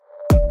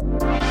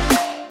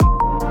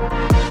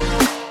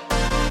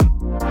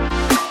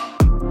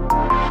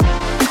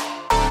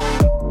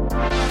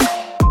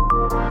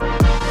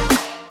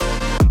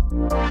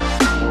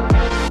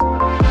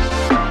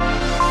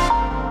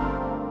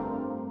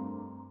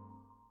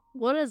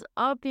What is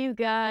up, you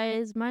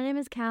guys? My name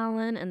is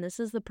Callan, and this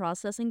is the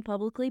Processing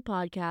Publicly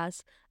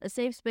podcast, a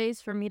safe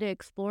space for me to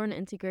explore and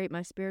integrate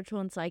my spiritual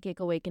and psychic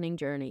awakening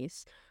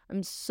journeys.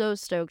 I'm so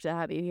stoked to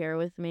have you here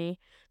with me.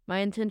 My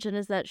intention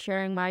is that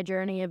sharing my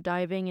journey of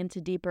diving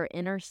into deeper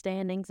inner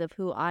standings of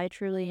who I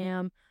truly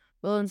am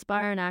will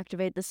inspire and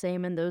activate the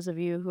same in those of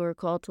you who are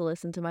called to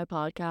listen to my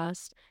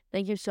podcast.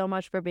 Thank you so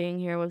much for being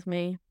here with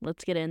me.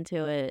 Let's get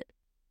into it.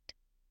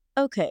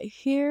 Okay,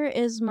 here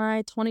is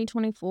my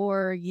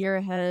 2024 year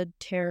ahead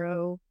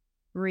tarot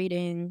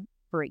reading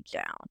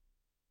breakdown.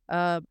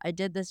 I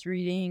did this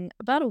reading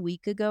about a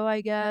week ago,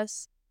 I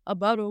guess.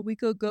 About a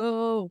week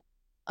ago.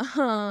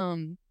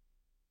 Um,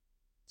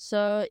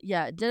 so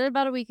yeah, did it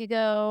about a week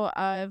ago.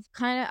 I've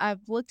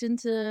looked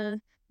into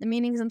the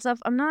meanings and stuff.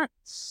 I'm not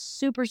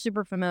super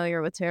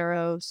familiar with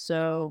tarot,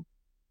 so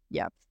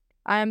yeah.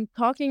 I'm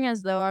talking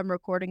as though I'm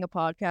recording a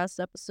podcast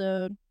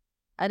episode.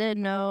 I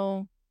didn't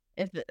know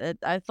if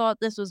I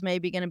thought this was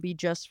maybe going to be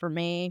just for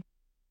me.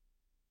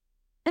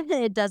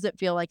 It doesn't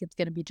feel like it's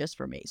going to be just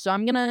for me. So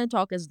I'm going to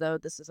talk as though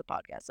this is a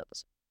podcast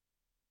episode.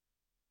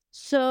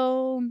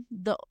 So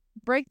the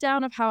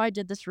breakdown of how I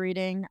did this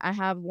reading, I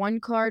have one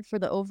card for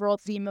the overall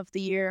theme of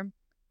the year.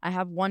 I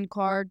have one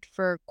card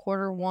for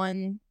quarter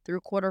 1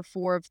 through quarter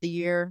 4 of the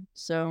year.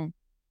 So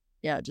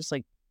yeah, just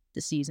like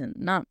the season,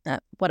 not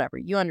that, whatever.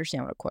 You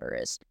understand what a quarter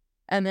is.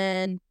 And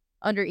then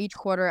under each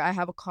quarter, I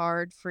have a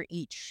card for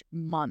each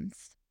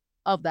month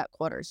of that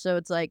quarter. So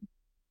it's like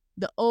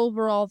the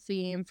overall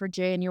theme for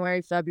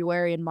January,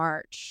 February, and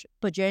March.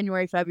 But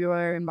January,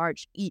 February, and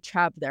March each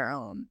have their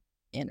own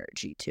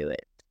energy to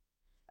it.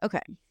 Okay.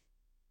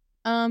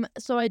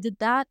 So I did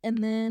that,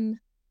 and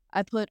then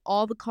I put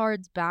all the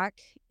cards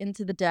back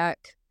into the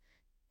deck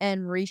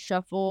and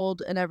reshuffled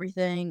and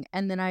everything,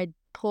 and then I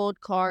pulled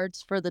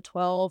cards for the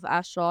 12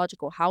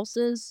 astrological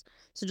houses,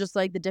 so just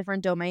like the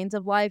different domains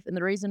of life. And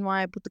the reason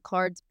why I put the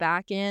cards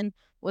back in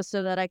was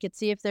so that I could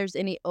see if there's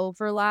any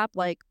overlap,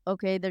 like,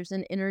 okay, there's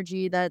an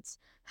energy that's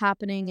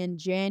happening in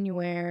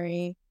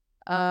January,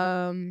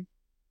 and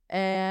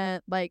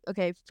like,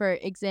 okay, for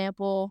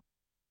example,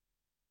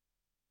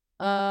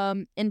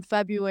 in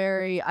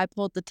February I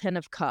pulled the 10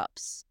 of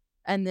cups,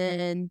 and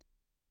then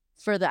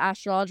for the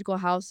astrological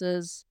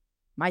houses,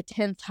 my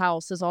 10th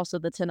house is also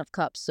the 10 of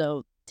cups,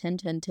 so 10,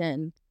 10,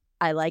 10.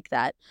 I like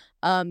that.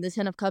 The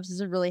 10 of cups is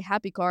a really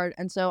happy card,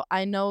 and so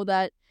I know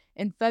that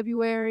in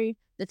February,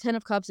 the 10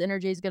 of cups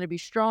energy is going to be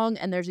strong,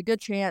 and there's a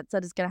good chance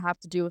that it's going to have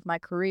to do with my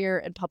career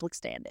and public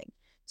standing.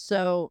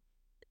 So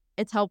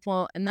it's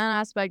helpful in that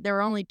aspect. There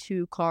were only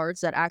 2 cards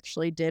that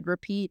actually did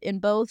repeat in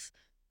both.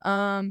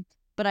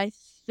 But I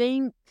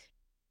think,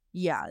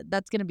 yeah,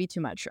 that's going to be too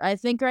much. I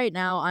think right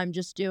now I'm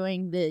just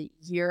doing the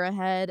year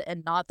ahead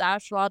and not the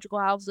astrological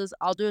houses.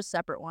 I'll do a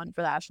separate one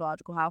for the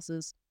astrological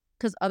houses,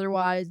 because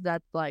otherwise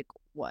that's like,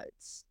 what,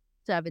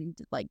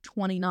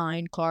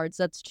 29 cards.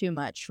 That's too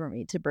much for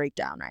me to break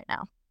down right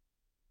now.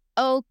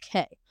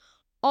 Okay.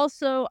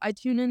 Also, I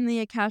tune in the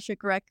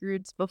Akashic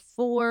Records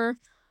before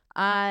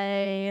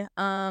I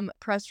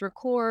press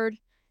record,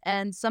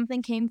 and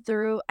something came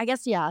through. I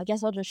guess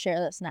I'll just share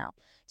this now.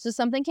 So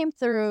something came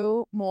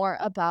through more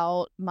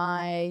about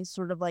my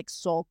sort of like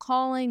soul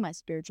calling, my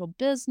spiritual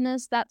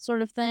business, that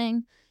sort of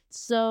thing.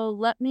 So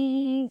let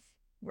me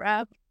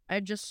grab,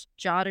 I just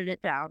jotted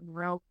it down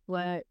real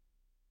quick.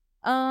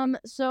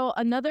 So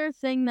another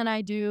thing that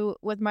I do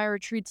with my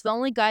retreats, the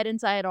only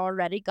guidance I had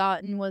already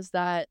gotten was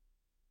that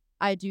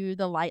I do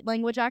the light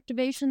language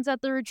activations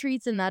at the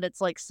retreats, and that it's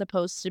like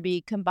supposed to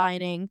be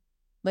combining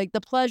like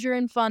the pleasure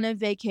and fun of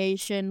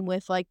vacation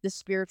with like the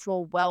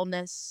spiritual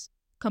wellness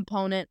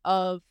component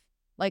of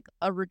like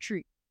a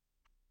retreat.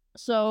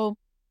 So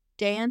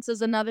dance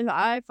is another.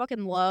 I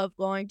fucking love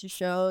going to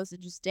shows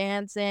and just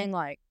dancing.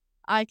 Like,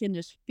 I can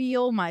just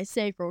feel my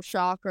sacral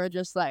chakra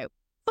just like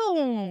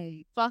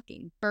boom,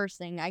 fucking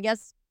bursting. I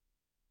guess,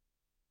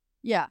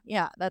 yeah,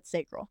 that's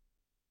sacral.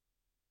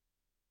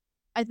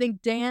 I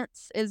think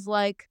dance is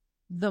like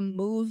the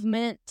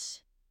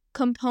movement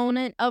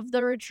component of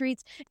the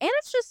retreats, and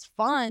it's just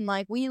fun.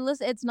 Like, we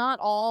listen, it's not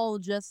all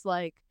just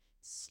like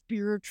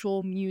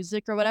spiritual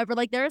music or whatever.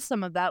 Like, there's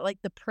some of that, like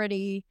the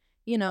pretty,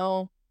 you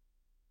know,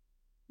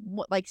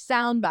 like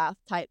sound bath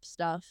type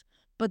stuff.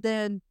 But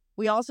then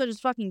we also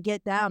just fucking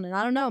get down, and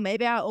I don't know,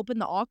 maybe I open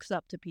the aux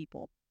up to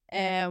people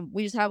and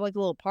we just have like a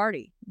little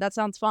party. That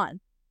sounds fun.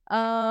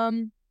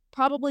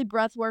 Probably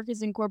breath work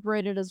is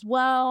incorporated as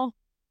well.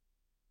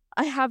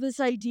 I have this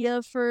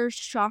idea for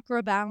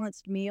chakra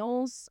balanced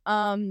meals.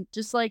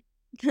 Just like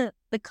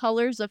the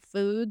colors of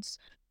foods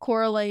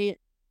correlate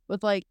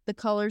with like the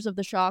colors of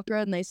the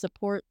chakra, and they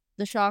support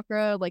the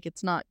chakra. Like,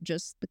 it's not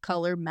just the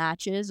color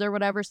matches or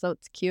whatever, so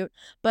it's cute.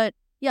 But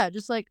yeah,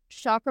 just like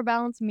chakra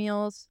balanced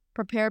meals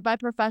prepared by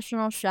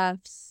professional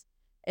chefs.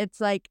 It's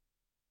like,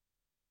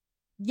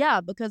 yeah,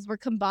 because we're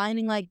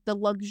combining like the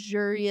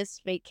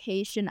luxurious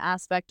vacation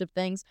aspect of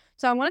things.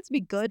 So I want it to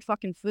be good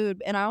fucking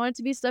food, and I want it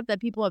to be stuff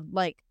that people have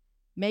like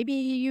maybe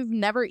you've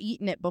never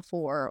eaten it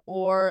before,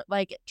 or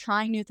like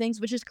trying new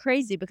things, which is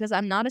crazy because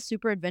I'm not a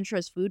super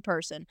adventurous food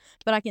person,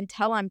 but I can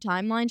tell I'm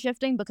timeline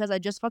shifting because I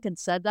just fucking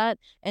said that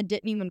and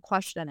didn't even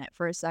question it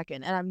for a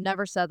second. And I've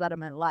never said that in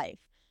my life.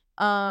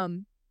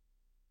 Um,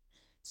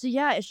 so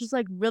yeah, it's just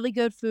like really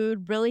good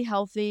food, really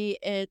healthy.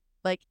 It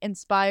like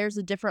inspires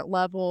a different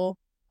level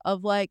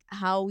of like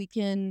how we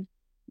can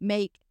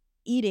make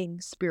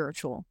eating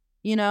spiritual.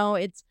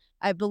 It's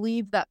I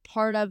believe that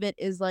part of it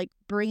is like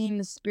bringing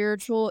the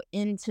spiritual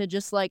into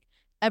just like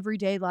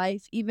everyday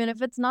life, even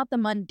if it's not the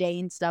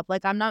mundane stuff.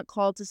 Like I'm not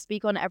called to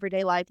speak on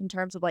everyday life in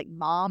terms of like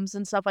moms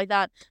and stuff like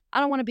that.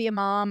 I don't want to be a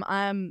mom.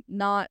 I'm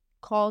not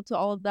called to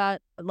all of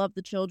that. I love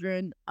the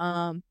children.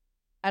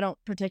 I don't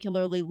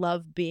particularly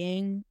love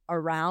being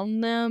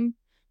around them.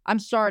 I'm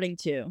starting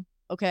to,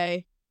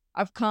 okay?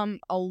 I've come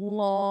a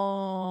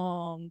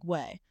long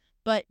way.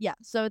 But yeah,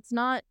 so it's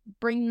not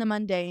bringing the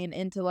mundane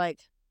into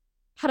like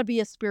how to be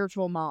a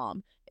spiritual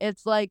mom.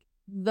 It's like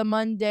the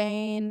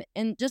mundane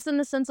and just in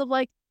the sense of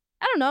like,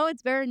 I don't know,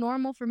 it's very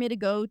normal for me to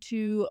go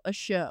to a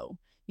show.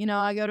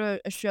 I go to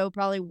a show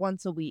probably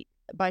once a week.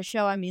 By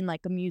show I mean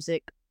like a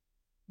music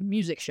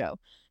show.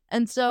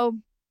 And so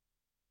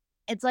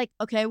it's like,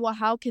 okay, well,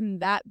 how can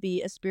that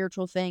be a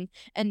spiritual thing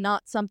and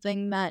not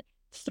something that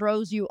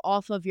throws you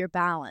off of your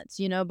balance,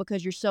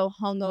 because you're so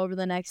hungover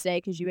the next day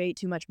because you ate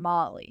too much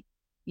Molly,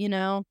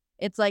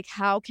 It's like,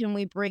 how can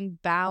we bring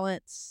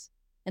balance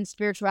and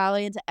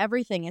spirituality into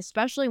everything,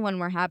 especially when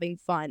we're having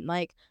fun?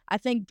 Like, I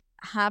think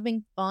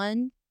having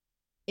fun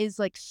is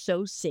like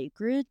so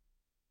sacred.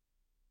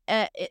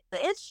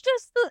 It's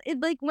just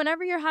like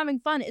whenever you're having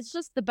fun, it's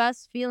just the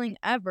best feeling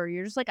ever.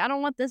 You're just like, I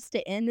don't want this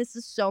to end. This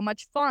is so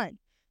much fun.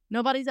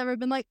 Nobody's ever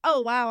been like,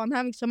 oh, wow, I'm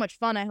having so much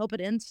fun. I hope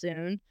it ends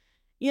soon.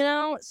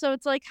 So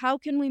it's like, how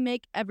can we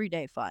make every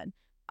day fun?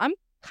 I'm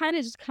kind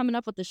of just coming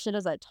up with the shit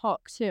as I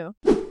talk, too.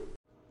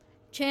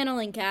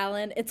 Channeling,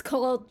 Callan. It's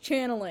called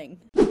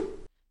channeling.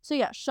 So,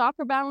 yeah, shop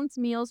for balanced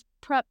meals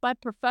prepped by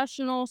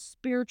professional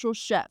spiritual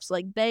chefs.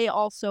 Like, they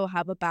also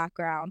have a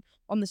background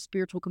on the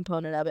spiritual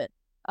component of it.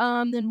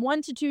 Then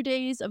 1 to 2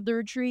 days of the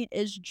retreat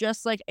is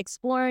just like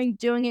exploring,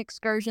 doing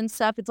excursion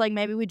stuff. It's like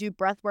maybe we do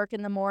breath work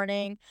in the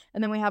morning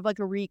and then we have like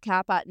a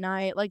recap at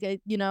night. Like,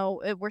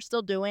 we're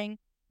still doing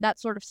that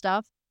sort of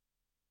stuff.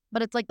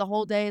 But it's like the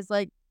whole day is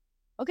like,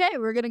 okay,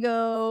 we're going to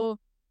go,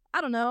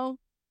 I don't know,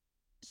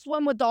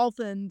 swim with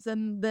dolphins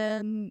and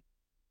then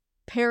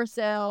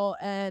parasail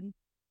and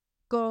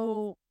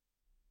go,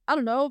 I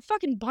don't know,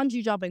 fucking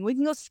bungee jumping. We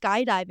can go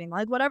skydiving,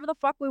 like whatever the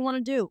fuck we want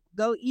to do.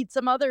 Go eat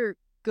some other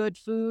good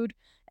food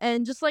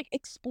and just like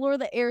explore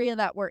the area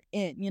that we're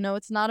in.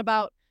 It's not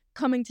about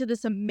coming to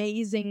this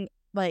amazing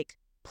like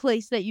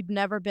place that you've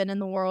never been in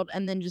the world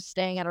and then just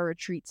staying at a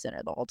retreat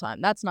center the whole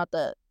time. That's not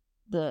the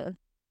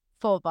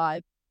full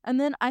vibe. And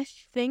then I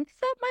think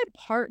that my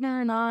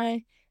partner and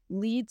I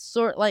lead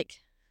sort like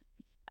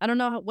I don't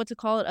know what to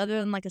call it other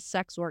than like a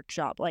sex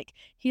workshop, like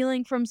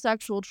healing from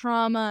sexual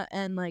trauma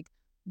and like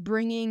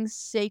bringing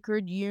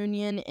sacred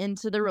union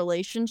into the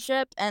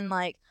relationship. And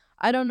like,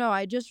 I don't know,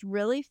 I just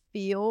really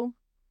feel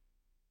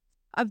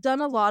I've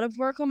done a lot of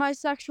work on my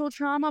sexual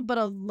trauma, but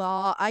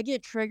I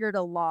get triggered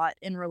a lot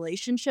in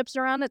relationships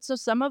around it. So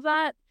some of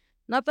that,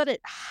 not that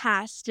it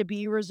has to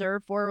be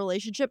reserved for a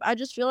relationship, I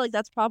just feel like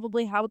that's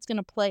probably how it's going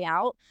to play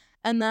out.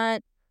 And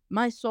that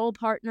my soul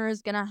partner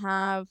is going to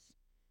have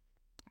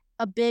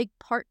a big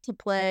part to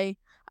play.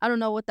 I don't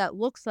know what that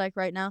looks like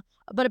right now,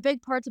 but a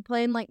big part to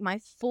play in like my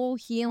full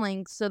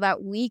healing so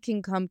that we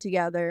can come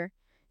together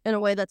in a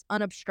way that's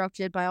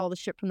unobstructed by all the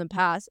shit from the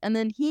past. And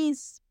then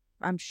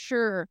I'm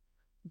sure,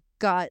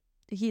 got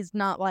he's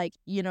not like,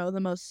 the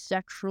most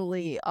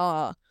sexually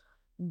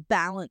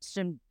balanced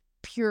and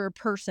pure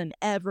person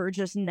ever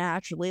just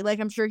naturally.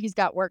 Like I'm sure he's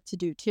got work to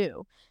do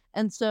too.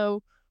 And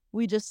so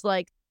we just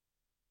like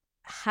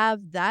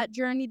have that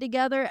journey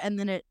together and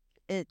then it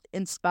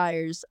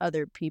inspires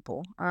other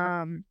people.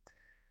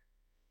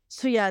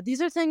 So yeah,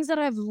 these are things that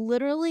I've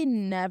literally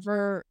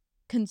never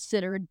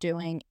considered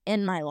doing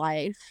in my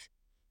life.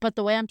 But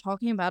the way I'm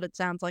talking about it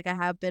sounds like I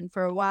have been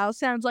for a while.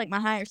 Sounds like my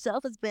higher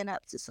self has been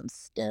up to some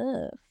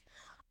stuff.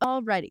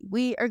 Alrighty,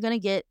 we are going to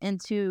get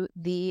into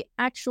the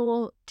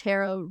actual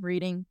tarot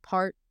reading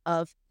part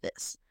of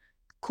this.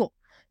 Cool.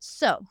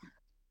 So,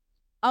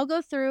 I'll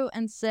go through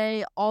and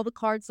say all the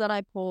cards that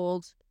I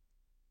pulled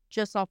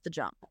just off the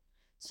jump.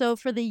 So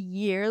for the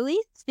yearly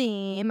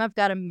theme, I've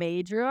got a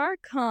Major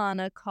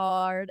Arcana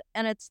card,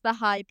 and it's the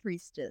High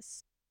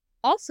Priestess.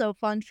 Also,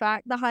 fun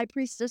fact, the High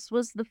Priestess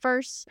was the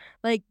first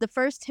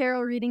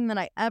tarot reading that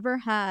I ever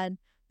had.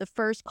 The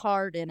first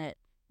card in it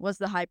was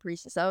the High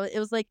Priestess. So it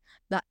was like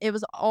it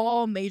was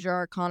all Major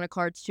Arcana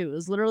cards too. It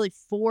was literally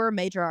 4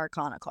 Major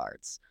Arcana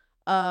cards.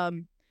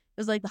 It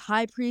was like the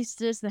High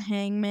Priestess, the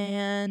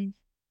Hangman,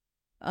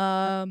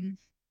 um,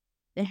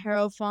 the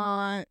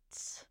Hierophant,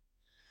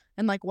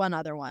 and like one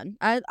other one.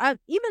 I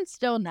even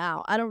still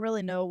now, I don't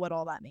really know what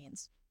all that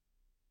means.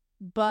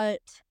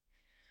 But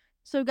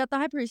so we've got the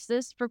High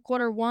Priestess for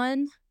quarter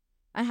 1.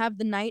 I have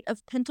the Knight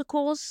of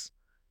Pentacles.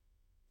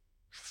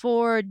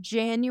 For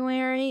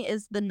January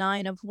is the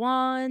Nine of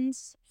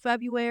Wands.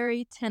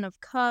 February, Ten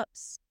of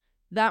Cups.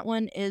 That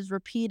one is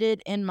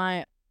repeated in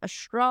my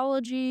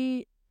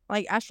astrological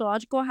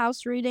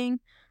house reading.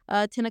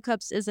 Ten of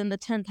Cups is in the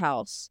 10th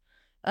house.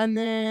 And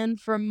then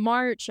for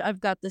March, I've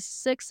got the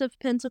Six of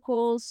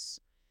Pentacles.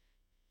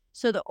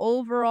 So the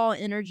overall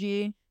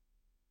energy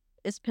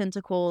is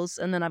Pentacles,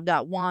 and then I've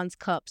got Wands,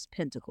 Cups,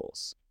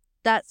 Pentacles.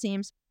 That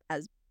seems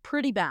as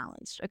pretty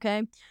balanced,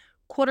 okay?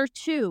 Quarter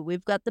 2,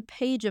 we've got the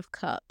Page of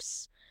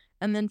Cups.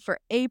 And then for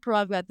April,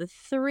 I've got the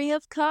Three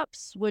of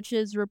Cups, which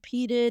is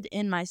repeated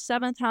in my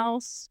 7th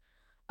house.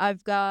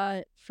 I've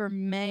got for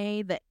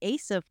May the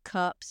Ace of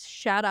Cups.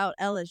 Shout out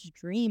Ella's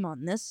Dream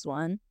on this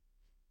one.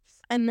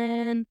 And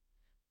then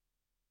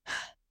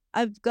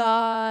I've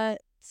got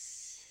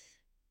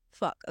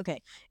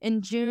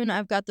in June,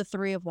 I've got the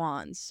Three of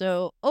Wands.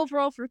 So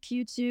overall for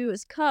Q2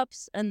 is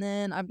Cups, and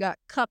then I've got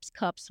Cups,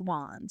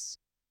 Wands.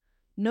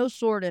 No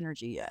sword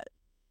energy yet.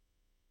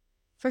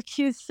 For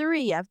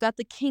Q3, I've got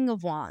the King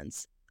of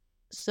Wands.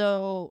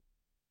 So,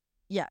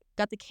 yeah,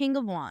 got the King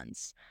of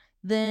Wands.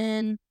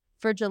 Then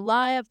for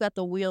July, I've got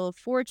the Wheel of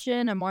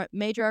Fortune, a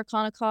major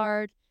arcana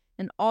card.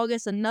 In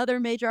August, another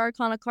major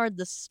arcana card,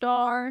 the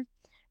Star.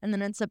 And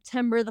then in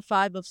September, the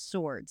Five of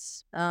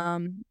Swords.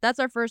 That's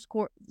our first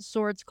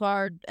swords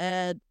card,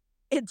 and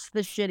it's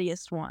the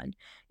shittiest one.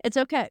 It's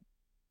okay.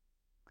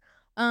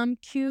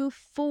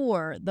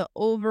 Q4, the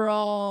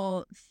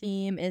overall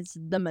theme is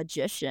the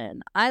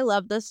Magician. I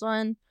love this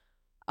one.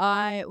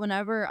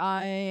 Whenever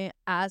I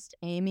asked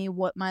Amy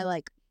what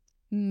my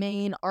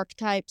main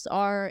archetypes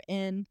are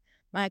in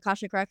my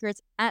Akashic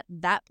Records at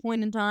that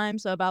point in time,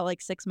 so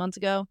about 6 months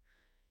ago,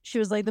 she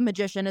was like, the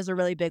Magician is a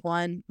really big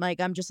one.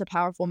 I'm just a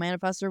powerful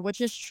manifestor, which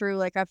is true.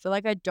 I feel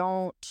like I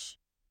don't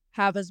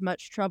have as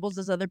much troubles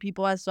as other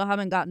people. I still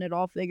haven't gotten it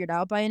all figured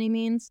out by any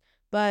means.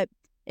 But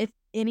if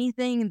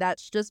anything,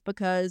 that's just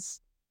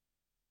because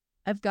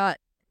I've got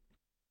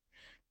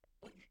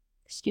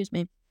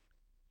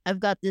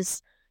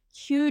this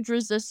huge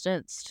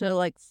resistance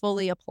to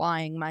fully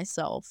applying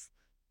myself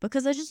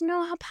because I just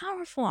know how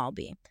powerful I'll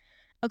be.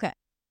 Okay.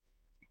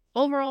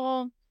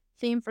 Overall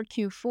theme for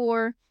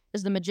Q4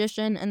 is the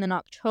Magician, and then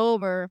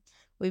October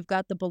we've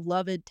got the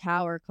Beloved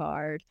Tower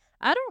card.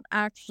 I don't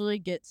actually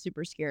get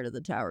super scared of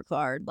the Tower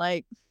card.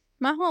 My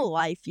whole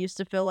life used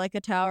to feel like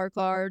a Tower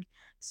card,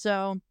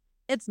 so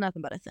it's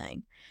nothing but a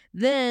thing.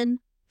 Then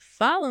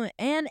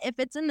and if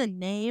it's in the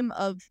name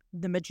of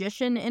the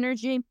Magician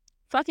energy,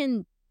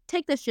 fucking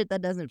take the shit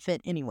that doesn't fit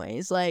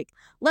anyways.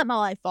 Let my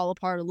life fall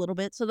apart a little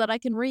bit so that I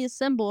can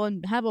reassemble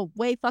and have a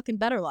way fucking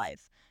better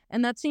life.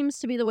 And that seems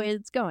to be the way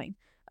it's going.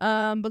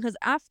 Because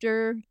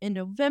after, in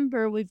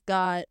November, we've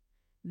got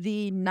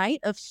the Knight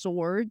of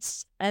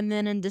Swords, and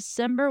then in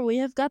December, we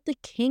have got the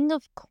King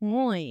of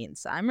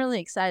Coins. I'm really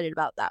excited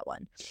about that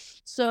one.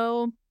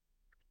 So,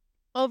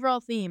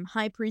 overall theme,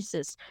 High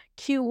Priestess.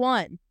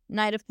 Q1,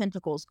 Knight of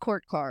Pentacles,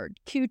 court card.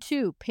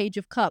 Q2, Page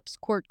of Cups,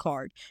 court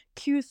card.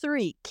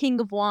 Q3, King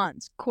of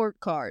Wands, court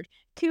card.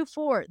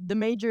 Q4, the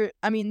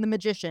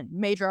Magician,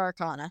 major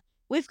arcana.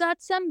 We've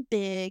got some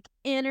big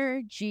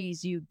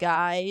energies, you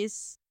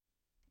guys.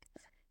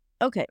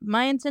 Okay,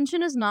 my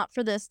intention is not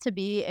for this to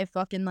be a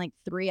fucking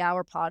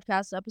 3-hour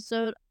podcast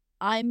episode.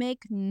 I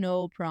make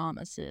no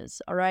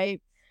promises, all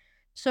right?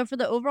 So for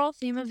the overall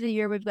theme of the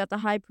year, we've got the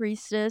High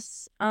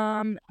Priestess.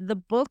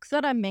 The book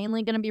that I'm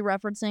mainly going to be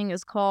referencing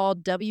is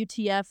called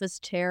WTF is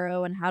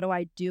Tarot and How Do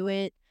I Do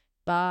It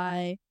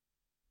by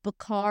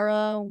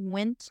Bakara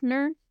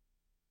Wintner,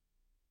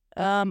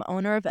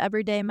 owner of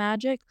Everyday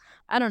Magic.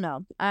 I don't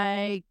know.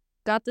 I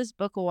got this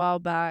book a while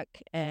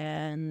back,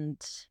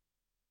 and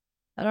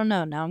I don't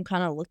know. Now I'm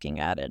kind of looking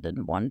at it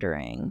and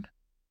wondering.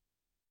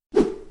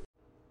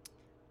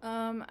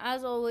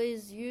 As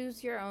always,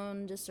 use your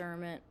own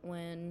discernment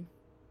when,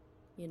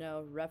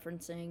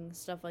 referencing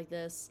stuff like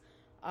this.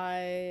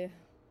 I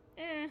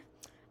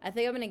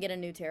think I'm gonna get a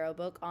new tarot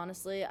book.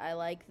 Honestly, I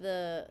like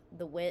the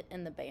wit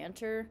and the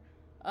banter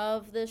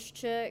of this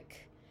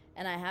chick,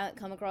 and I haven't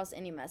come across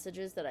any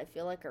messages that I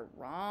feel like are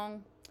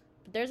wrong.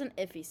 But there's an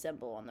iffy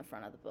symbol on the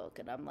front of the book,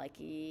 and I'm like,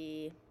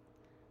 I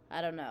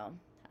don't know.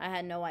 I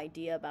had no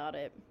idea about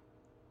it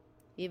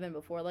even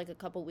before a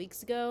couple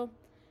weeks ago,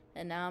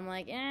 and now I'm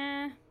like,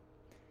 I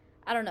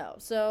don't know.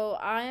 So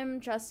I'm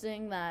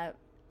trusting that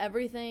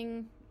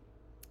everything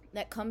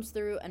that comes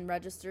through and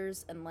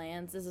registers and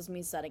lands, this is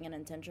me setting an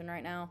intention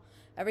right now,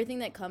 everything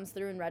that comes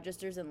through and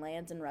registers and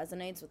lands and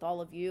resonates with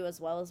all of you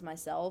as well as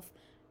myself,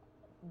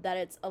 that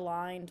it's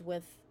aligned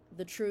with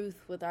the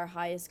truth, with our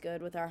highest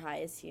good, with our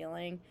highest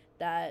healing,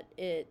 that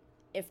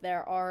if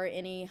there are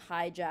any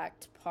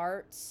hijacked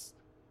parts,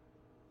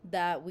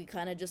 that we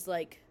kind of just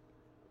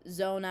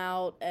zone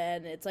out,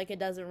 and it's it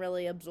doesn't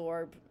really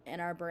absorb in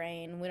our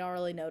brain. We don't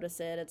really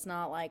notice it. It's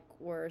not like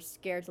we're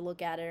scared to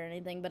look at it or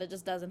anything, but it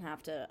just doesn't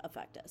have to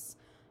affect us.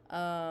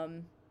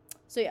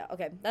 So yeah,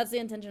 okay, that's the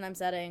intention I'm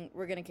setting.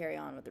 We're gonna carry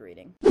on with the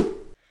reading.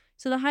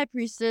 So the High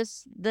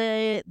Priestess,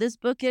 this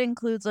book, it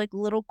includes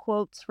little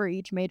quotes for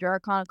each major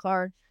arcana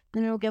card.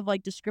 then it'll give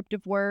like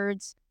descriptive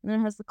words, and then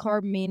it has the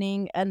card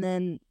meaning, and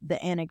then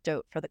the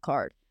anecdote for the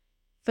card.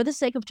 For the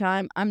sake of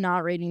time, I'm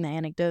not reading the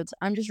anecdotes.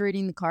 I'm just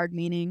reading the card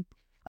meaning.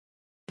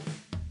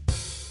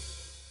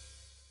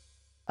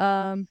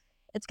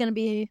 It's gonna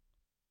be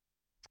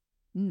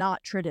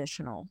not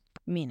traditional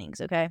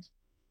meanings, okay?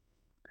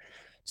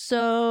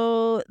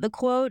 So the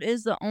quote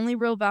is the only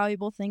real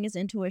valuable thing is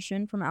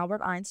intuition from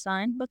Albert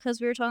Einstein, because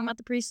we were talking about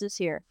the priestess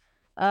here.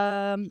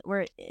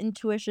 Where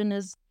intuition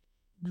is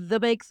the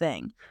big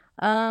thing.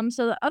 So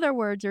the other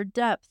words are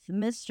depth,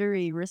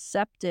 mystery,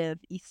 receptive,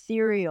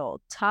 ethereal,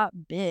 top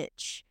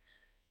bitch,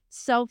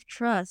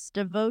 self-trust,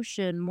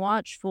 devotion,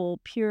 watchful,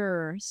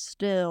 pure,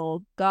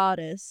 still,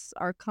 goddess,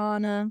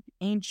 arcana,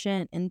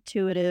 ancient,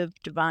 intuitive,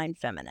 divine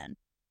feminine.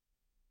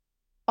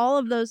 All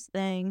of those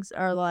things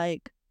are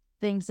like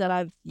things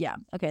that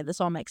okay,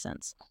 this all makes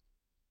sense.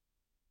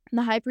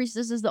 The high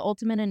priestess is the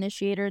ultimate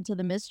initiator into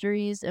the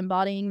mysteries,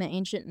 embodying the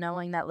ancient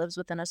knowing that lives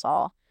within us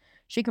all.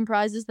 She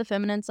comprises the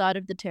feminine side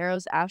of the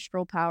tarot's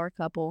astral power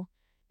couple.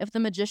 If the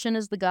magician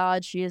is the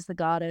god, she is the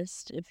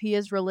goddess. If he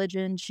is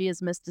religion, she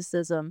is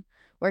mysticism.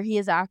 Where he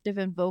is active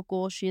and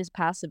vocal, she is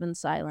passive and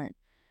silent.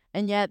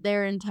 And yet they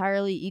are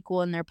entirely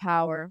equal in their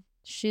power.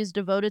 She is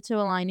devoted to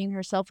aligning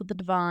herself with the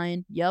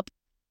divine, yup.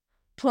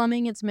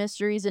 Plumbing its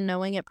mysteries and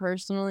knowing it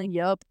personally,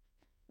 yup.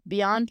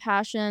 Beyond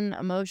passion,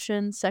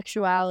 emotion,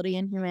 sexuality,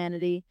 and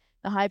humanity,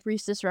 the High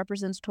Priestess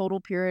represents total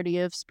purity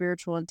of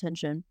spiritual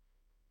intention.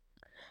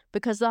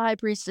 Because the High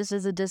Priestess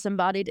is a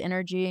disembodied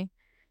energy,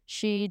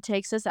 she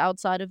takes us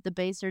outside of the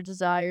baser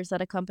desires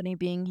that accompany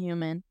being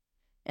human.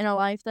 In a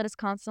life that is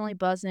constantly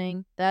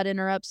buzzing, that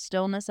interrupts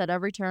stillness at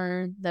every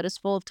turn, that is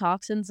full of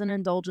toxins and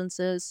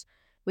indulgences,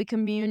 we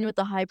commune with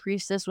the High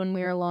Priestess when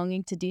we are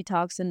longing to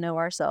detox and know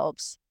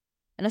ourselves.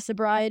 In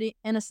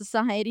a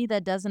society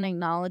that doesn't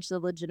acknowledge the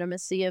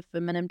legitimacy of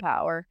feminine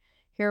power,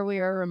 here we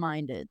are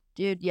reminded.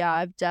 Dude, yeah,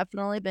 I've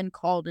definitely been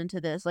called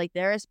into this. Like,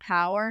 there is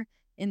power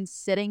in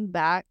sitting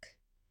back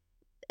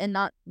and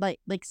not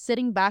like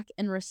sitting back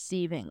and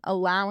receiving,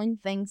 allowing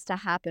things to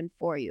happen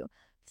for you.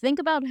 Think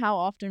about how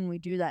often we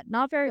do that.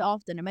 Not very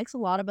often. It makes a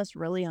lot of us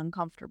really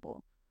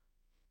uncomfortable.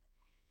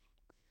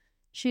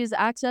 She is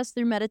accessed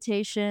through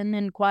meditation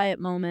and quiet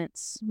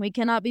moments. We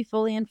cannot be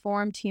fully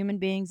informed human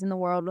beings in the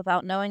world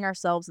without knowing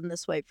ourselves in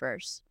this way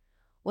first.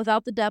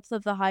 Without the depth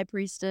of the high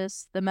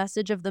priestess, the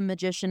message of the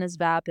magician is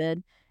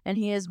vapid, and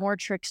he is more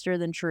trickster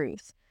than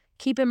truth.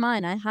 Keep in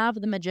mind, I have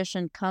the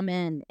magician come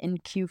in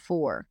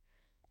Q4,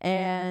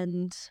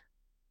 and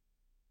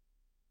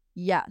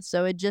yeah,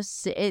 so it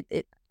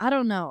I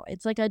don't know.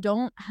 It's like I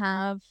don't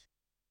have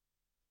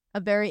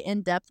a very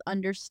in-depth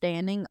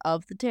understanding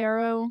of the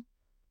tarot,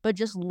 but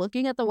just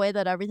looking at the way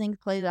that everything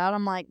plays out,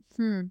 I'm like,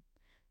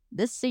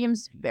 this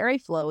seems very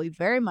flowy,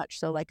 very much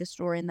so like a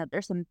story, and that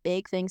there's some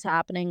big things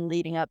happening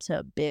leading up to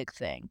a big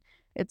thing.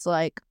 It's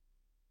like,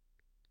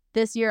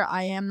 this year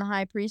I am the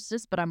high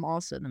priestess, but I'm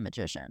also the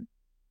magician.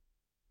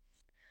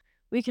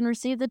 We can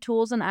receive the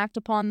tools and act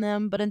upon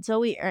them, but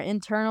until we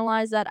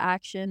internalize that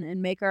action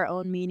and make our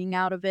own meaning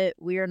out of it,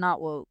 we are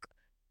not woke.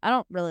 I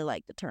don't really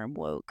like the term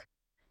woke.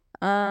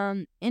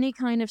 Any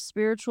kind of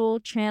spiritual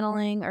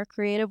channeling or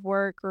creative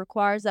work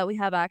requires that we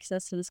have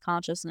access to this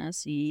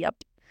consciousness.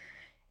 Yep.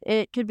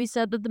 It could be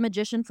said that the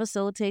magician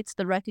facilitates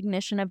the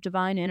recognition of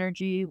divine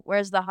energy,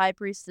 whereas the high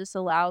priestess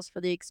allows for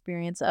the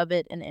experience of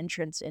it and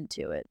entrance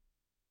into it.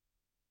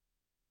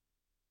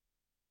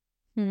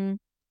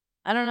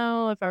 I don't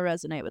know if I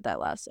resonate with that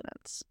last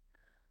sentence.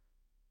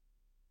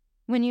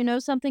 When you know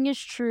something is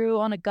true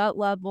on a gut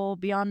level,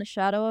 beyond a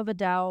shadow of a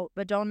doubt,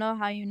 but don't know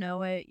how you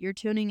know it, you're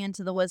tuning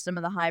into the wisdom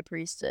of the high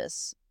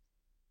priestess.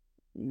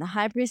 The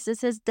high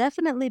priestess has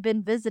definitely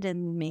been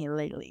visiting me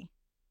lately.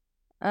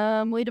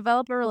 We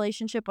develop a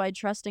relationship by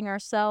trusting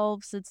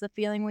ourselves. It's the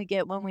feeling we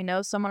get when we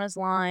know someone is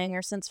lying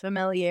or sense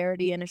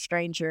familiarity in a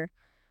stranger.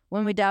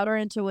 When we doubt our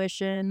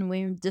intuition,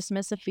 when we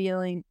dismiss a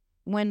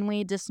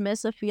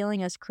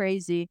feeling as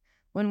crazy,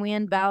 when we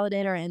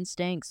invalidate our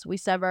instincts, we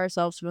sever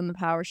ourselves from the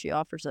power she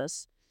offers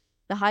us.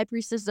 The high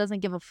priestess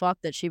doesn't give a fuck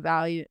that she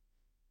value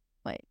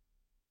wait.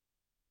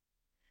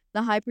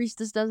 The high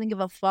priestess doesn't give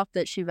a fuck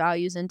that she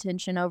values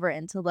intention over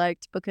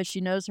intellect, because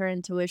she knows her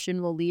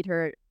intuition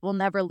will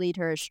never lead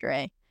her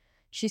astray.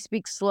 She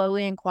speaks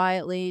slowly and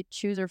quietly,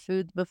 chews her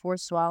food before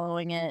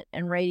swallowing it,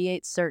 and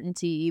radiates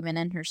certainty even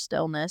in her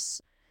stillness.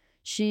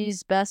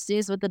 She's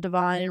besties with the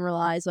divine and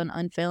relies on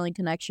unfailing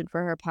connection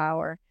for her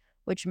power,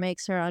 which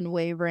makes her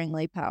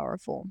unwaveringly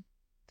powerful.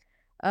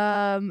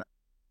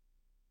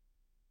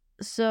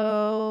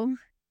 So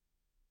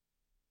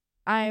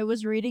I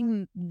was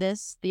reading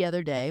this the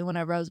other day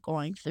whenever I was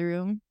going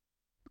through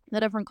the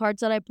different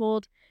cards that I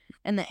pulled,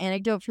 and the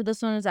anecdote for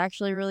this one is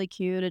actually really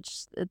cute.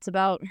 It's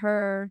about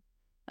her,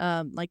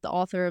 like the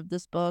author of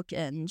this book,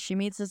 and she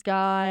meets this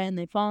guy, and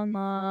they fall in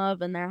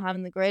love, and they're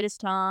having the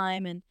greatest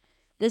time, and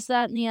this,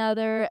 that, and the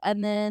other,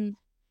 and then,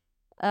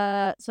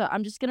 so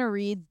I'm just gonna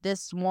read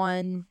this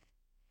one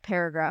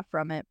paragraph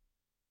from it.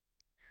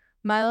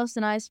 Milos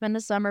and I spend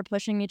the summer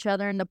pushing each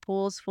other into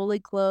pools fully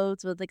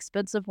clothed with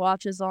expensive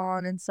watches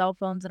on and cell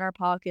phones in our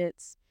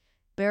pockets.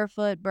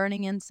 Barefoot,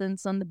 burning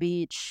incense on the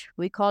beach.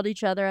 We called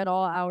each other at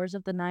all hours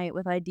of the night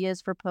with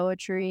ideas for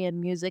poetry and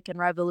music and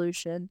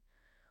revolution.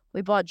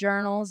 We bought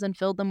journals and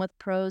filled them with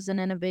prose and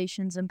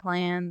innovations and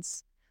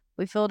plans.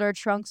 We filled our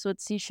trunks with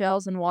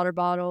seashells and water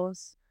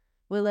bottles.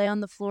 We lay on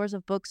the floors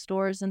of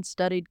bookstores and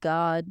studied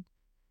God.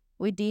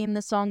 We deemed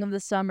the song of the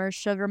summer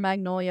Sugar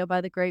Magnolia by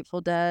the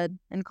Grateful Dead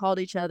and called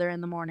each other in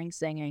the morning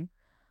singing.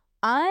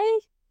 I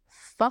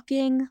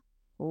fucking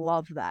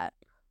love that.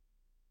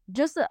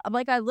 Just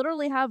like I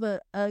literally have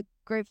a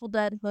Grateful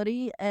Dead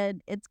hoodie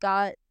and it's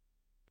got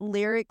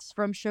lyrics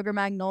from Sugar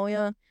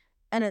Magnolia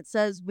and it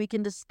says we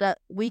can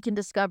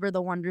discover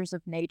the wonders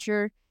of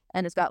nature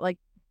and it's got like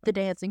the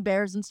dancing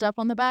bears and stuff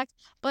on the back.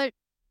 But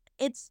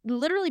it's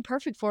literally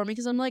perfect for me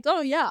because I'm like,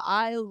 "Oh, yeah,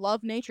 I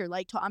love nature."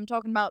 Like, I'm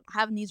talking about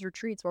having these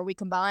retreats where we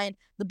combine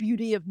the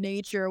beauty of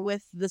nature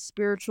with the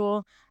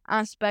spiritual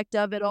aspect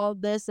of it, all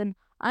of this, and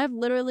I've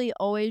literally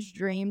always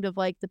dreamed of,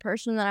 like, the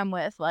person that I'm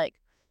with, like,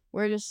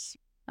 we're just,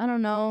 I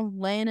don't know,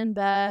 laying in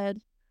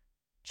bed,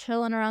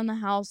 chilling around the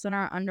house in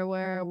our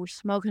underwear, we're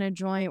smoking a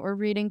joint, we're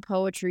reading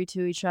poetry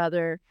to each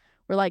other,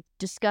 we're, like,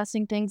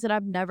 discussing things that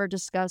I've never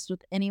discussed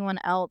with anyone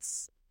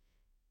else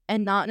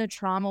and not in a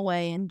trauma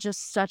way and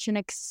just such an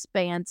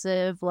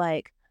expansive,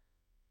 like,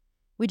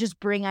 we just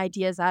bring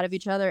ideas out of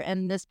each other.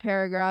 And this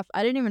paragraph,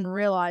 I didn't even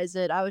realize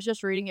it. I was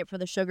just reading it for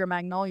the Sugar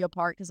Magnolia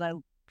part because I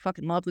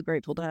fucking love the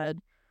Grateful Dead.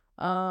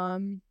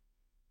 Um,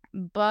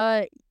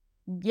 but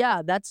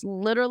yeah, that's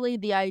literally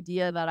the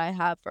idea that I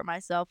have for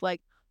myself.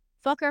 Like,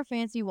 fuck our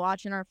fancy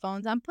watch and our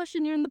phones. I'm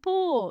pushing you in the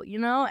pool, you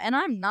know? And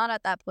I'm not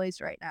at that place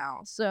right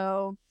now.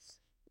 So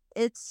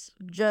it's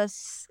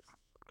just,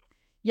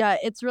 yeah,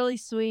 it's really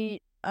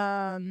sweet.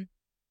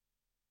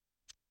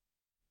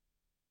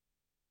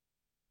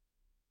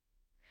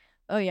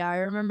 Oh, yeah, I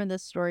remember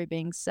this story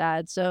being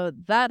sad. So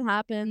that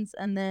happens,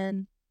 and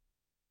then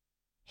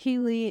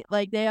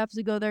like, they have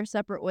to go their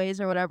separate ways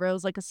or whatever. It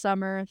was like a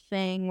summer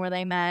thing where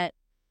they met,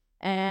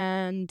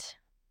 and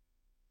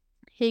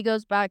he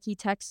goes back, he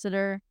texted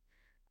her,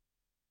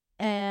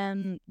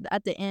 and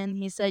at the end,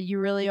 he said, "You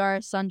really are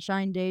a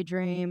sunshine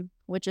daydream,"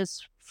 which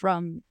is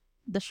from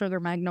the Sugar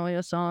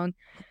Magnolia song.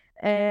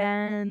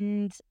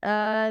 And,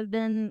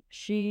 then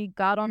she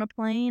got on a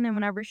plane, and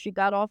whenever she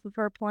got off of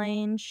her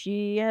plane,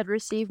 she had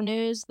received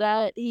news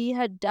that he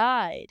had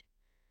died.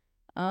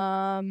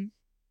 Um,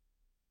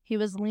 he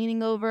was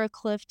leaning over a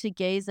cliff to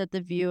gaze at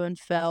the view and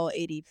fell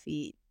 80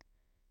 feet.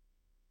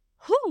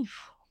 Whew!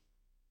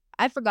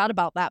 I forgot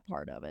about that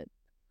part of it.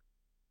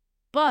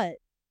 But,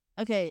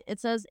 okay, it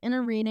says in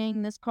a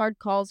reading, this card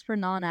calls for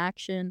non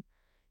action.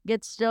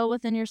 Get still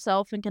within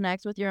yourself and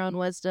connect with your own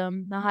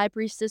wisdom. The High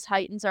Priestess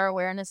heightens our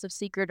awareness of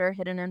secret or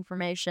hidden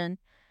information.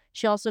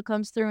 She also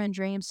comes through in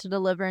dreams to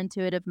deliver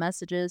intuitive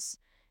messages.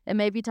 It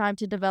may be time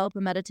to develop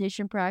a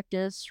meditation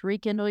practice,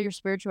 rekindle your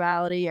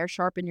spirituality, or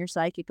sharpen your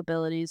psychic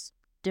abilities.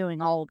 Doing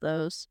all of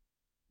those.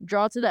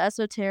 Draw to the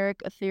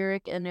esoteric,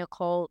 etheric, and the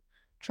occult.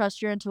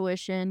 Trust your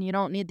intuition. You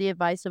don't need the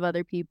advice of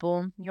other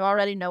people. You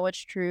already know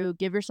what's true.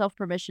 Give yourself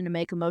permission to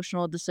make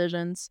emotional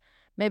decisions.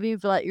 Maybe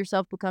you've let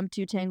yourself become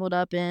too tangled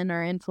up in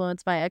or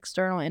influenced by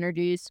external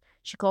energies.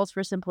 She calls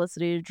for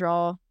simplicity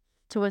to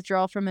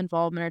withdraw from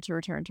involvement or to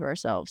return to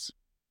ourselves.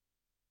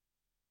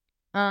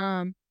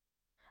 Um,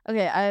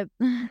 okay, I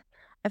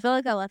I feel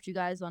like I left you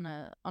guys on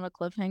a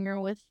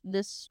cliffhanger with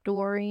this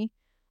story.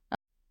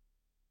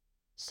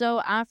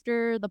 So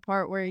after the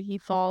part where he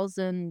falls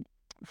and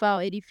fell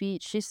 80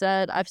 feet, she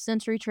said, I've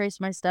since retraced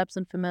my steps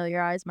and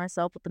familiarized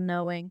myself with the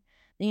knowing,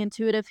 the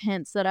intuitive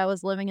hints that I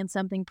was living in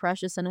something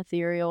precious and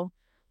ethereal.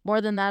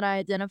 More than that, I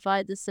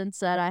identified the sense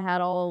that I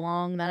had all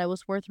along that it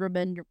was worth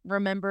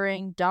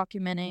remembering,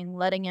 documenting,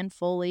 letting in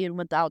fully and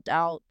without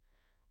doubt.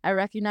 I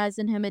recognized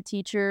in him a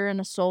teacher and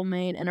a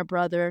soulmate and a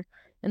brother,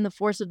 and the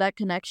force of that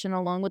connection,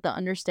 along with the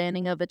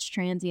understanding of its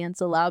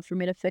transience, allowed for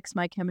me to fix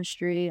my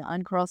chemistry,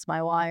 uncross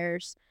my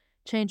wires,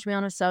 change me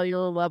on a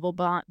cellular level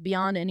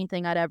beyond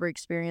anything I'd ever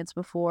experienced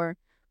before.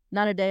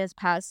 Not a day has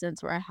passed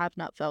since where I have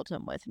not felt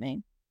him with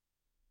me.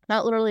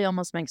 That literally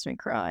almost makes me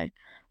cry.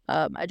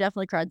 I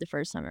definitely cried the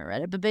first time I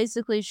read it, but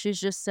basically, she's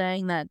just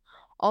saying that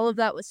all of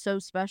that was so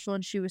special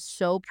and she was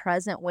so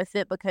present with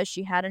it because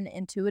she had an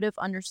intuitive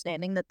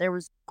understanding that there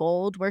was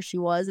gold where she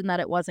was and that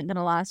it wasn't going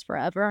to last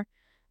forever.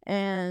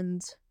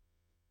 And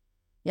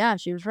yeah,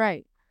 she was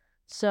right.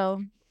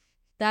 So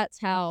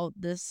that's how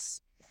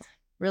this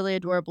really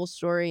adorable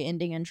story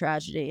ending in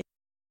tragedy.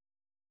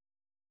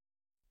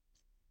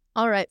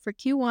 All right, for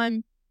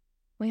Q1,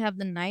 we have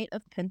the Knight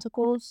of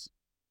Pentacles.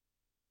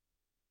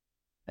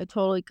 I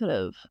totally could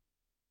have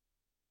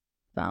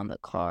found the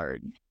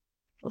card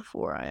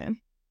before I.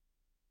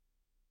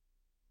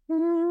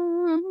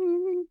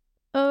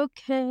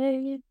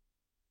 Okay.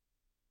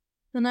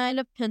 The Knight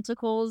of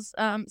Pentacles.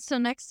 So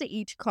next to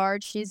each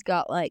card, she's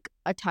got like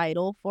a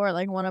title for it.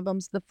 Like one of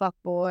them's the fuck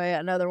boy,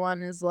 another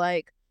one is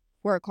like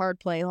work hard,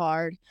 play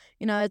hard.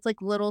 You know, it's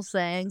like little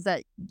sayings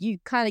that you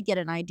kind of get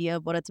an idea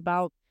of what it's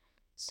about.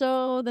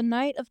 So the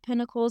Knight of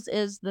Pentacles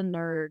is the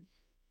nerd.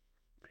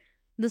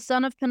 The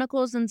Son of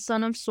Pentacles and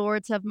Son of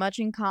Swords have much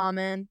in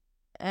common,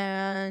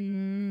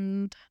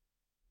 and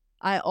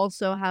I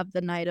also have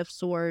the Knight of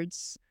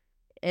Swords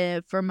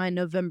for my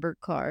November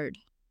card.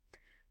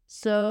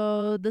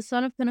 So the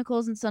Son of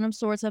Pentacles and Son of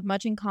Swords have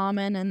much in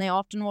common, and they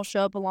often will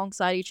show up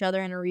alongside each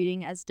other in a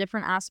reading as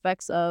different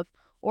aspects of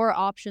or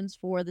options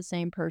for the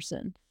same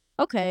person.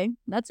 Okay,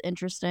 that's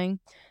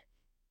interesting.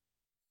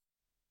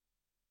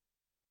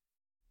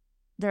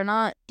 They're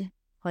not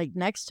like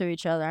next to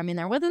each other. I mean,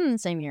 they're within the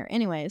same year.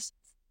 Anyways,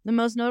 the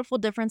most notable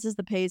difference is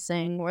the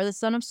pacing, where the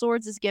Son of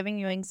Swords is giving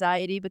you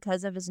anxiety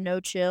because of his no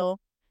chill.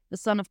 The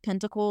Son of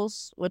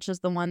Pentacles, which is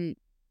the one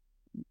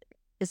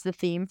is the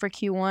theme for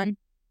Q1,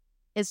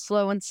 is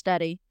slow and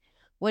steady.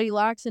 What he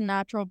lacks in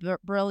natural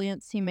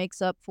brilliance, he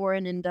makes up for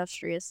in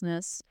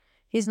industriousness.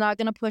 He's not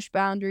going to push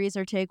boundaries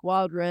or take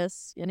wild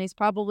risks, and he's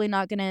probably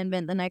not going to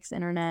invent the next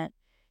internet.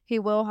 He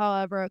will,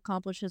 however,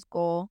 accomplish his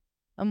goal.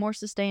 A more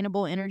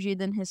sustainable energy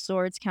than his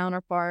sword's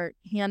counterpart,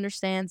 he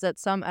understands that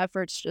some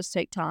efforts just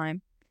take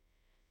time.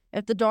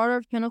 If the Daughter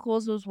of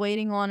Pentacles was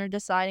waiting on or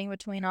deciding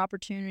between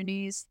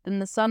opportunities, then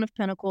the Son of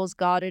Pentacles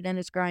got it and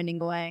is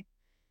grinding away.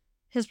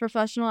 His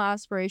professional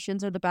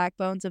aspirations are the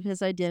backbones of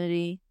his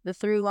identity, the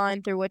through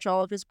line through which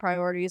all of his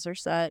priorities are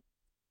set.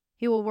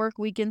 He will work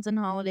weekends and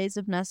holidays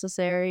if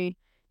necessary.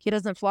 He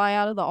doesn't fly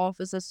out of the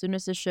office as soon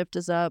as his shift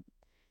is up.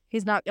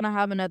 He's not going to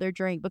have another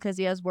drink because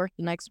he has work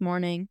the next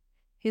morning.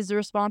 He's the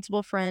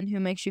responsible friend who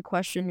makes you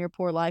question your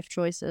poor life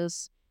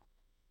choices.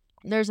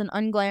 There's an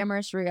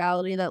unglamorous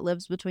reality that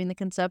lives between the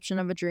conception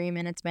of a dream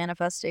and its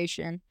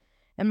manifestation,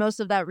 and most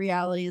of that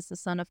reality is the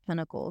Son of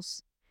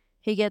Pentacles.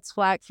 He gets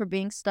flack for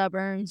being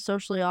stubborn,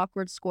 socially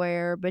awkward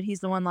square, but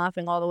he's the one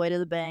laughing all the way to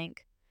the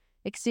bank.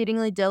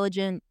 Exceedingly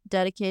diligent,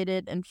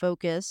 dedicated, and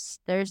focused,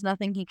 there's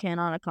nothing he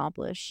cannot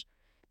accomplish.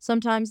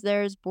 Sometimes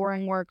there's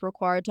boring work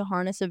required to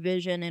harness a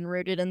vision and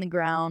root it in the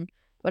ground,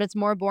 but it's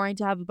more boring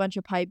to have a bunch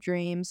of pipe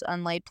dreams,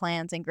 unlaid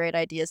plans, and great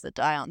ideas that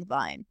die on the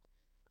vine.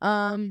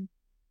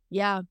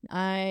 Yeah,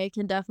 I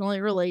can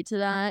definitely relate to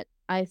that.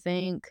 I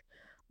think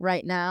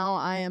right now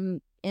I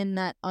am in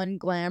that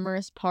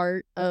unglamorous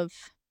part of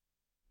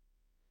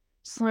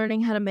just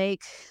learning how to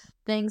make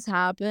things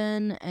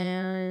happen,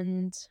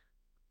 and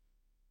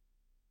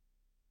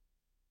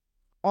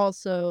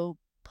also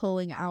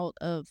pulling out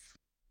of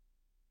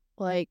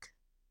like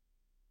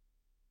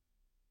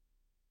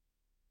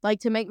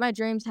to make my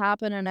dreams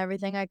happen and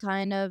everything, I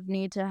kind of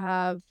need to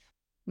have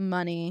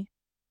money.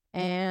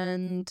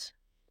 And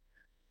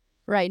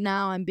right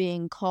now I'm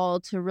being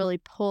called to really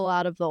pull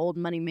out of the old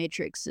money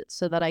matrix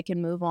so that I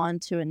can move on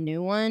to a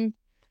new one.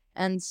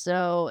 And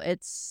so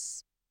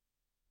it's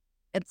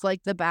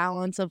like the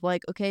balance of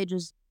like, okay,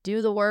 just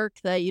do the work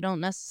that you don't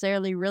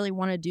necessarily really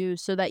want to do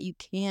so that you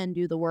can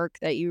do the work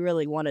that you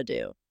really want to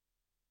do.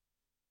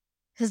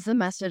 Is the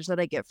message that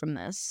I get from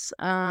this.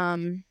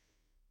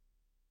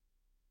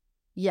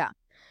 Yeah.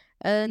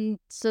 And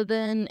so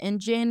then in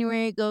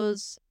January it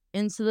goes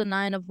into the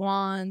Nine of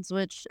Wands,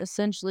 which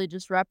essentially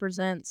just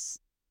represents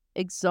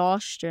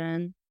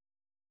exhaustion.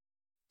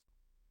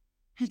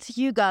 It's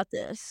you got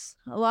this.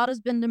 A lot has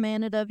been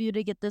demanded of you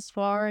to get this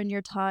far, and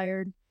you're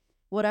tired.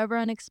 Whatever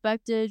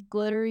unexpected,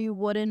 glittery,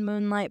 wooden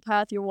moonlight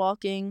path you're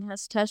walking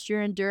has tested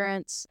your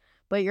endurance,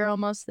 but you're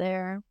almost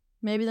there.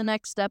 Maybe the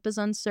next step is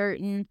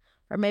uncertain,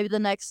 or maybe the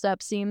next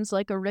step seems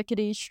like a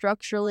rickety,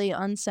 structurally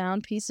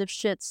unsound piece of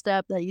shit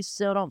step that you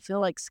still don't feel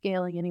like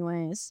scaling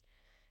anyways.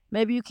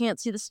 Maybe you can't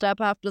see the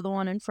step after the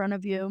one in front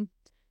of you.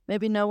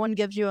 Maybe no one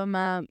gives you a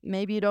map.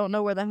 Maybe you don't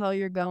know where the hell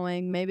you're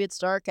going. Maybe it's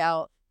dark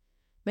out.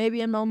 Maybe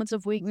in moments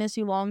of weakness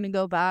you long to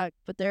go back,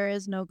 but there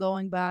is no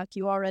going back.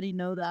 You already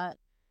know that.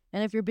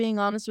 And if you're being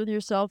honest with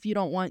yourself, you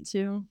don't want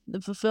to. The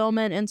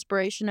fulfillment,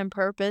 inspiration, and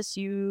purpose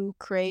you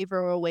crave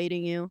are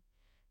awaiting you.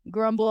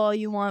 Grumble all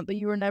you want, but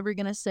you are never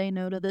going to say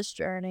no to this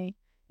journey.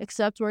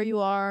 Accept where you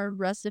are,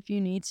 rest if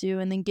you need to,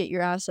 and then get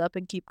your ass up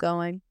and keep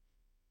going.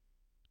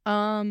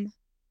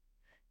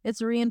 It's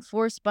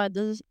reinforced by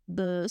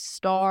the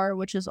star,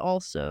 which is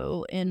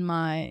also in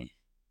my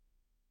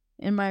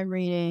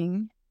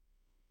reading.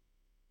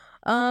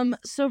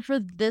 So for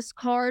this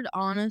card,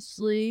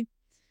 honestly,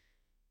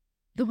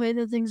 the way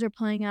that things are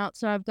playing out,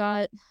 so I've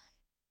got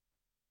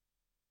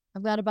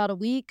about a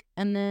week,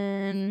 and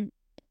then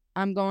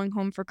I'm going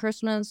home for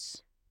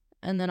Christmas,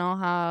 and then I'll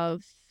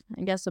have,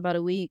 I guess, about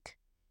a week,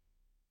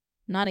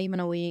 not even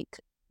a week,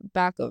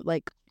 back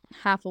like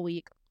half a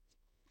week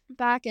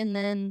back, and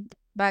then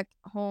back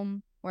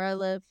home where I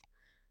live.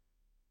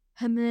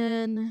 And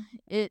then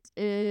it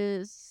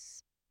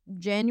is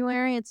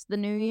January, it's the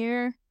new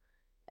year.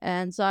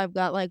 And so I've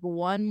got like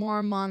one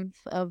more month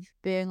of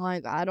being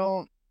like, I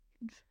don't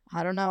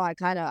know.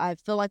 I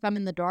feel like I'm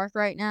in the dark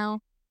right now.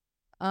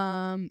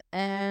 And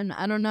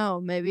I don't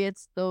know, maybe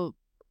it's the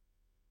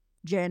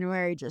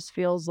January just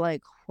feels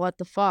like, what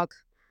the fuck?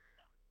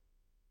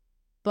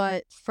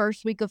 But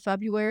first week of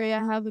February,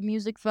 I have a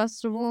music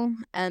festival,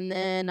 and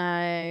then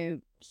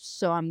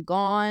I'm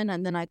gone,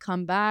 and then I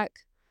come back.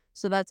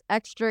 So that's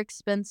extra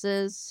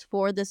expenses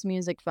for this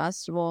music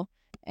festival.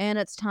 And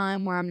it's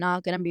time where I'm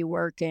not going to be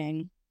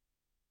working,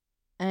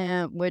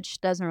 and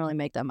which doesn't really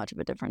make that much of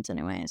a difference,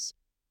 anyways.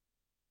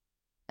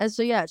 And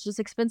so, yeah, it's just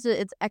expensive.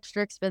 It's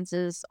extra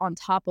expenses on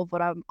top of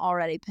what I'm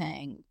already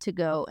paying to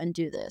go and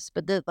do this.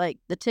 But the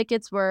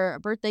tickets were a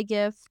birthday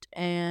gift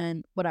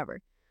and whatever.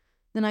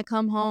 Then I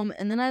come home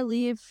and then I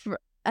leave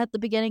at the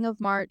beginning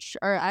of March,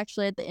 or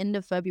actually at the end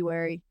of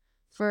February,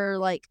 for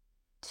like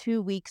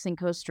 2 weeks in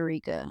Costa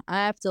Rica.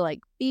 I have to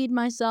like feed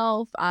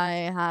myself.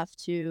 I have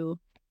to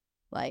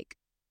like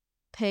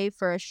pay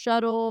for a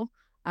shuttle.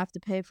 I have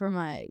to pay for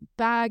my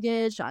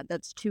baggage.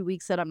 That's 2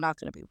 weeks that I'm not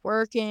going to be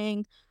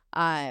working.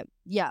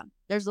 Yeah,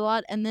 there's a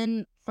lot. And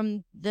then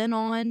from then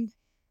on,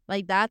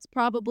 like that's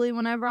probably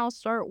whenever I'll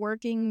start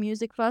working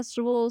music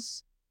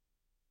festivals.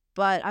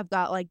 But I've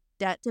got like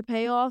debt to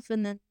pay off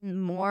and then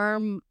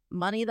more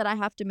money that I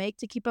have to make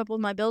to keep up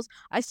with my bills.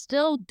 I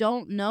still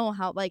don't know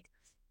how, like,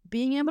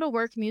 being able to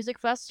work music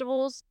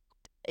festivals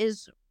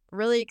is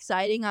really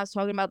exciting. I was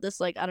talking about this,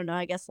 like, I don't know,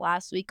 I guess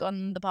last week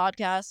on the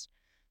podcast,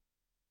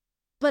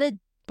 but it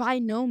by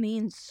no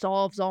means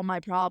solves all my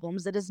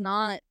problems. It is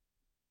not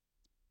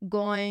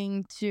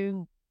going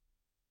to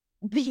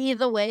be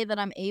the way that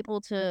I'm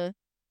able to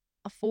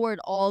afford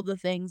all the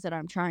things that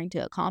I'm trying to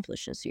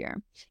accomplish this year.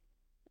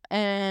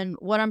 And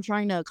what I'm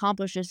trying to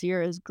accomplish this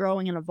year is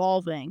growing and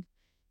evolving.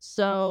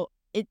 So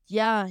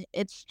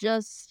it's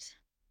just,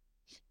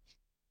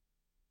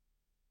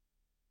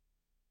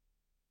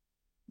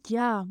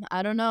 yeah,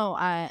 I don't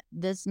know.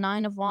 This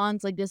 9 of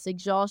Wands, like this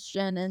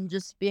exhaustion and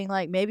just being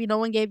like, maybe no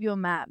one gave you a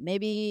map.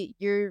 Maybe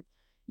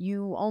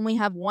you only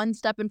have one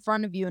step in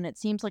front of you and it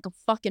seems like a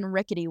fucking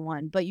rickety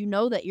one, but you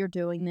know that you're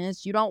doing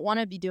this. You don't want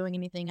to be doing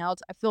anything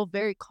else. I feel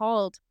very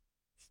called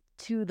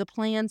to the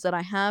plans that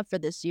I have for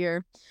this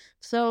year.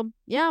 So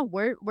yeah,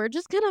 we're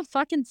just gonna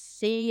fucking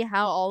see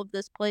how all of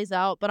this plays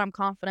out, but I'm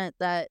confident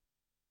that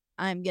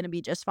I'm gonna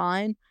be just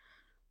fine.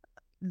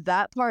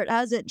 That part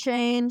hasn't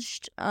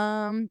changed.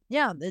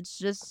 Yeah, it's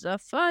just a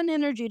fun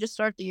energy to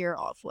start the year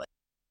off with.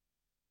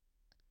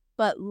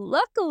 But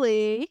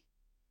luckily,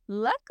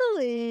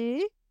 the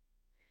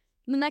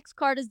next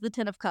card is the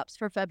Ten of Cups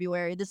for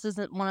February. This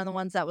isn't one of the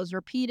ones that was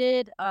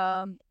repeated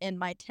in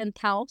my 10th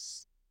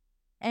house.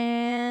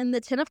 And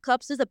the Ten of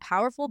Cups is a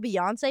powerful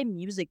Beyonce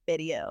music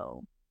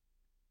video.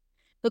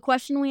 The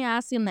question we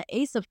ask in the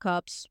Ace of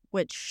Cups,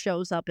 which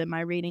shows up in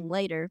my reading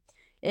later,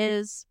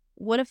 is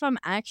what if I'm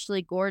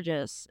actually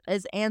gorgeous?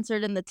 Is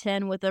answered in the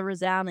 10 with a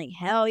resounding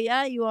hell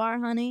yeah, you are,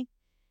 honey.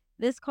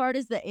 This card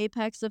is the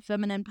apex of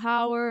feminine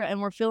power,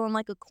 and we're feeling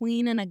like a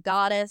queen and a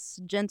goddess,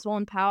 gentle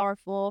and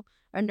powerful,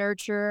 a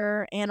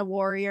nurturer and a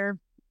warrior.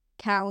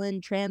 Callan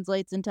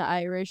translates into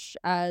Irish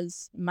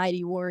as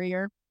mighty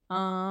warrior.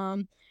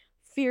 Um,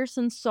 Fierce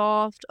and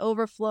soft,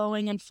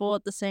 overflowing and full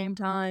at the same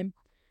time.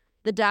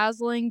 The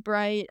dazzling,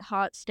 bright,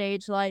 hot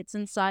stage lights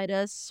inside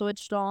us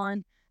switched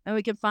on, and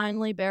we could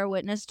finally bear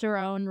witness to our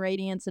own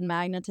radiance and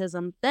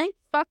magnetism. Thank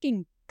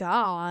fucking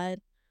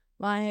God.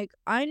 Like,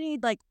 I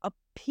need, like, a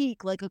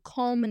peak, like, a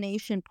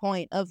culmination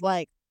point of,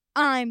 like,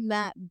 I'm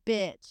that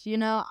bitch, you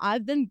know?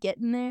 I've been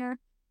getting there.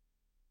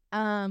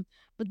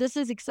 But this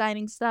is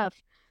exciting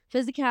stuff.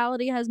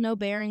 Physicality has no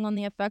bearing on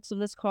the effects of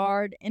this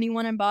card.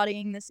 Anyone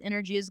embodying this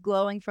energy is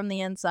glowing from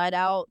the inside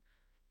out.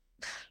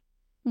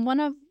 One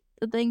of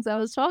the things I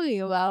was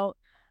talking about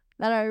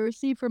that I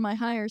received from my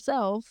higher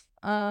self.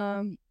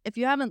 If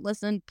you haven't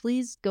listened,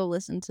 please go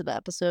listen to the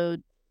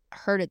episode.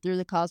 Heard it through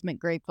the cosmic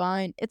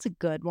grapevine. It's a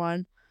good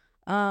one.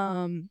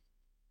 Um,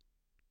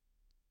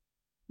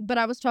 but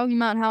I was talking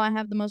about how I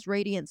have the most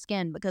radiant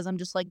skin because I'm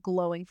just like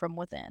glowing from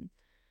within.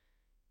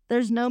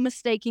 There's no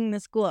mistaking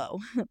this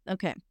glow.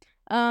 Okay.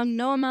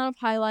 No amount of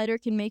highlighter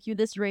can make you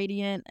this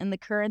radiant, and the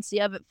currency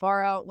of it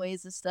far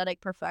outweighs aesthetic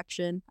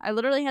perfection. I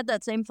literally had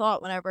that same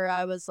thought whenever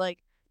I was like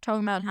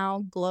talking about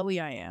how glowy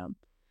I am.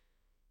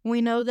 We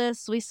know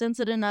this, we sense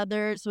it in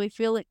others, we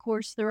feel it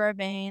course through our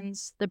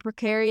veins. The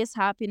precarious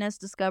happiness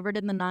discovered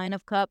in the 9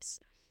 of Cups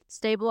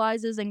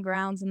stabilizes and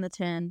grounds in the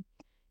 10.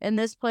 In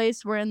this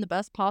place, we're in the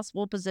best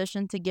possible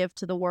position to give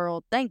to the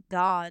world. Thank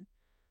God.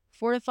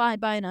 Fortified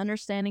by an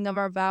understanding of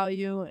our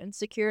value and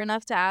secure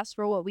enough to ask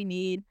for what we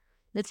need,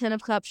 the 10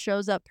 of Cups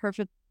shows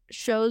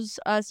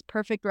us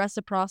perfect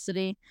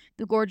reciprocity,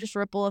 the gorgeous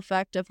ripple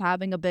effect of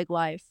having a big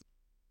life.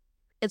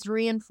 It's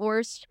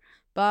reinforced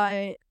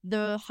by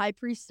the High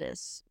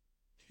Priestess,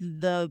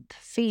 the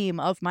theme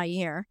of my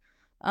year.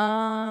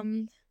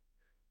 Um,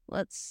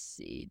 let's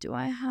see. Do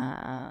I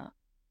have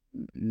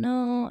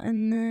no?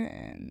 And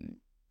then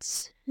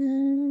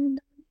 10.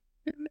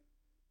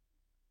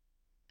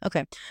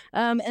 Okay.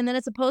 And then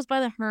it's opposed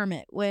by the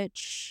Hermit,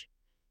 which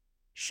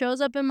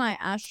shows up in my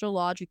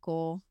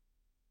astrological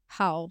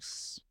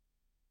house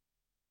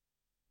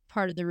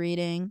part of the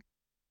reading.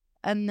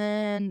 And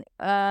then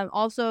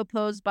also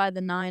opposed by the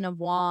 9 of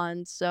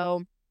Wands.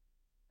 So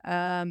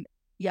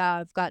yeah,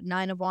 I've got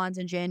 9 of Wands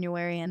in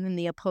January and then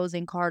the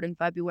opposing card in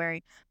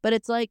February. But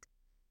it's like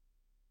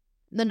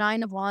the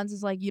 9 of Wands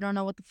is like, you don't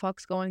know what the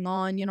fuck's going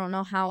on. You don't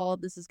know how all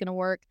this is gonna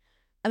work.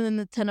 And then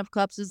the Ten of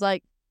Cups is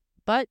like,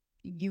 but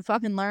you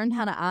fucking learned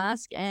how to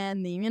ask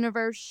and the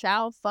universe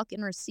shall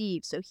fucking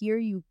receive. So here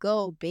you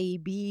go,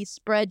 baby.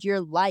 Spread your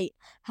light.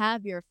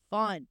 Have your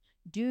fun.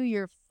 Do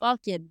your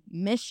fucking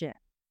mission.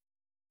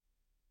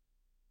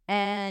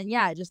 And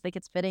yeah, I just think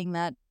it's fitting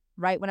that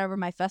right whenever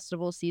my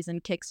festival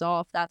season kicks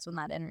off, that's when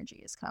that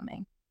energy is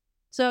coming.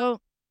 So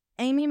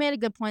Amy made a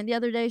good point the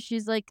other day.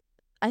 She's like,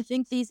 I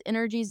think these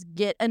energies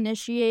get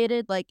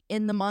initiated like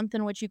in the month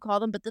in which you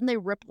call them, but then they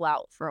ripple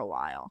out for a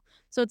while.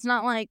 So it's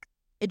not like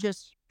it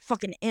just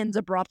fucking ends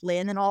abruptly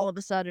and then all of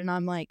a sudden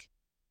I'm like,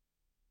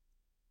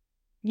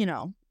 you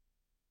know,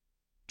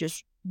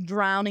 just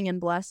drowning in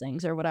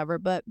blessings or whatever.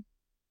 But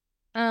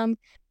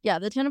yeah,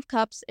 the Ten of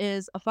Cups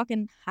is a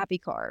fucking happy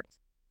card.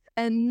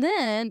 And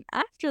then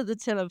after the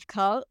Ten of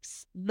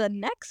Cups, the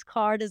next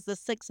card is the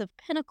Six of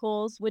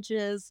Pentacles, which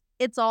is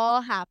it's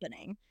all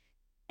happening.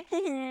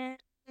 And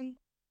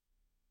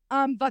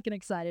I'm fucking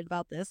excited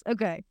about this.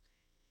 Okay.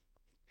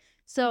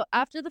 So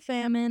after the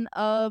famine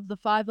of the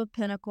Five of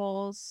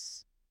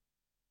Pentacles,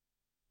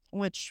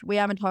 which we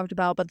haven't talked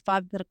about, but the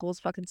Five of Pentacles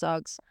fucking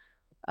sucks.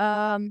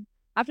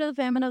 After the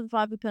famine of the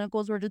Five of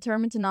Pentacles, we're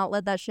determined to not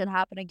let that shit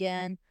happen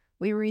again.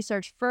 We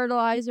research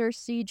fertilizer,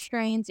 seed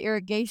strains,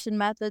 irrigation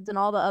methods, and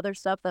all the other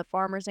stuff that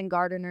farmers and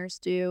gardeners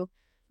do.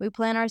 We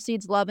plant our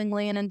seeds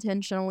lovingly and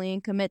intentionally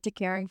and commit to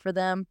caring for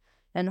them.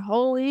 And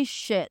holy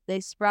shit,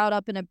 they sprout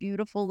up into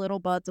beautiful little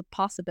buds of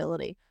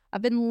possibility.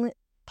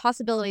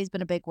 Possibility's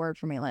been a big word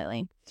for me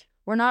lately.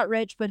 We're not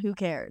rich, but who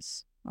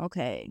cares?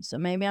 Okay, so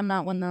maybe I'm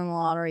not winning the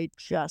lottery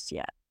just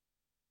yet.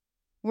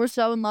 We're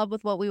so in love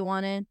with what we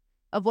wanted,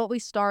 of what we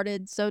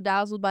started, so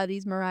dazzled by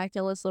these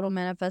miraculous little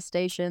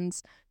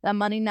manifestations that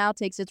money now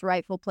takes its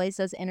rightful place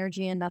as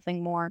energy and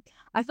nothing more.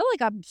 I feel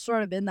like I'm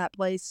sort of in that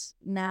place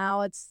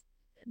now.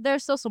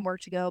 There's still some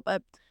work to go,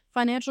 but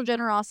financial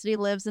generosity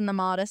lives in the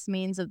modest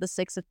means of the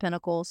Six of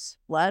Pentacles.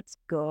 Let's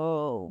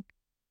go.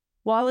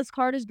 While this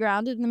card is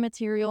grounded in the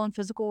material and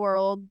physical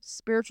world,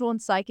 spiritual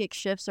and psychic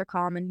shifts are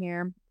common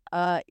here.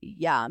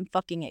 Yeah, I'm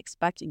fucking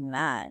expecting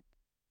that.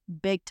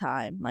 Big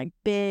time. Like,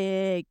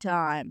 big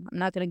time. I'm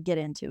not gonna get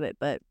into it,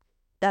 but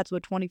that's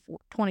what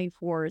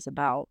 24 is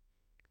about.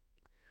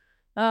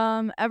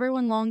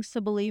 Everyone longs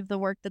to believe the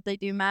work that they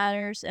do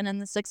matters, and in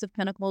the Six of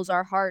Pentacles,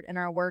 our heart and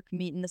our work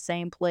meet in the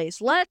same place.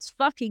 Let's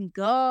fucking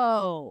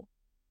go!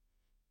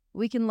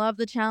 We can love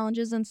the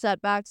challenges and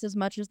setbacks as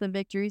much as the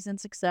victories and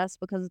success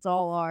because it's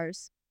all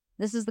ours.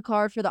 This is the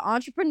card for the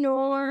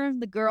entrepreneur,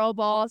 the girl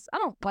boss. I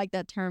don't like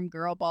that term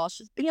girl boss.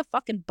 Just be a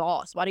fucking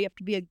boss. Why do you have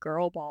to be a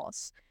girl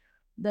boss?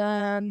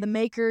 The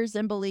makers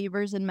and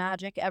believers in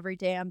magic every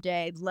damn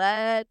day.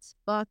 Let's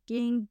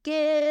fucking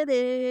get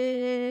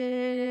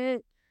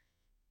it.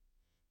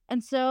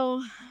 And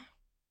so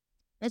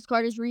this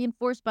card is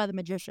reinforced by the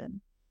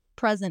magician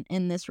present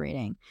in this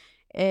reading.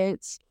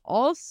 It's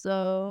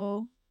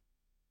also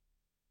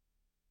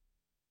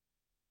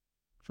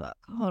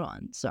hold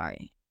on,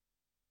 sorry.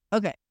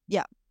 Okay,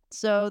 yeah.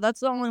 So that's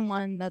the only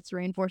one that's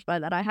reinforced by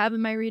that I have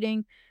in my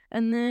reading.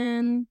 And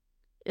then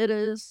it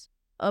is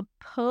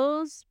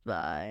opposed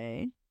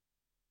by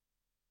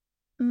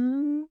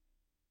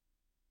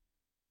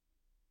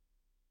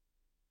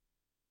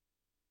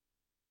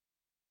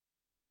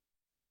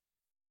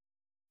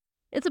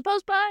it's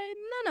opposed by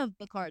none of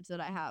the cards that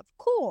I have.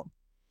 Cool.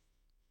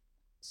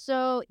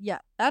 So yeah,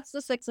 that's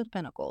the Six of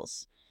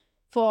Pentacles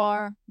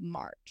for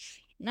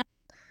March. Now,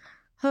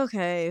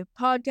 okay,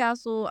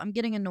 Podcastle, I'm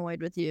getting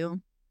annoyed with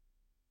you.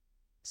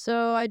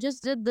 So I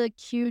just did the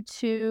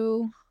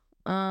Q2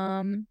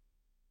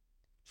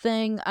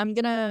 thing. I'm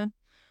gonna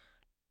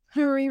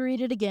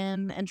reread it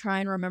again and try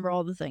and remember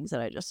all the things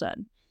that I just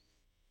said.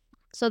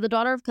 So the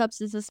Daughter of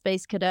Cups is a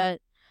space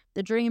cadet.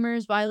 The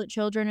dreamers, violet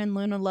children, and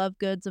Luna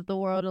Lovegoods of the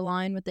world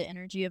align with the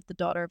energy of the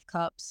Daughter of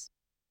Cups.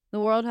 The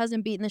world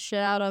hasn't beaten the shit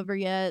out of her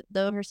yet,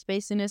 though her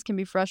spaciness can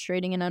be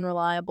frustrating and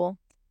unreliable.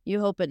 You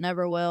hope it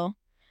never will.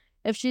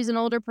 If she's an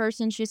older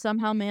person, she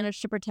somehow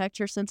managed to protect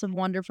her sense of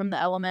wonder from the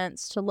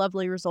elements to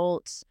lovely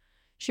results.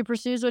 She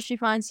pursues what she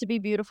finds to be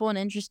beautiful and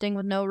interesting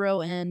with no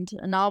real end,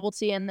 a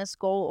novelty in this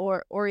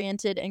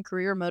goal-oriented and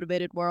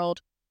career-motivated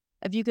world.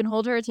 If you can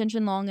hold her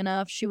attention long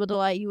enough, she will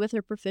delight you with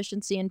her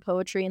proficiency in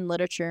poetry and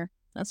literature.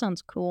 That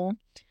sounds cool.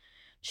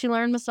 She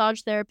learned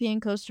massage therapy in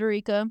Costa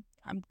Rica.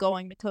 I'm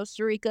going to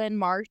Costa Rica in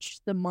March,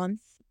 the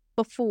month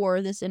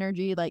before this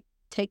energy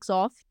takes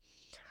off.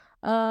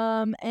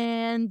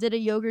 And did a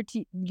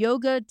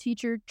yoga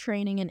teacher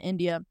training in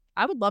India.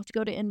 I would love to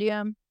go to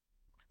India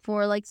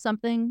for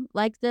something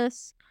like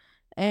this.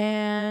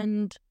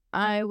 And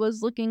I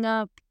was looking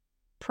up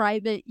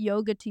private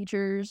yoga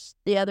teachers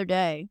the other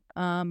day.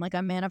 I'm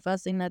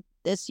manifesting that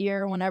this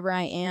year, whenever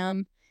I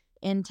am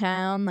in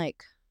town,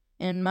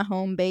 in my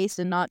home base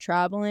and not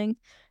traveling,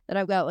 that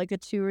I've got a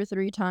 2 or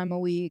 3 time a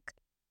week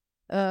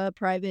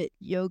private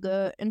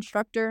yoga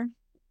instructor.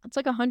 It's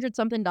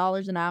 $100-something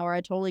an hour.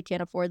 I totally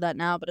can't afford that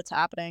now, but it's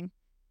happening.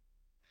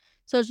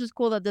 So it's just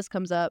cool that this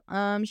comes up.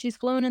 She's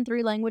fluent in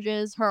 3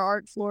 languages. Her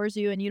art floors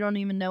you, and you don't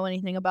even know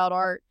anything about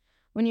art.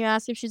 When you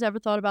ask if she's ever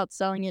thought about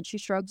selling it, she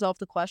shrugs off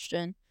the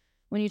question.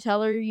 When you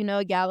tell her you know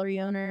a gallery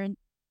owner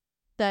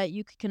that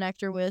you could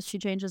connect her with, she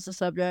changes the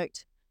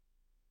subject.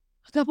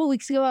 A couple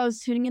weeks ago, I was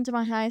tuning into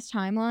my highest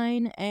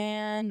timeline,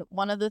 and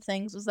one of the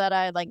things was that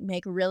I like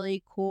make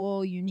really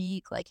cool,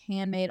 unique, like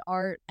handmade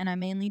art, and I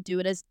mainly do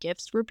it as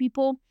gifts for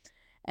people.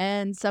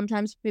 And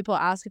sometimes people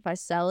ask if I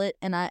sell it,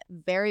 and I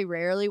very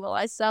rarely will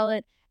I sell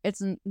it.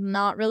 It's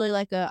not really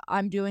like a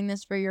I'm doing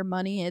this for your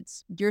money.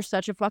 It's you're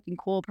such a fucking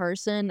cool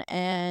person,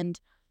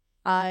 and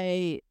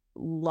I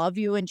love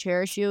you and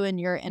cherish you,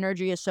 and your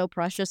energy is so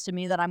precious to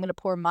me that I'm gonna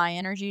pour my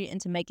energy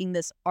into making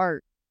this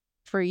art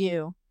for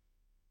you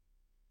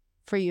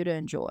to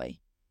enjoy.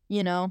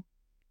 You know?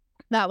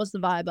 That was the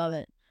vibe of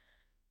it.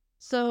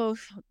 So,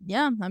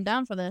 yeah, I'm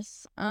down for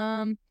this.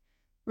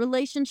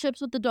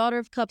 Relationships with the Daughter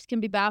of Cups can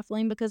be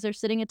baffling because they're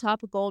sitting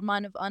atop a gold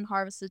mine of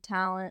unharvested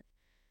talent.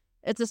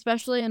 It's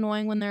especially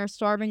annoying when they're a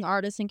starving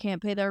artist and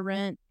can't pay their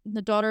rent.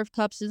 The Daughter of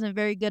Cups isn't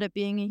very good at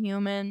being a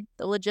human.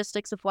 The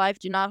logistics of life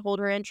do not hold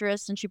her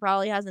interest, and she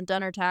probably hasn't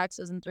done her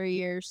taxes in 3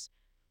 years.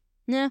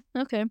 Yeah,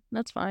 okay,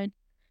 that's fine.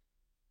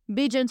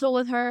 Be gentle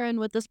with her and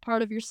with this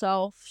part of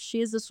yourself.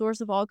 She is the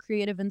source of all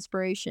creative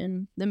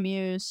inspiration, the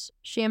muse.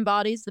 She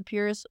embodies the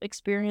purest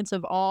experience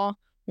of awe,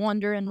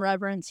 wonder, and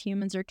reverence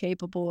humans are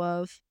capable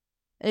of.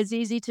 It's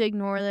easy to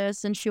ignore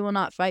this, and she will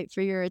not fight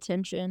for your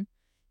attention.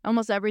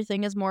 Almost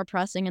everything is more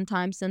pressing and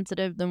time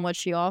sensitive than what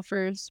she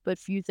offers, but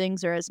few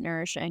things are as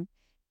nourishing.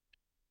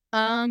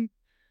 Um,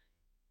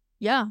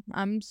 yeah,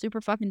 I'm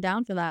super fucking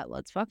down for that.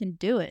 Let's fucking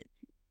do it.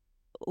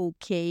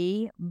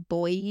 Okay,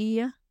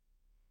 boy.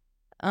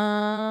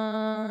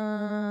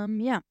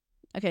 Yeah.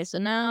 Okay, so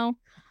now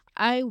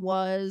I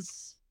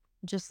was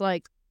just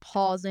like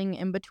pausing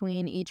in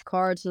between each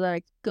card so that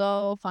I could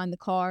go find the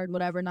card,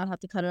 whatever, not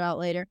have to cut it out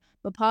later.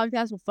 But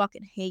podcast will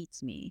fucking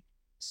hates me.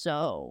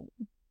 So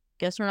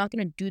guess we're not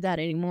gonna do that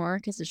anymore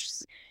because it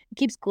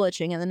keeps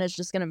glitching and then it's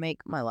just gonna make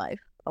my life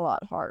a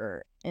lot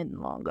harder in the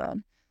long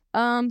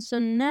run. So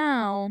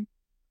now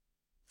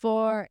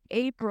for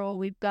April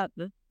we've got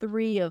the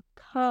Three of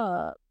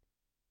Cups.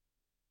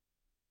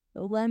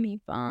 So let me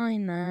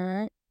find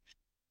that.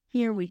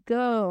 Here we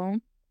go.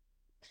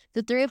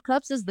 The Three of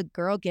Cups is the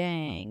girl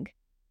gang.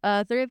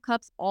 Three of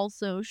Cups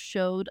also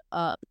showed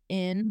up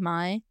in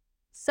my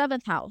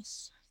seventh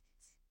house.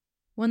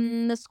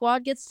 When the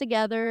squad gets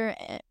together,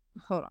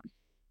 hold on.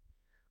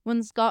 When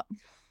the squad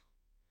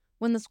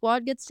when the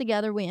squad gets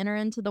together, we enter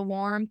into the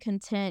warm,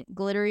 content,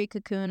 glittery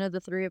cocoon of the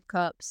Three of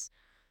Cups.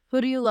 Who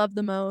do you love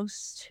the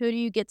most? Who do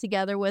you get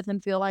together with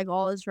and feel like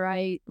all is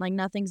right, like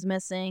nothing's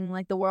missing,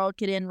 like the world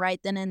could end right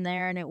then and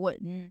there and it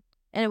wouldn't,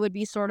 and it would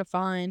be sort of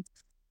fine.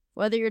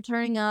 Whether you're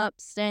turning up,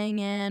 staying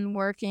in,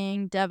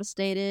 working,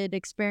 devastated,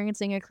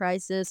 experiencing a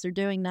crisis, or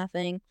doing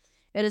nothing,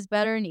 it is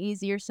better and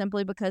easier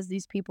simply because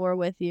these people are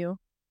with you.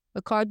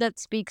 A card that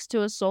speaks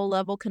to a soul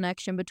level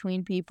connection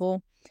between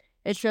people.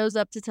 It shows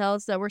up to tell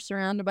us that we're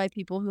surrounded by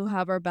people who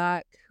have our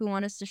back, who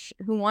want us to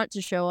who want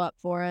to show up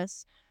for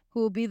us, who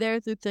will be there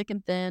through thick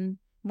and thin.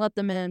 Let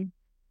them in.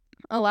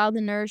 Allow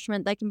the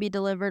nourishment that can be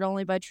delivered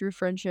only by true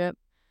friendship.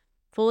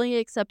 Fully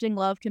accepting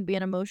love can be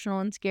an emotional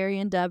and scary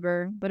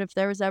endeavor, but if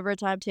there was ever a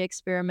time to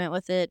experiment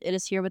with it, it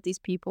is here with these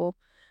people.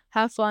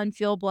 Have fun,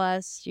 feel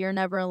blessed. You're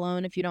never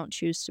alone if you don't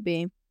choose to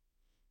be.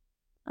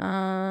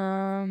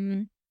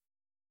 Um,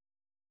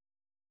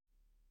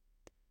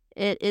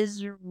 it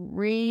is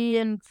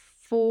reinfor.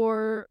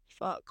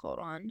 Fuck, hold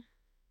on.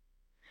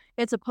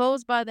 It's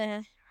opposed by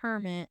the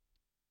Hermit,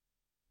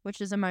 which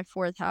is in my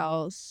fourth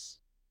house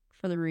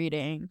for the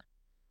reading.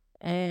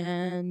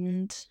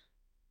 And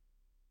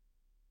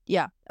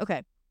yeah,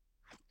 okay.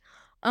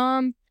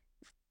 Um,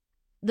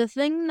 the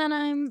thing that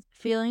I'm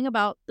feeling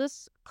about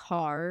this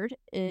card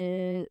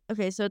is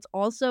okay, so it's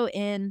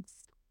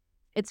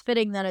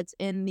fitting that it's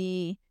in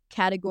the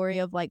category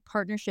of like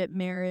partnership,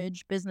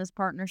 marriage, business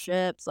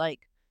partnerships, like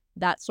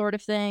that sort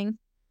of thing.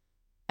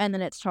 And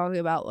then it's talking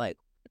about like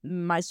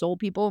my soul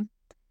people.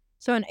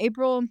 So in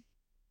April,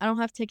 I don't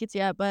have tickets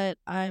yet, but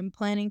I'm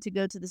planning to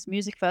go to this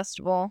music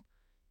festival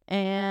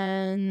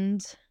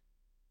and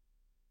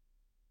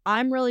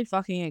I'm really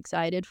fucking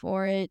excited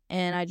for it,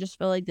 and I just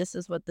feel like this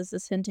is what this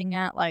is hinting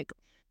at, like,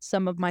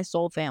 some of my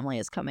soul family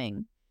is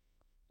coming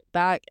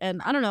back, and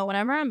I don't know,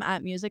 whenever I'm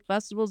at music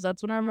festivals,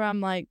 that's whenever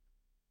I'm like,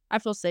 I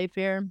feel safe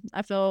here.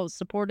 I feel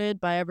supported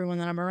by everyone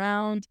that I'm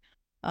around.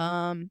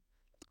 Um,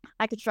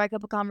 I could strike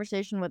up a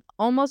conversation with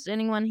almost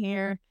anyone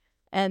here,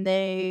 and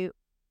they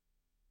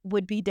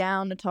would be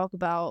down to talk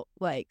about,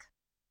 like,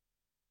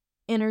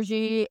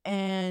 energy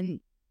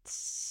and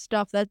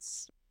stuff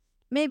that's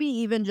maybe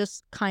even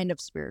just kind of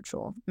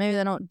spiritual. Maybe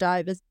they don't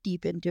dive as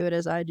deep into it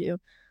as I do.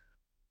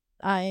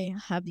 I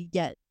have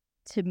yet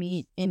to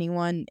meet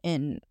anyone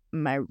in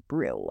my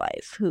real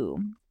life who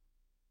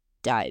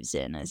dives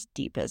in as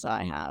deep as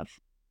I have.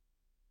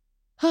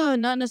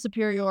 Not in a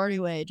superiority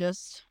way,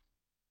 just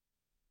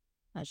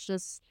that's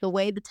just the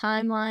way the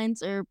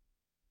timelines are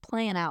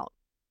playing out.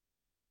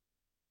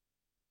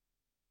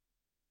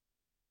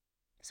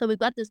 So we've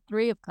got this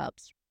Three of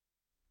Cups,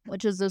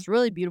 which is this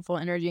really beautiful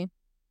energy.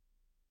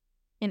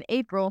 In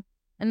April,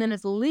 And then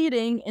it's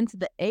leading into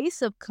the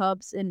Ace of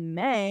Cups in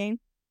May,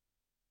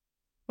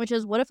 which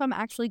is what if I'm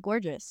actually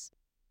gorgeous?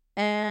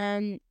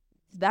 And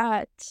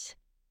that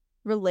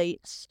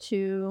relates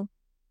to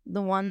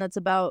the one that's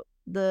about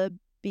the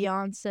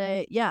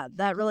Beyonce. Yeah,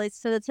 that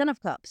relates to the Ten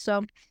of Cups.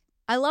 So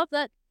I love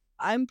that.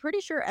 I'm pretty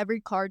sure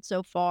every card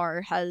so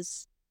far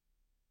has,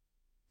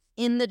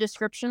 in the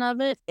description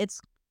of it,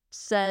 it's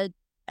said,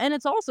 and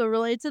it's also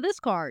related to this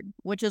card,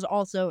 which is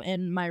also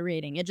in my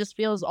reading. It just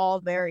feels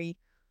all very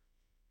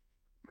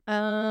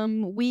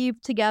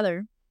weaved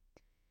together.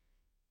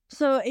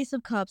 So, Ace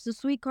of Cups, the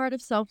sweet card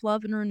of self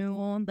love and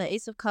renewal. The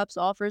Ace of Cups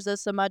offers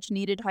us a much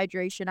needed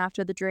hydration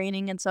after the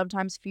draining and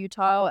sometimes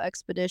futile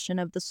expedition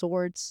of the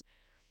swords.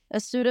 A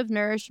suit of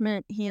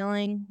nourishment,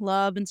 healing,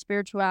 love, and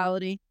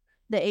spirituality.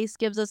 The Ace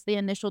gives us the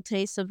initial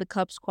taste of the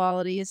Cup's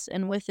qualities,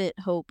 and with it,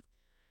 hope.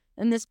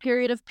 In this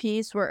period of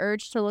peace, we're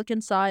urged to look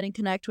inside and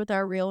connect with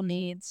our real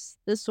needs.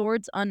 The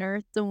swords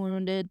unearth the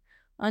wounded,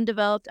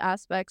 undeveloped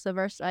aspects of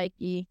our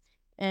psyche.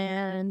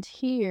 And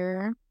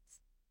here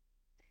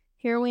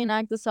we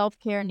enact the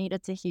self-care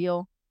needed to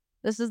heal.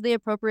 This is the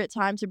appropriate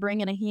time to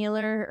bring in a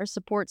healer or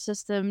support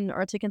system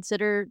or to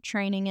consider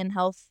training in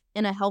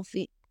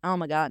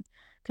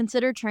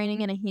consider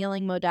training in a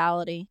healing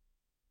modality.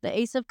 The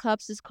Ace of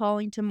Cups is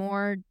calling to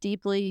more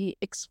deeply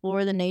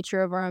explore the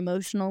nature of our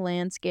emotional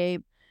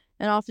landscape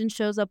and often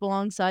shows up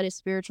alongside a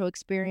spiritual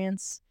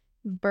experience,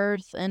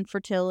 birth and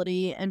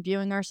fertility, and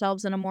viewing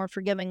ourselves in a more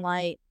forgiving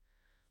light.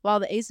 While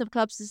the Ace of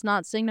Cups does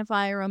not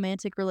signify a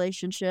romantic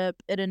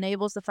relationship, it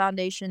enables the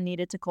foundation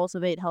needed to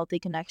cultivate healthy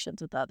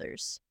connections with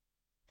others.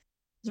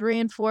 It's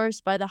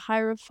reinforced by the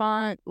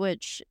Hierophant,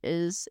 which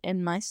is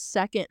in my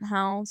second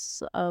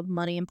house of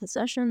money and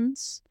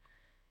possessions.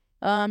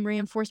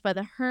 Reinforced by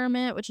the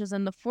Hermit, which is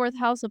in the fourth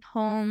house of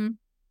home,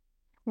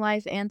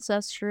 life,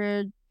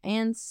 ancestry,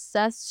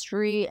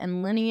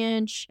 and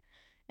lineage.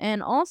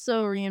 And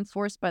also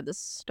reinforced by the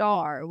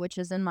Star, which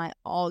is in my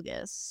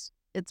August.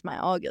 It's my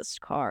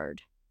August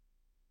card.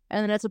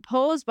 And then it's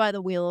opposed by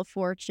the Wheel of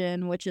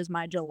Fortune, which is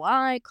my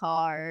July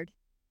card.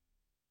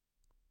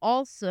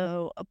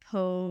 Also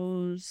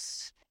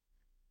opposed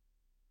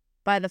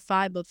by the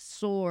Five of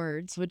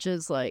Swords, which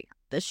is like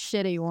the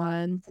shitty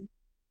one,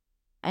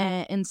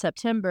 in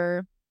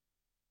September.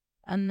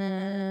 And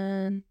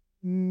then,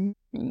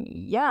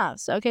 yeah.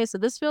 So, okay, so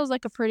this feels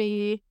like a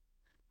pretty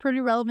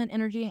relevant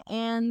energy.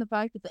 And the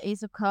fact that the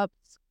Ace of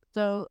Cups.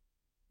 So,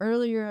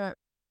 earlier,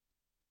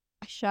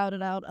 I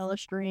shouted out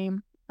Ellis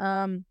Dream.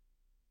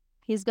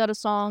 He's got a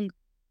song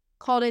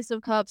called Ace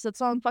of Cups. That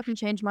song fucking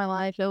changed my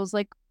life. It was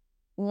like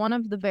one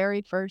of the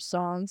very first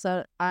songs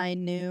that I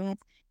knew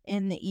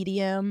in the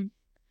EDM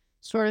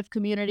sort of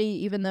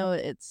community, even though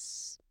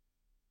it's...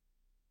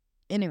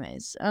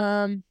 Anyways,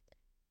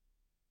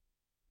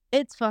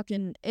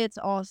 it's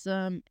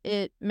awesome.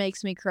 It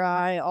makes me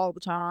cry all the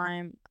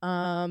time.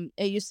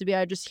 It used to be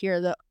I just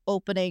hear the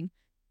opening,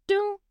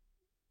 doo,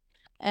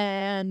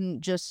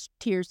 and just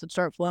tears would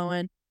start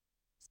flowing.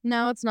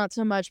 Now it's not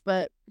so much,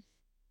 but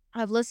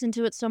I've listened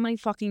to it so many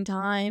fucking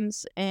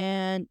times,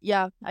 and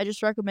yeah, I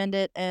just recommend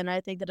it, and I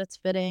think that it's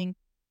fitting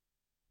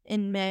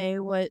in May.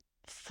 What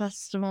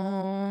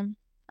festival?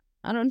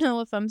 I don't know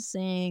if I'm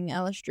seeing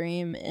Ellis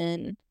Dream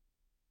in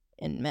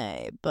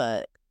May,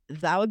 but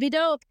that would be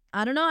dope.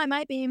 I don't know, I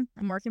might be.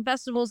 I'm working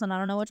festivals, and I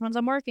don't know which ones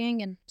I'm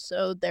working, and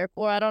so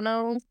therefore I don't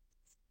know.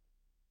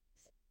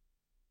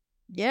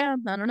 Yeah,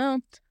 I don't know.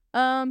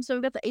 So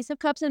we've got the Ace of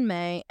Cups in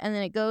May, and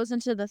then it goes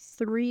into the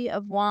Three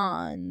of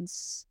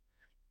Wands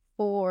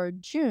for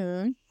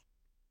June,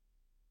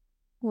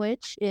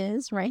 which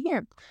is right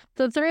here.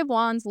 So the Three of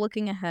Wands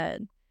looking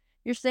ahead.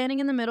 You're standing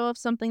in the middle of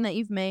something that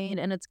you've made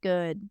and it's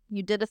good.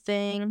 You did a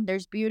thing,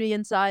 there's beauty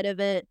inside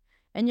of it,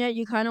 and yet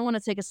you kind of want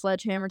to take a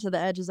sledgehammer to the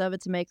edges of it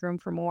to make room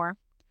for more.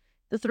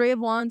 The Three of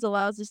Wands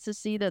allows us to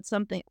see that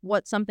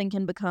what something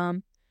can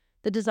become.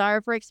 The desire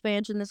for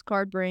expansion this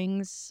card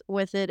brings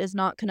with it is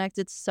not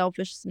connected to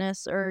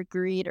selfishness or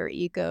greed or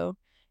ego.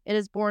 It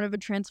is born of a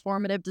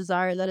transformative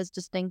desire that is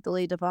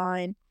distinctly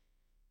divine.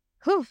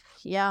 Whew,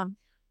 yeah.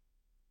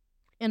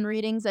 In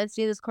readings, I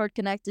see this card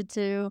connected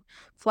to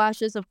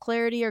flashes of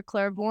clarity or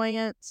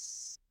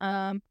clairvoyance.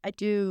 I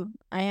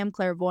am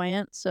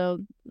clairvoyant, so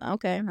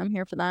okay, I'm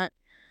here for that.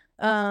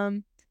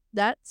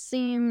 That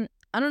seemed,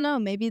 I don't know,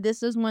 maybe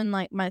this is when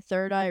like my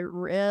third eye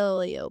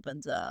really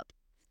opens up.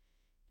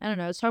 I don't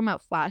know, it's talking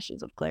about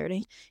flashes of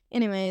clarity.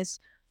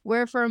 Anyways,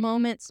 where for a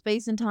moment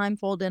space and time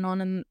fold in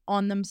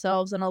on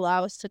themselves and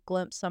allow us to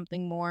glimpse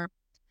something more.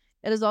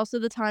 It is also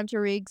the time to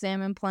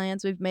re-examine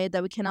plans we've made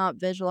that we cannot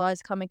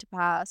visualize coming to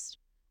pass.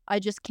 I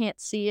just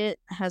can't see it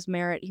has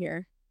merit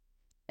here.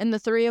 In the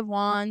Three of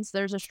Wands,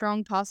 there's a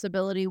strong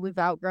possibility we've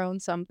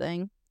outgrown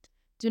something.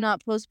 Do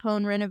not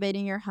postpone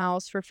renovating your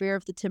house for fear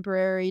of the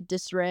temporary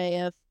disarray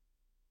of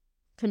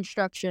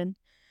construction.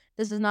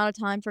 This is not a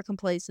time for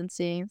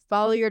complacency.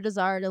 Follow your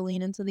desire to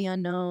lean into the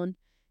unknown.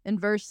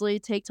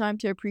 Inversely, take time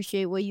to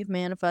appreciate what you've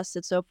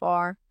manifested so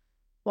far.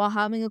 While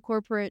having a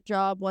corporate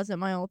job wasn't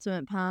my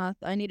ultimate path,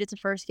 I needed to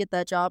first get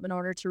that job in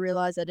order to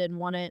realize I didn't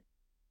want it.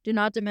 Do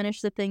not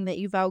diminish the thing that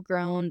you've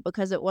outgrown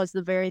because it was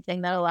the very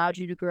thing that allowed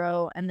you to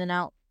grow and then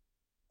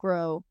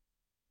outgrow,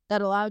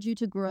 that allowed you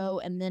to grow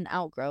and then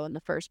outgrow in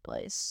the first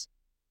place.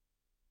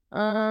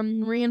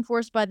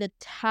 Reinforced by the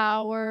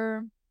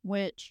Tower,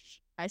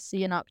 which I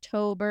see in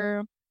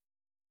October.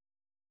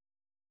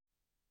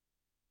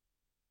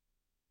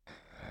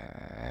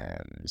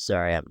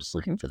 Sorry, I'm just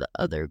looking for the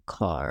other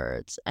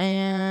cards.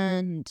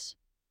 And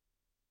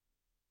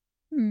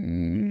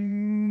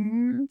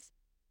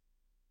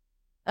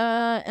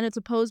it's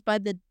opposed by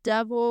the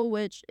Devil,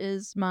 which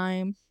is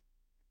my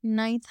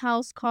ninth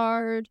house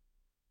card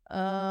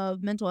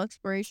of mental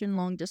exploration,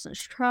 long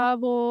distance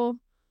travel,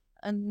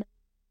 and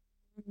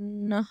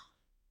no,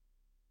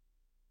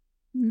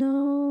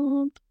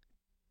 nope,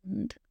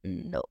 and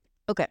nope.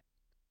 Okay,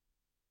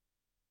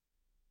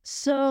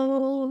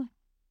 so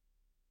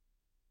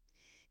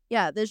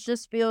yeah, this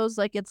just feels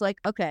like it's like,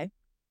 okay,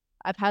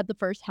 I've had the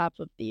first half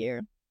of the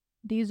year.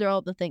 These are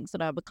all the things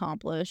that I've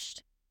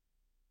accomplished.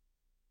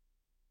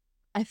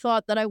 I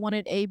thought that I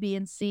wanted A, B,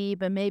 and C,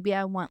 but maybe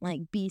I want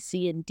like B,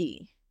 C, and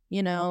D.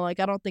 You know, like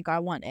I don't think I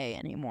want A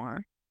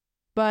anymore.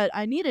 But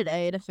I needed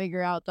A to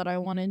figure out that I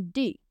wanted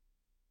D,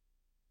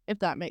 if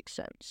that makes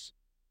sense.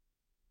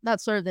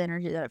 That's sort of the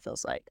energy that it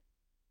feels like.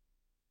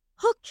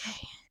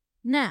 Okay,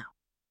 now.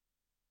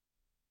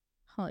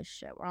 Holy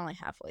shit, we're only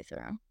halfway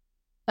through.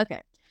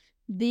 Okay,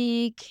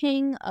 the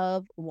King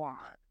of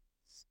Wands.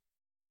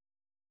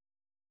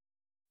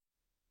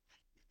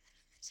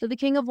 So the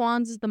King of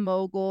Wands is the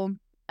mogul.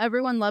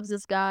 Everyone loves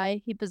this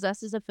guy. He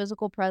possesses a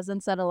physical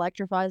presence that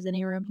electrifies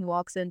any room he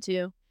walks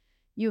into.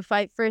 You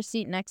fight for a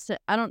seat next to,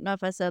 I don't know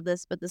if I said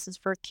this, but this is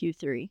for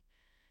Q3.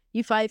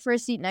 You fight for a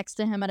seat next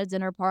to him at a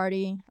dinner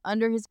party.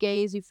 Under his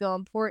gaze, you feel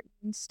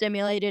important,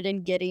 stimulated,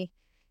 and giddy.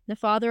 The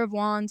Father of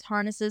Wands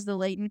harnesses the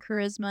latent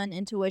charisma and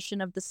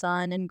intuition of the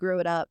sun and grew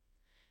it up.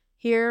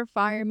 Here,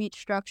 fire meets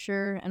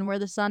structure, and where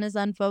the sun is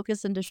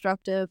unfocused and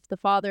destructive, the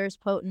Father is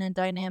potent and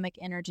dynamic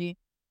energy.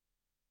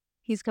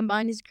 He's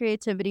combined his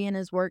creativity and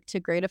his work to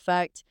great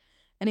effect,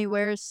 and he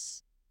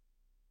wears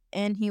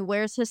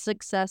his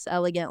success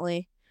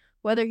elegantly.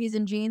 Whether he's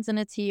in jeans and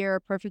a tee or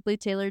a perfectly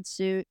tailored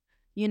suit,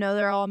 you know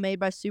they're all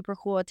made by super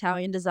cool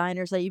Italian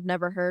designers that you've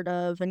never heard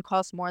of and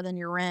cost more than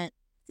your rent.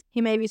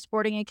 He may be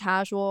sporting a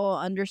casual,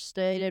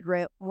 understated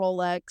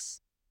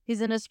Rolex.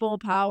 He's in his full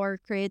power,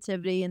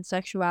 creativity, and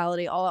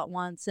sexuality all at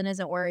once and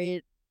isn't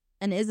worried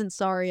and isn't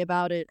sorry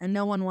about it, and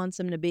no one wants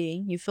him to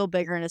be. You feel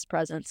bigger in his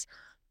presence.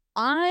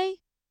 I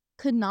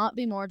could not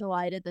be more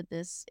delighted that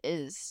this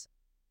is.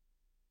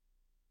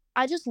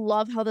 I just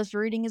love how this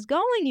reading is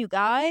going, you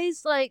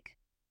guys. Like,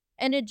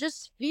 and it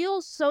just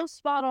feels so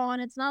spot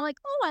on. It's not like,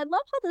 oh, I love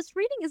how this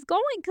reading is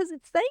going because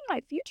it's saying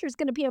my future is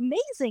going to be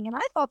amazing. And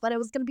I thought that it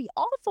was going to be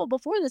awful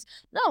before this.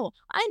 No,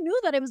 I knew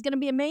that it was going to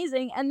be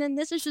amazing. And then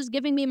this is just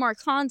giving me more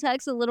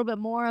context, a little bit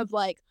more of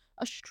like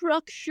a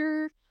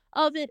structure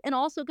of it, and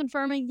also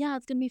confirming, yeah,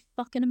 it's going to be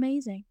fucking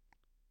amazing.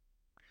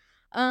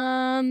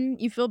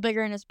 You feel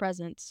bigger in his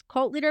presence.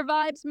 Cult leader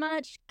vibes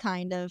much?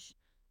 Kind of.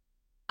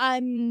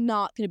 I'm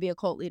not going to be a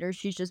cult leader.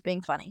 She's just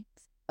being funny.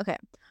 Okay.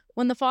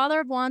 When the Father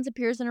of Wands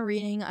appears in a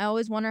reading, I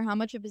always wonder how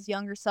much of his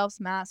younger self's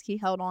mask he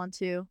held on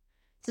to.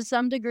 To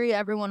some degree,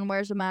 everyone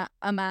wears a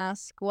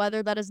mask.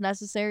 Whether that is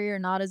necessary or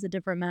not is a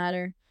different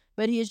matter.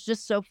 But he is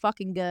just so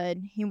fucking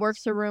good. He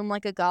works the room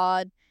like a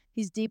god.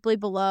 He's deeply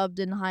beloved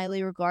and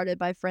highly regarded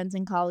by friends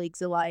and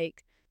colleagues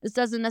alike. This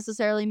doesn't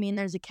necessarily mean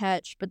there's a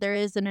catch, but there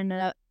is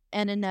an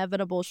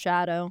inevitable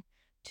shadow.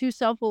 Too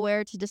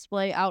self-aware to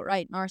display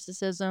outright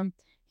narcissism,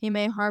 he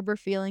may harbor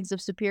feelings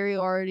of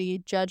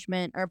superiority,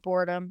 judgment, or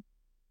boredom.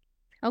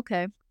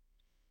 Okay.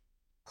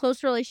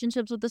 Close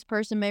relationships with this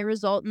person may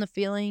result in the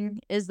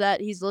feeling is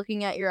that he's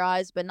looking at your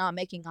eyes but not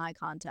making eye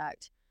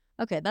contact.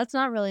 Okay, that's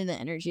not really the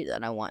energy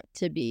that I want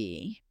to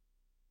be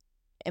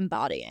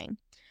embodying.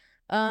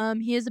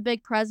 He is a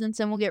big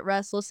presence and will get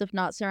restless if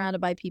not surrounded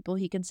by people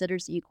he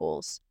considers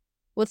equals.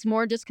 What's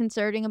more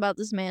disconcerting about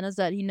this man is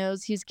that he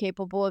knows he's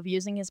capable of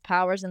using his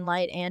powers in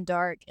light and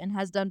dark and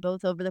has done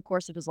both over the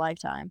course of his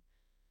lifetime.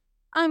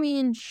 I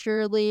mean,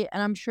 surely,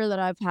 and I'm sure that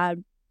I've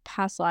had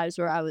past lives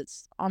where I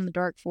was on the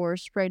dark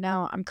force. Right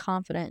now, I'm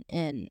confident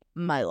in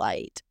my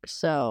light.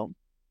 So,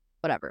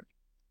 whatever.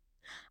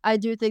 I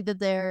do think that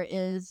there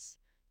is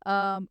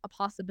a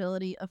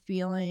possibility of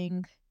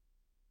feeling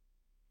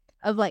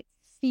and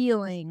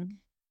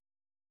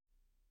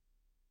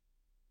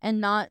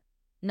not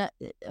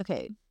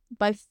okay,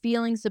 by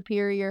feeling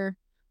superior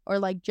or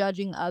like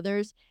judging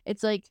others.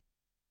 It's like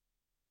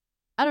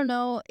I don't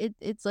know,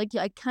 it's like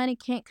I kind of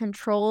can't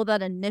control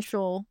that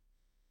initial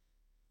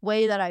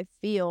way that I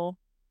feel,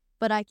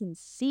 but I can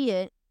see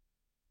it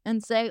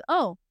and say,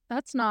 "Oh,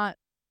 that's not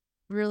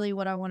really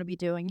what I want to be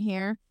doing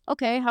here.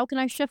 Okay, how can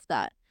I shift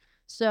that?"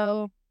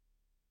 So,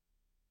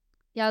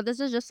 yeah,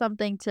 this is just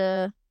something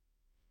to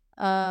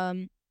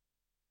um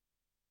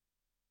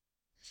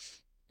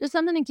just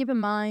something to keep in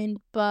mind,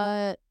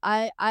 but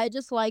I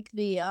just like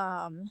the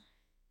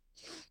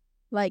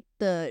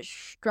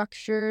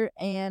structure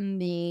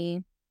and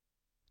the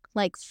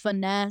like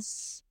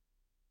finesse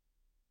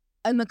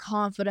and the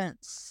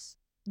confidence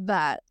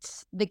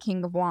that the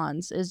King of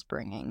Wands is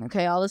bringing.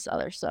 Okay, all this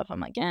other stuff, I'm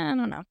like, I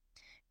don't know.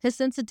 His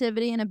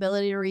sensitivity and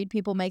ability to read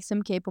people makes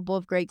him capable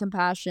of great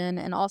compassion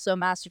and also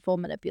masterful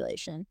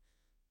manipulation.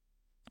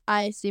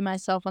 I see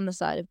myself on the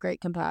side of great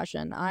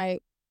compassion. I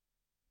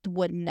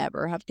would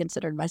never have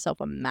considered myself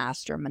a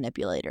master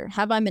manipulator.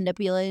 Have I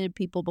manipulated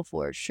people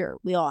before? Sure,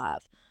 we all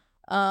have.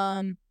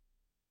 Um,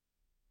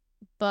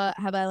 but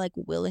have I like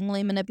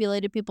willingly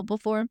manipulated people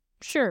before?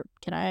 Sure.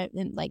 Can I?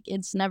 And like,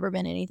 it's never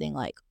been anything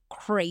like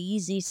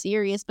crazy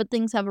serious, but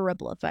things have a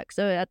ripple effect.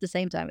 So at the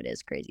same time, it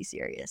is crazy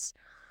serious.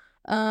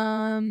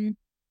 Um,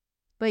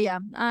 but yeah,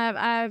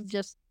 I've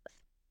just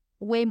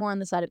way more on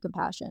the side of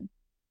compassion.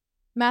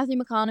 Matthew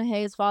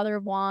McConaughey is father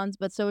of wands,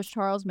 but so is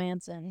Charles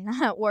Manson.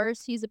 At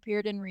worst, he's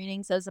appeared in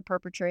readings as a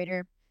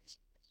perpetrator.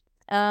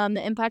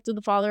 The impact of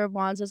the father of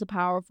wands is a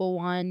powerful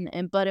one,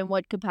 but in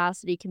what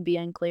capacity can be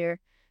unclear.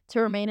 To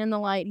remain in the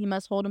light, he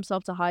must hold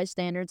himself to high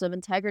standards of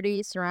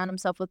integrity, surround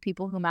himself with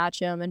people who match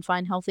him, and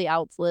find healthy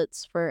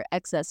outlets for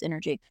excess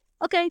energy.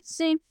 Okay,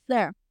 see,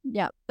 there.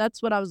 Yeah,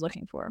 that's what I was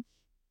looking for.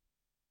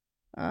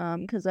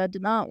 Because I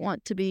did not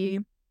want to be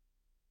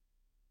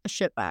a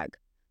shitbag.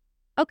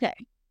 Okay.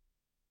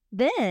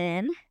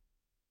 Then,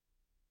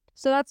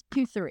 so that's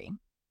Q3.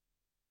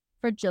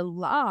 For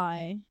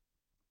July,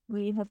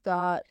 we have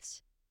got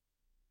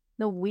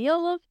the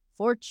Wheel of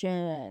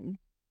Fortune.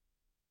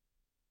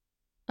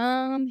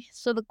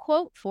 So the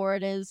quote for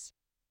it is,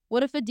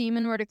 what if a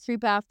demon were to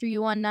creep after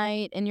you one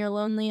night in your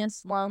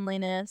loneliest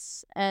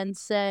loneliness and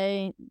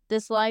say,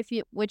 this life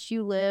which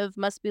you live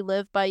must be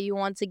lived by you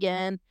once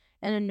again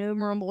and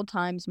innumerable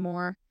times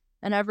more,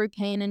 and every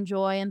pain and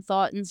joy and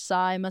thought and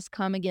sigh must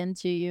come again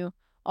to you,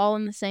 all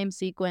in the same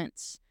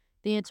sequence.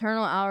 The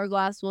eternal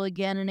hourglass will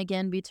again and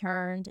again be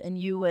turned, and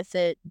you with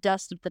it,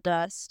 dust of the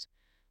dust.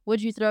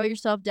 Would you throw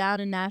yourself down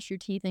and gnash your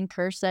teeth and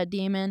curse that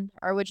demon?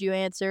 Or would you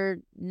answer,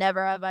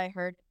 never have I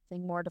heard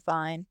anything more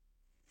divine?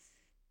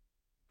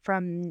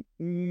 From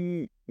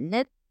Nietzsche.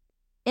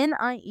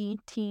 Nietzsche.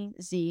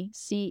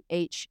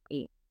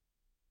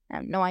 I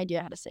have no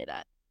idea how to say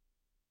that.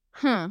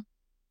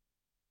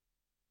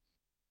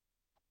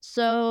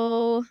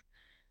 So,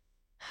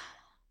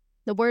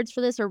 the words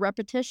for this are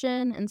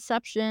repetition,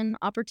 inception,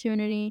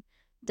 opportunity,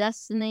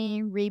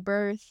 destiny,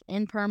 rebirth,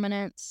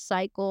 impermanence,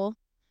 cycle,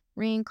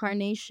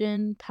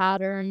 reincarnation,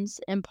 patterns,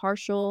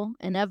 impartial,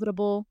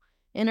 inevitable,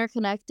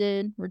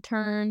 interconnected,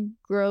 return,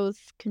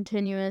 growth,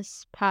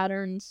 continuous,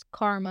 patterns,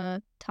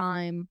 karma,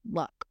 time,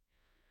 luck.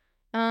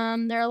 There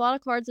are a lot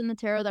of cards in the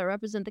tarot that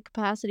represent the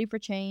capacity for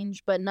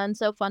change, but none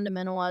so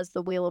fundamental as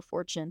the Wheel of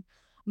Fortune.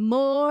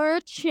 More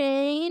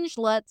change?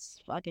 Let's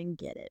fucking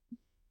get it.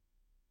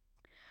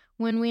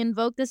 When we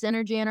invoke this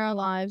energy in our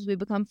lives, we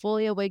become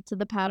fully awake to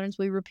the patterns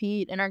we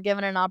repeat and are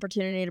given an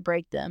opportunity to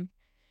break them.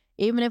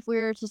 Even if we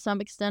are to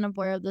some extent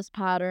aware of this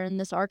pattern,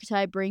 this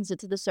archetype brings it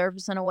to the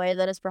surface in a way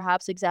that is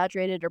perhaps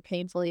exaggerated or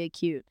painfully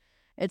acute.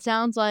 It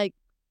sounds like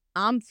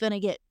I'm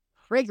finna get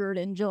triggered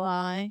in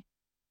July.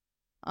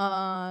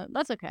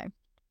 That's okay.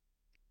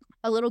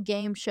 A little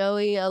game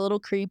showy, a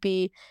little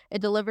creepy.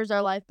 It delivers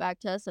our life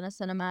back to us in a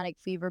cinematic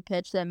fever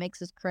pitch that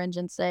makes us cringe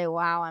and say,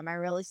 wow, am I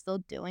really still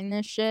doing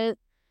this shit?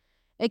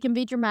 It can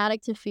be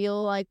dramatic to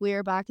feel like we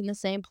are back in the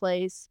same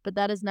place, but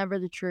that is never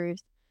the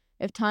truth.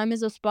 If time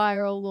is a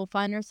spiral, we'll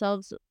find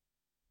ourselves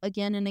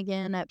again and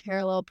again at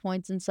parallel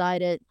points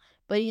inside it,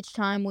 but each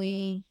time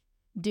we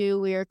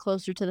do, we are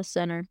closer to the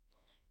center.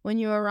 When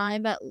you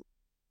arrive at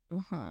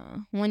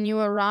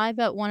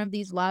one of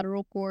these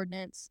lateral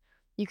coordinates,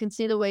 you can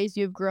see the ways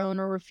you've grown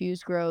or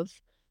refused growth,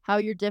 how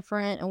you're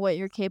different and what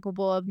you're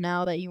capable of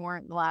now that you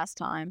weren't the last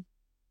time.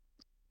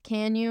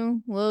 Can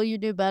you? Will you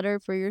do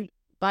better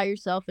by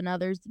yourself and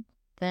others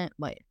than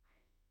wait?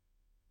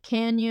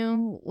 Can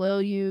you?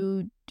 Will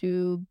you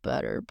do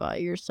better by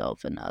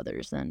yourself and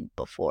others than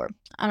before?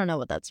 I don't know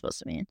what that's supposed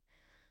to mean.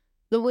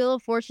 The Wheel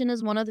of Fortune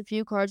is one of the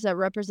few cards that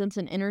represents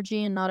an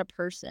energy and not a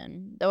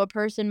person, though a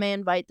person may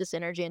invite this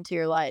energy into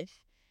your life.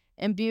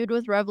 Imbued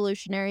with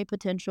revolutionary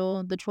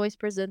potential, the choice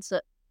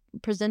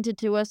presented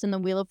to us in the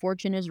Wheel of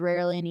Fortune is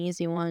rarely an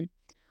easy one.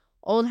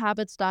 Old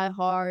habits die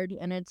hard,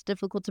 and it's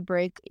difficult to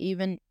break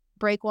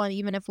one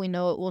even if we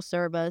know it will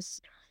serve us.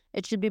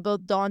 It should be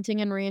both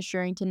daunting and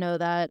reassuring to know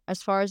that,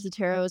 as far as the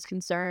tarot is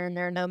concerned,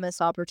 there are no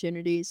missed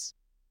opportunities.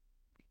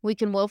 We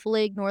can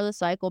willfully ignore the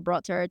cycle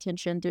brought to our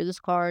attention through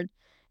this card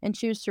and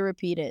choose to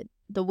repeat it.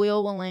 The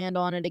wheel will land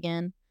on it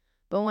again,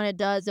 but when it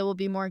does, it will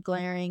be more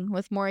glaring,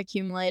 with more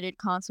accumulated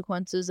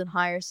consequences and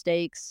higher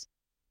stakes.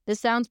 This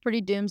sounds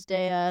pretty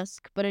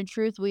doomsday-esque, but in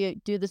truth,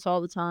 we do this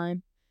all the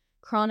time.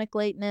 Chronic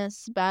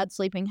lateness, bad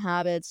sleeping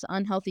habits,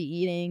 unhealthy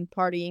eating,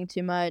 partying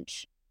too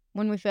much.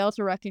 When we fail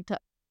to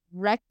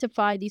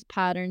rectify these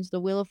patterns,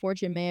 the Wheel of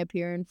Fortune may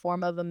appear in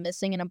form of a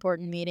missing an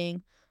important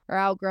meeting or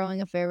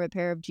outgrowing a favorite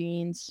pair of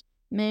jeans.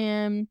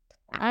 Man,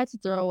 I had to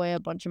throw away a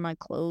bunch of my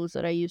clothes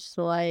that I used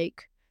to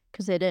like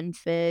because they didn't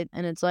fit,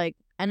 and it's like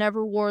I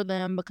never wore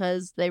them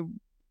because they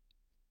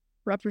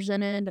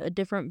represented a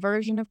different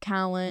version of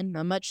Callan,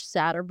 a much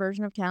sadder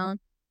version of Callan.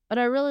 But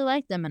I really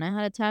liked them and I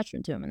had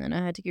attachment to them and then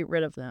I had to get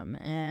rid of them.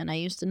 And I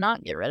used to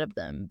not get rid of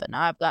them, but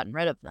now I've gotten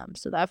rid of them.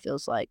 So that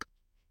feels like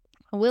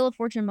a Wheel of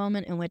Fortune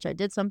moment in which I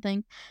did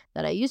something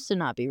that I used to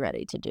not be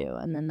ready to do,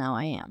 and then now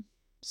I am.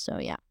 So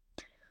yeah.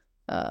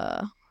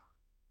 Uh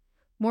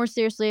More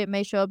seriously, it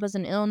may show up as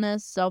an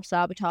illness,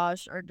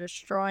 self-sabotage, or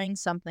destroying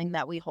something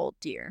that we hold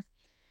dear.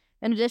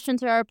 In addition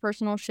to our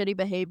personal shitty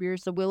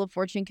behaviors, the Wheel of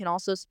Fortune can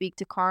also speak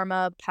to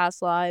karma,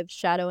 past lives,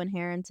 shadow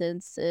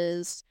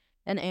inheritances,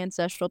 and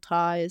ancestral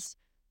ties.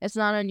 It's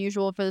not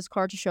unusual for this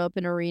card to show up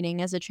in a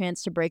reading as a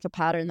chance to break a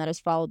pattern that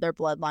has followed their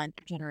bloodline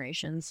through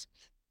generations.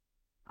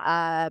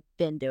 I've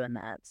been doing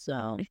that,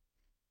 so.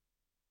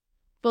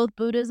 Both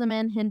Buddhism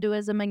and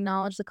Hinduism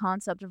acknowledge the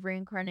concept of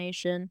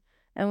reincarnation,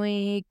 and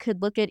we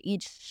could look at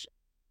each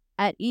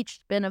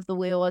spin of the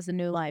wheel as a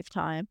new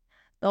lifetime.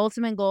 The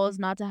ultimate goal is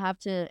not to have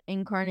to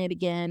incarnate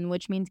again,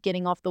 which means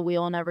getting off the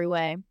wheel in every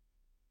way.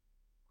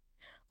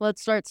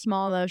 Let's start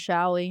small though,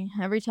 shall we?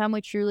 Every time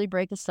we truly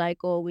break a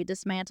cycle, we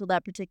dismantle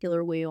that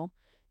particular wheel.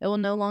 It will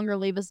no longer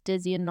leave us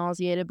dizzy and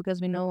nauseated because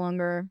we no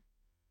longer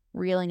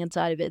reeling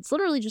inside of it. It's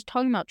literally just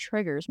talking about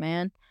triggers,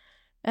 man.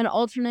 An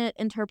alternate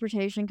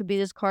interpretation could be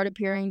this card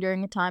appearing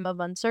during a time of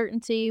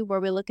uncertainty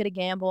where we look at a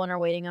gamble and are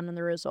waiting on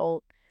the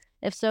result.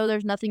 If so,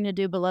 there's nothing to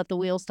do but let the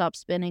wheel stop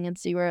spinning and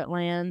see where it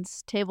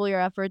lands. Table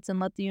your efforts and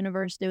let the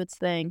universe do its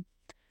thing.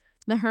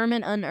 The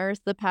Hermit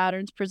unearthed the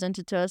patterns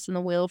presented to us in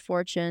the Wheel of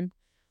Fortune.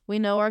 We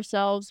know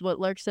ourselves,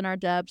 what lurks in our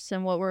depths,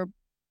 and what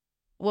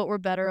we're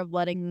better off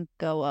letting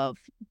go of.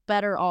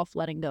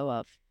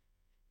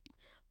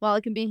 While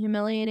it can be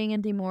humiliating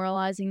and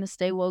demoralizing to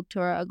stay woke to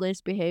our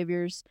ugliest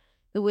behaviors,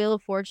 the Wheel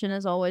of Fortune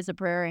is always a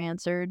prayer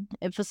answered.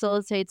 It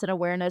facilitates an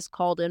awareness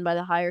called in by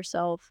the higher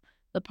self,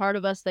 the part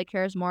of us that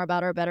cares more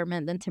about our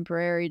betterment than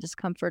temporary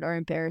discomfort or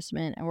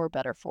embarrassment, and we're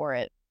better for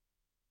it.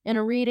 In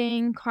a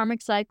reading,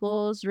 karmic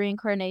cycles,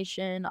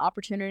 reincarnation,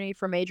 opportunity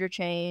for major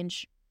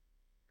change,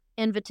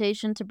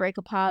 invitation to break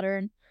a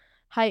pattern,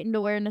 heightened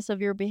awareness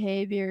of your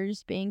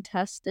behaviors, being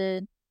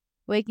tested,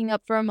 waking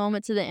up for a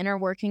moment to the inner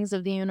workings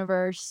of the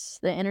universe,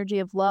 the energy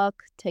of luck,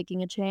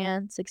 taking a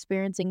chance,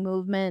 experiencing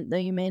movement, though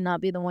you may not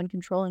be the one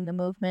controlling the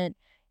movement,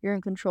 you're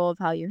in control of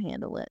how you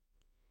handle it.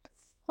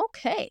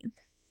 Okay.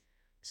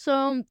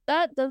 So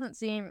that doesn't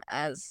seem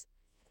as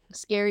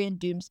scary and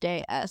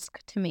doomsday-esque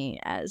to me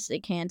as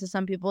it can to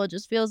some people. It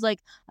just feels like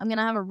I'm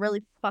gonna have a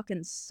really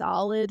fucking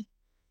solid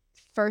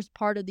first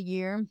part of the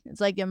year.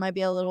 It's like it might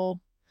be a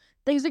little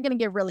things are gonna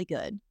get really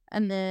good.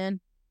 And then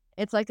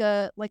it's like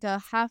a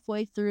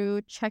halfway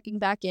through checking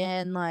back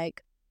in,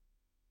 like,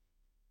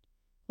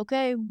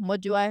 okay, what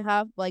do I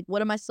have? Like,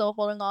 what am I still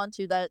holding on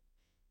to that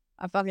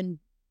I fucking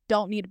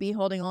don't need to be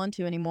holding on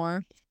to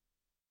anymore?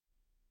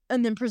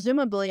 And then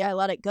presumably I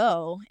let it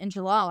go in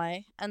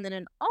July. And then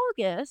in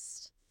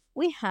August,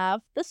 we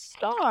have the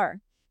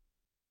star.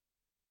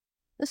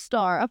 The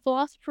star. A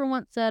philosopher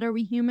once said, are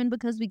we human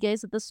because we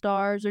gaze at the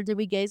stars, or did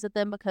we gaze at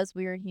them because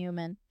we are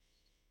human?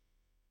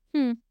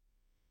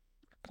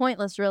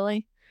 Pointless,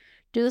 really.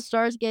 Do the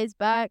stars gaze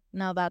back?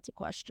 Now that's a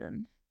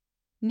question.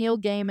 Neil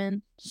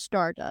Gaiman,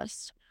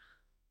 Stardust.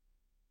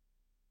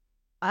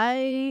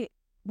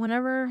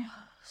 Whenever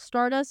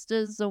Stardust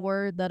is a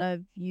word that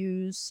I've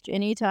used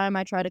anytime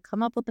I try to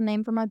come up with a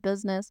name for my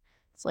business,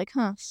 it's like,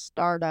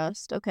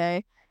 Stardust,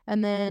 okay.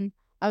 And then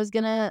I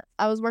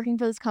was working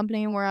for this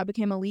company where I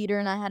became a leader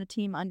and I had a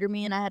team under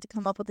me and I had to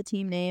come up with a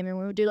team name and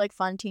we would do like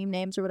fun team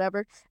names or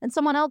whatever. And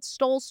someone else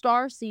stole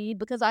Starseed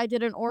because I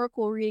did an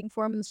oracle reading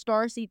for him and the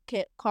Starseed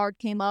card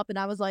came up and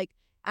I was like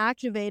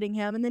activating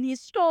him and then he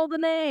stole the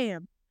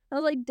name. I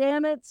was like,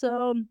 damn it.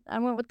 So I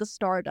went with the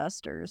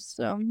Stardusters.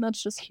 So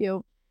that's just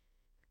cute.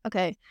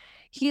 Okay.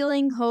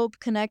 Healing, hope,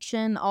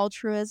 connection,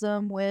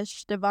 altruism,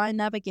 wish, divine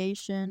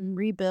navigation,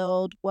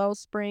 rebuild,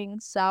 wellspring,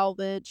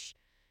 salvage,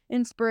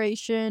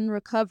 inspiration,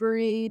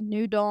 recovery,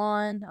 new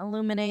dawn,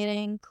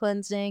 illuminating,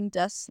 cleansing,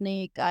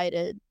 destiny,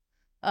 guided.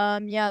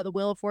 Yeah, the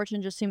Wheel of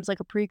Fortune just seems like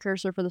a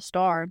precursor for the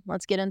star.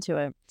 Let's get into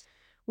it.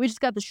 We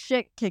just got the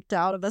shit kicked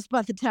out of us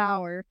by the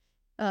tower.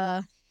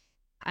 Uh,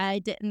 I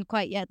didn't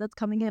quite yet. That's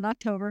coming in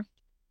October.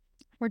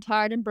 We're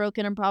tired and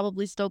broken and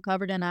probably still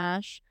covered in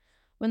ash.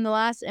 When the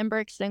last ember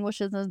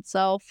extinguishes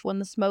itself, when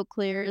the smoke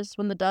clears,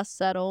 when the dust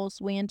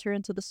settles, we enter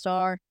into the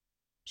star.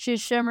 She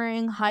is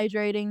shimmering,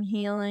 hydrating,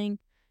 healing.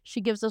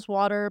 She gives us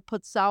water,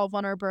 puts salve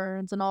on our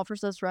burns, and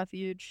offers us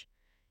refuge.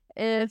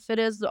 If it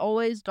is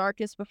always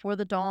darkest before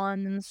the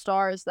dawn, then the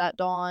star is that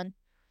dawn.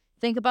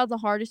 Think about the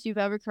hardest you've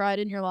ever cried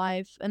in your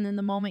life, and then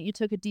the moment you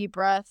took a deep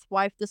breath,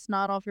 wiped the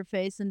snot off your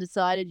face, and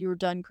decided you were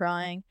done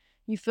crying.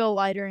 You feel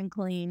lighter and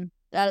clean.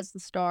 That is the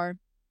star.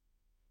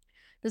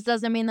 This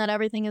doesn't mean that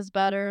everything is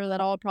better,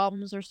 that all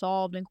problems are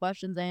solved and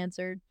questions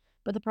answered,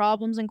 but the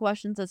problems and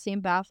questions that seem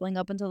baffling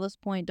up until this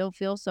point don't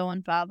feel so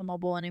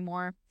unfathomable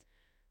anymore.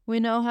 We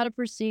know how to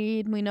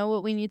proceed, we know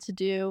what we need to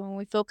do, and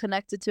we feel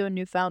connected to a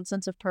newfound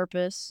sense of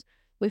purpose.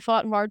 We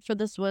fought hard for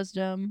this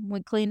wisdom.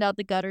 We cleaned out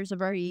the gutters of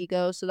our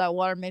ego so that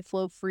water may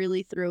flow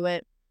freely through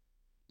it.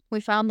 We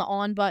found the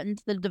on button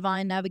to the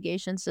divine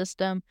navigation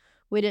system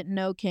we didn't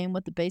know came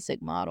with the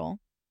basic model.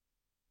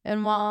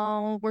 And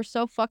while we're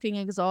so fucking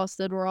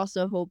exhausted, we're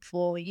also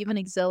hopeful, even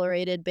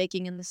exhilarated,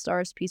 baking in the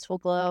star's peaceful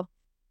glow.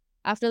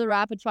 After the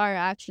rapid fire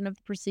action of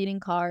the preceding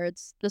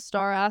cards, the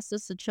star asked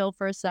us to chill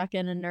for a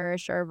second and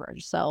nourish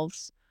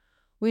ourselves.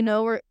 We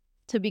know we're,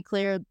 to be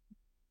clear,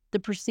 the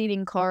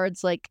preceding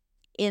cards, like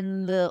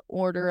in the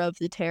order of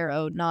the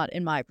tarot, not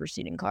in my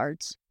preceding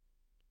cards.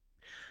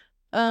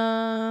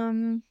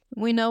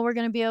 We know we're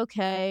gonna be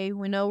okay.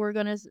 We know we're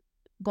going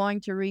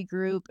to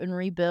regroup and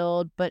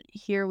rebuild, but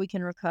here we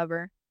can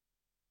recover.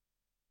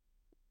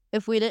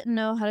 If we didn't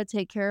know how to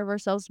take care of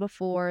ourselves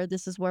before,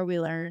 this is where we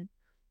learn.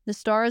 The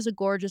star is a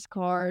gorgeous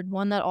card,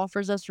 one that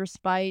offers us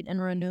respite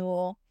and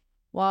renewal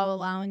while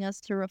allowing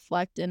us to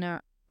reflect on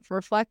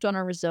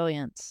our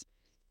resilience.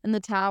 In the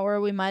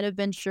tower, we might have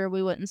been sure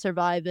we wouldn't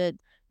survive it,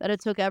 that it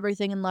took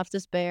everything and left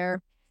us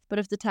bare. But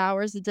if the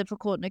tower is the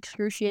difficult and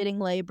excruciating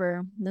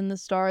labor, then the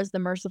star is the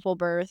merciful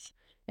birth.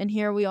 And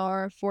here we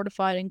are,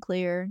 fortified and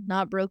clear,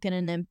 not broken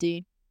and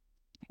empty.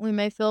 We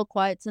may feel a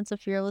quiet sense of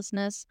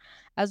fearlessness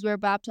as we are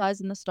baptized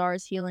in the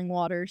star's healing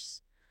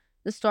waters.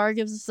 The star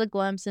gives us a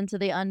glimpse into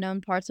the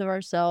unknown parts of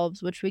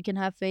ourselves, which we can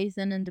have faith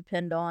in and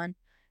depend on.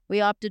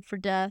 We opted for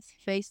death,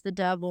 faced the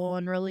devil,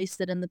 and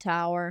released it in the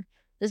tower.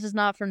 This is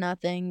not for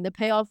nothing. The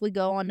payoff we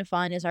go on to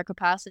find is our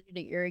capacity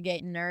to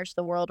irrigate and nourish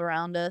the world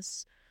around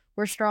us.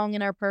 We're strong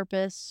in our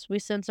purpose. We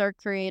sense our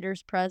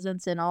Creator's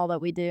presence in all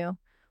that we do.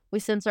 We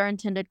sense our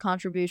intended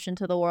contribution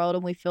to the world,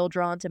 and we feel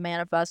drawn to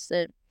manifest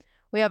it.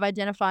 We have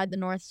identified the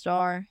North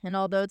Star, and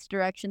although its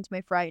directions may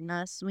frighten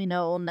us, we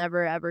know it will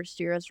never ever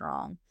steer us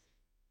wrong.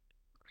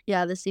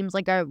 Yeah, this seems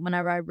like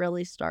whenever I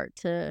really start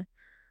to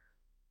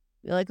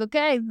be like,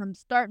 okay, I'm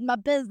starting my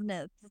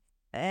business,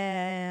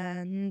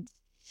 and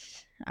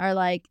are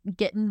like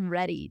getting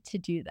ready to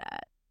do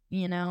that,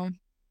 you know?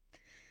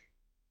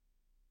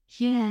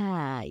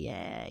 Yeah.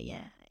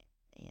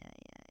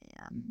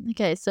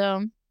 Okay,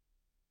 so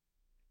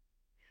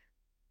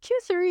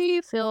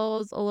Q3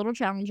 feels a little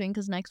challenging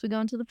because next we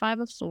go into the Five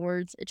of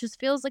Swords. It just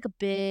feels like a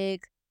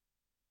big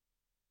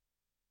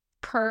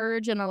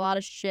purge and a lot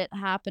of shit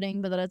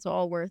happening, but that it's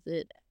all worth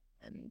it.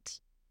 And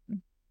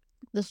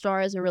the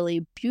star is a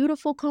really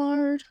beautiful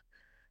card,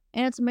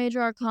 and it's a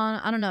major arcana.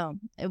 I don't know.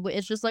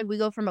 It's just like we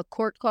go from a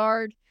court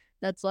card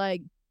that's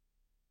like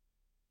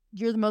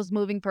you're the most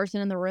moving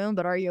person in the room,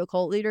 but are you a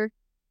cult leader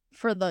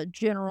for the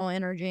general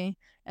energy?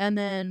 And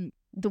then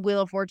the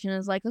Wheel of Fortune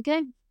is like,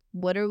 okay,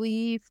 what are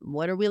we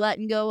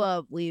letting go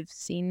of? We've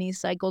seen these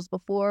cycles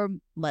before.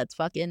 Let's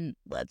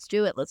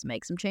do it. Let's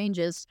make some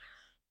changes.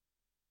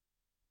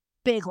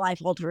 Big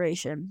life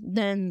alteration.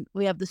 Then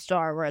we have the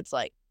star where it's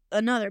like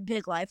another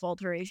big life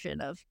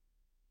alteration of,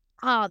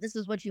 this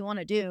is what you want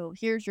to do.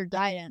 Here's your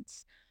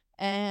guidance.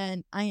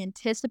 And I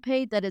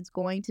anticipate that it's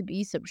going to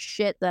be some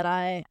shit that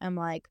I am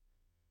like,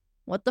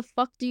 what the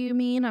fuck do you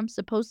mean? I'm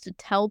supposed to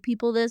tell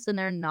people this and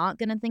they're not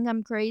gonna think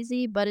I'm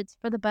crazy, but it's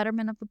for the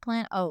betterment of the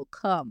planet? Oh,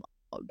 come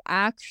on.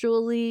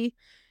 Actually,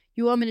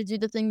 you want me to do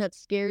the thing that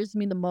scares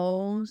me the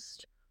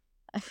most?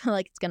 I feel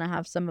like it's gonna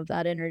have some of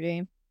that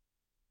energy.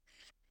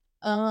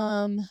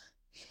 Um,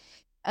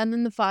 and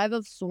then the Five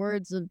of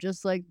Swords of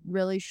just like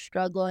really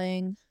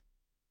struggling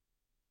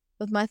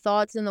with my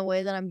thoughts and the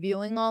way that I'm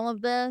viewing all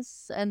of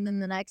this. And then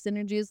the next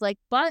energy is like,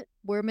 but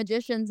we're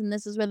magicians and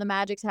this is where the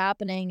magic's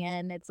happening.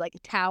 And it's like a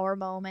tower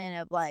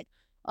moment of like,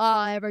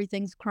 oh,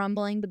 everything's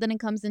crumbling. But then it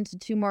comes into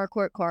two more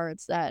court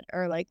cards that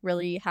are like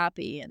really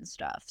happy and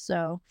stuff.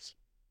 So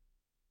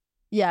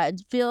yeah,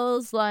 it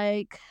feels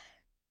like,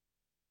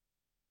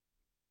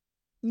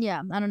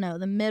 yeah, I don't know,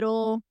 the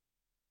middle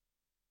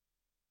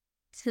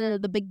to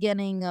the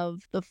beginning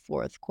of the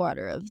fourth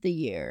quarter of the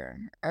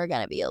year are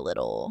gonna be a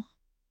little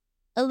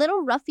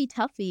roughy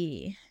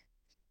toughy.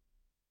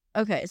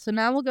 Okay, so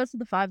now we'll go to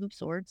the Five of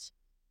Swords.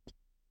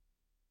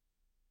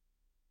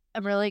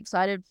 I'm really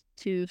excited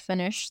to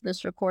finish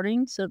this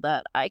recording so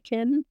that I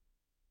can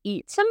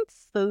eat some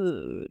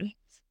food.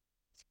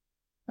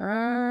 Where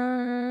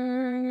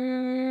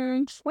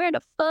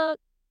the fuck?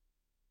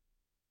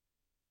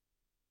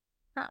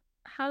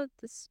 How did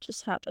this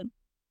just happen?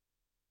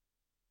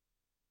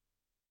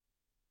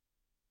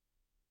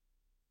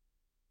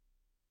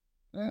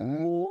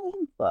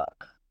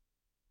 Fuck.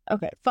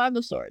 Okay, Five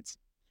of Swords.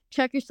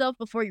 Check yourself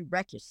before you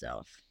wreck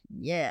yourself.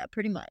 Yeah,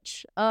 pretty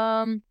much.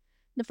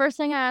 The first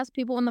thing I ask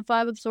people when the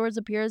Five of Swords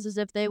appears is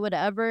if they would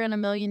ever in a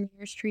million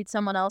years treat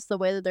someone else the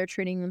way that they're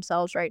treating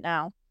themselves right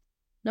now.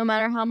 No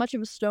matter how much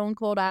of a stone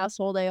cold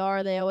asshole they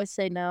are, they always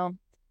say no.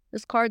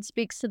 This card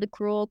speaks to the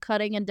cruel,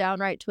 cutting, and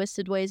downright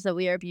twisted ways that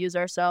we abuse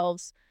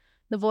ourselves.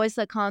 The voice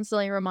that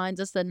constantly reminds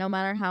us that no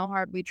matter how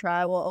hard we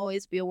try, we'll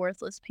always be a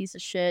worthless piece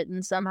of shit,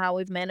 and somehow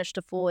we've managed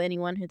to fool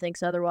anyone who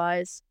thinks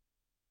otherwise.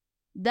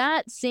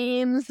 That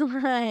seems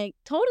like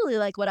totally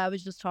like what I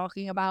was just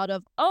talking about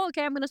of, oh,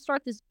 okay, I'm going to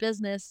start this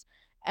business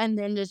and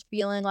then just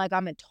feeling like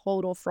I'm a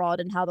total fraud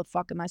and how the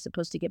fuck am I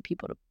supposed to get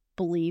people to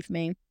believe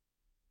me?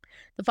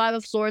 The Five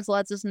of Swords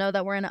lets us know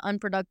that we're in an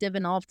unproductive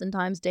and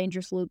oftentimes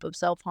dangerous loop of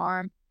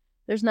self-harm.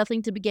 There's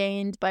nothing to be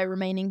gained by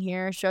remaining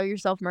here. Show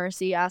yourself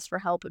mercy, ask for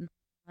help, and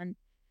run.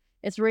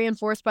 It's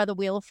reinforced by the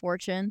Wheel of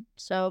Fortune.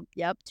 So,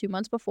 yep, 2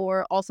 months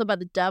before. Also by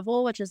the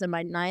Devil, which is in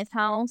my ninth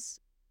house,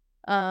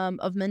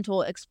 of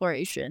mental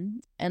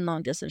exploration and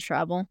long distance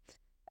travel.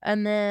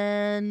 And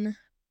then,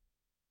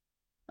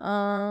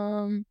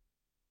 um,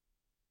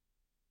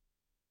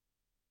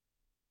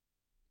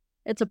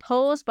 it's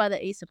opposed by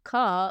the Ace of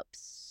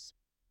Cups,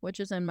 which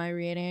is in my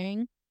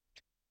reading.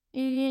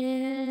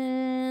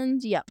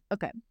 And yep,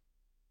 okay.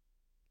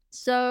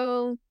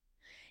 So,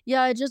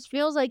 yeah, it just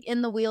feels like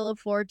in the Wheel of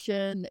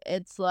Fortune,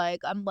 it's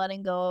like I'm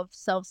letting go of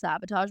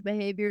self-sabotage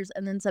behaviors,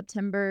 and then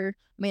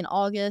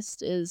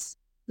August is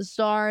the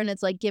star, and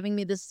it's like giving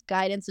me this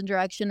guidance and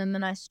direction, and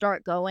then I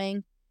start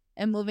going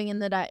and moving in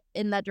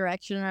that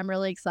direction, and I'm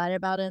really excited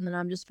about it, and then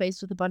I'm just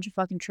faced with a bunch of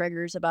fucking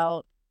triggers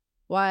about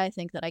why I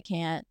think that I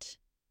can't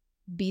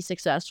be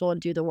successful and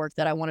do the work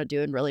that I want to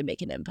do and really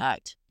make an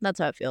impact. That's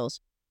how it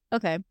feels.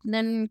 Okay, and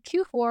then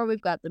Q4,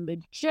 we've got the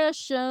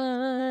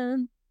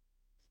Magician.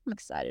 I'm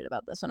excited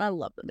about this one. I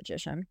love the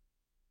Magician.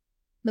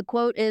 The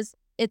quote is,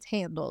 "It's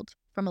handled,"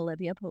 from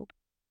Olivia Pope.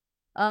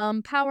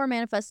 Power,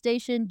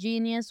 manifestation,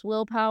 genius,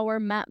 willpower,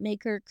 map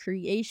maker,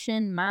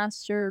 creation,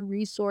 master,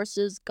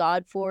 resources,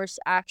 God force,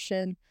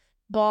 action,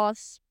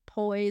 boss,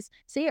 poise.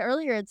 See,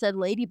 earlier it said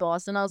lady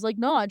boss, and I was like,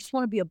 no, I just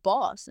want to be a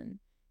boss. And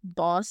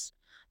boss,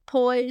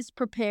 poise,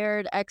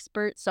 prepared,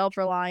 expert, self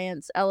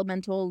reliance,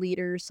 elemental,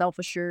 leader, self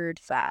assured,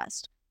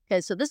 fast.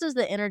 Okay, so this is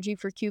the energy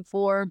for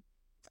Q4.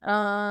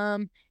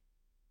 Um,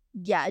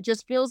 yeah, it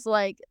just feels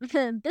like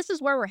this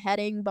is where we're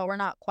heading, but we're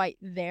not quite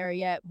there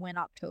yet when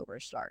October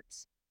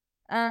starts.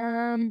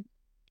 Um,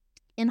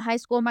 in high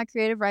school, my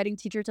creative writing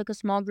teacher took a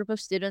small group of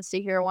students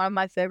to hear one of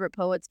my favorite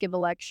poets give a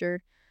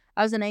lecture.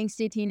 I was an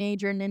angsty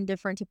teenager and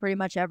indifferent to pretty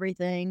much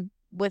everything,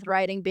 with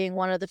writing being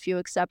one of the few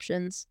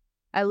exceptions.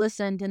 I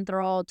listened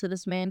enthralled to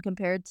this man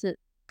compare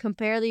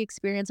the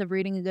experience of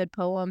reading a good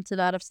poem to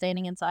that of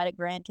standing inside a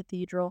grand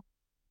cathedral.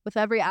 With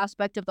every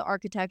aspect of the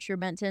architecture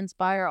meant to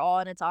inspire awe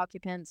in its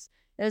occupants,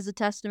 it is a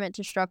testament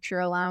to structure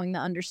allowing the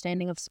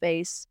understanding of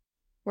space.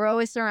 We're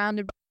always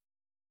surrounded.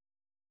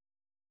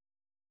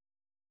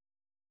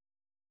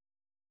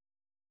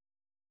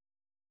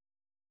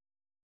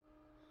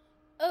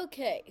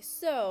 Okay,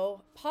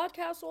 so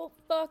Podcastle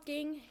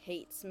fucking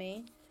hates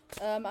me.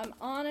 I'm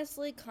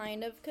honestly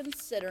kind of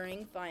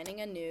considering finding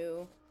a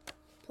new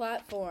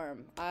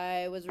platform.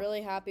 I was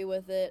really happy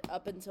with it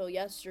up until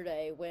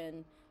yesterday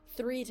when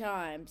 3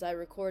 times I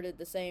recorded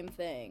the same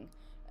thing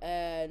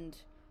and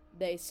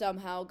they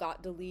somehow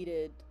got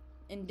deleted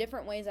in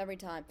different ways every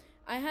time.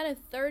 I had a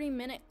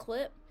 30-minute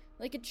clip.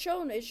 Like it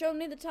showed me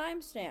the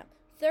timestamp.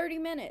 30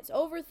 minutes,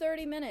 over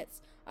 30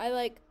 minutes. I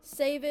like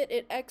save it,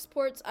 it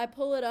exports, I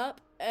pull it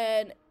up,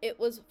 and it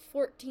was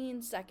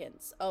 14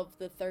 seconds of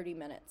the 30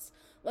 minutes.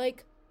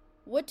 Like,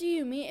 what do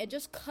you mean? It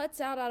just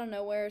cuts out of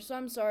nowhere. So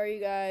I'm sorry,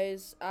 you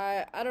guys.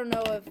 I don't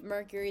know if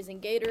Mercury's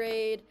in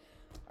Gatorade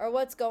or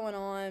what's going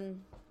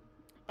on.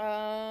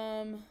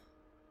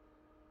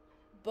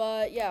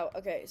 But yeah,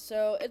 okay.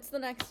 So it's the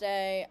next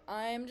day.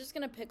 I'm just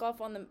gonna pick up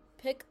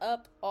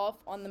off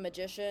on the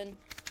Magician.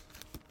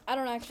 I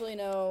don't actually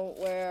know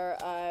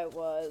where I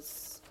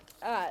was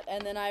at,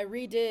 and then I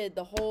redid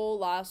the whole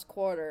last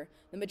quarter: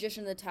 the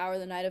Magician, the Tower,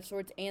 the Knight of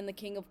Swords, and the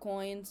King of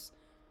Coins.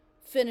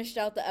 Finished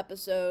out the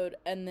episode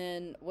and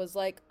then was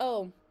like,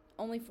 oh,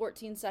 only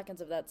 14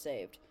 seconds of that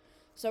saved.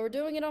 So we're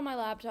doing it on my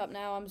laptop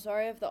now. I'm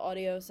sorry if the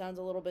audio sounds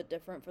a little bit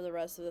different for the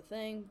rest of the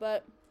thing,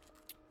 but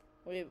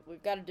we've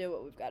got to do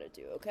what we've got to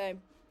do, okay?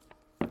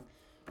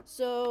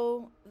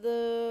 So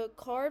the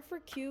card for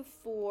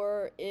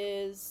Q4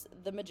 is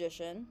the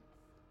Magician.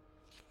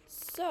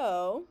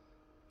 So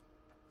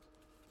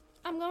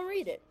I'm gonna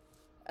read it.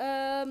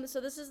 So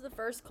this is the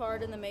first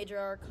card in the Major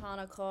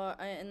Arcana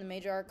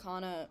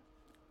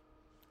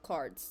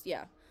cards,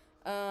 yeah.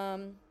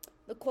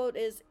 The quote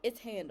is,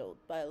 "It's handled,"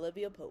 by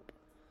Olivia Pope.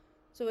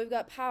 So we've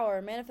got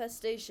power,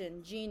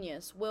 manifestation,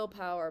 genius,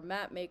 willpower,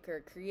 map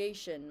maker,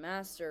 creation,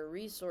 master,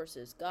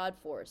 resources, God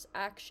force,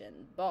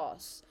 action,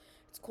 boss.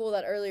 It's cool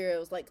that earlier it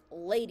was like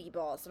lady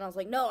boss, and I was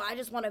like, no, I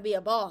just want to be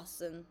a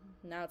boss, and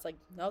now it's like,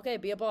 okay,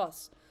 be a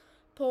boss.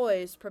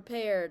 Poise,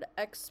 prepared,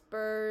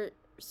 expert,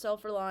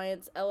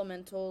 self-reliance,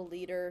 elemental,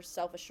 leader,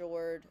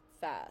 self-assured,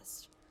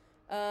 fast.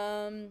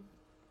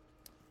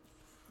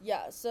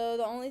 Yeah, so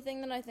the only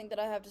thing that I think that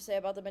I have to say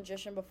about the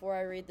Magician before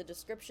I read the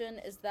description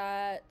is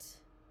that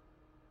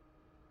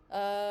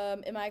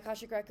in my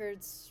Akashic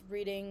Records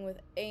reading with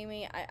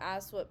Amy, I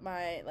asked what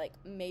my like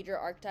major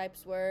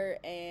archetypes were,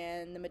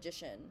 and the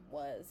Magician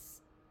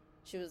was.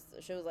 She was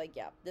like,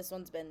 yeah, this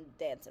one's been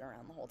dancing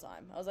around the whole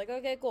time. I was like,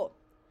 okay, cool.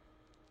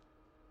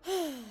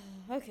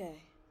 Okay,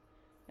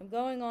 I'm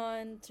going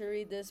on to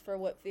read this for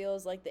what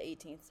feels like the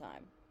 18th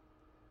time.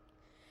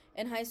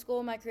 In high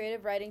school, my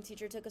creative writing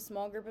teacher took a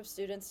small group of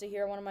students to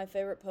hear one of my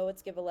favorite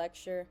poets give a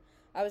lecture.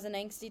 I was an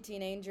angsty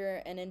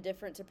teenager and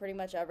indifferent to pretty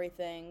much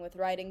everything, with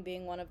writing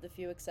being one of the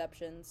few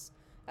exceptions.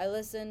 I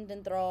listened,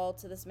 enthralled,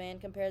 to this man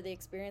compare the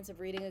experience of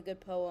reading a good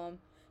poem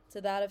to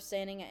that of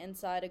standing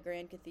inside a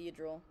grand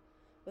cathedral.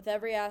 With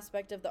every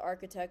aspect of the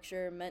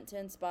architecture meant to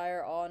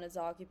inspire awe in its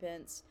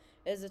occupants,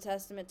 it is a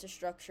testament to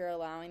structure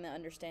allowing the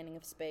understanding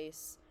of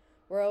space.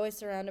 We're always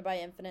surrounded by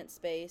infinite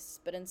space,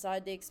 but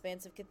inside the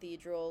expansive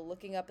cathedral,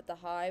 looking up at the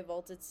high,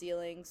 vaulted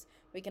ceilings,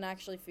 we can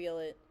actually feel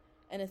it.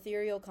 An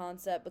ethereal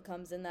concept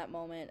becomes in that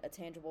moment a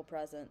tangible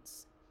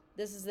presence.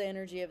 This is the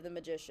energy of the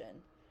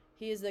magician.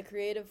 He is the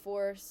creative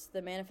force,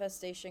 the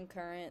manifestation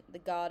current, the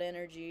God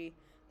energy,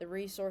 the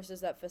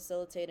resources that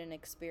facilitate an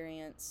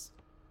experience.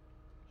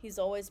 He's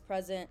always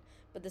present,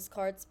 but this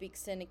card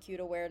speaks to an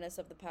acute awareness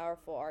of the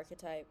powerful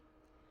archetype.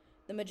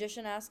 The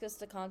magician asks us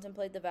to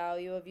contemplate the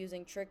value of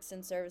using tricks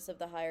in service of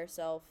the higher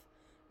self.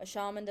 A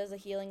shaman does a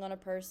healing on a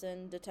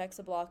person, detects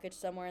a blockage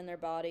somewhere in their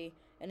body,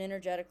 and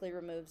energetically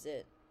removes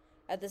it.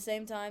 At the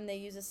same time, they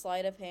use a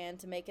sleight of hand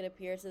to make it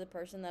appear to the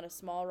person that a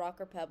small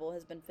rock or pebble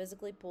has been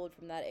physically pulled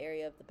from that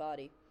area of the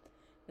body.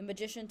 The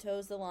magician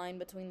toes the line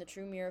between the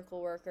true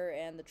miracle worker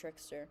and the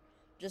trickster,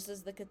 just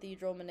as the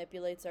cathedral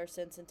manipulates our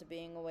sense into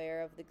being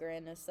aware of the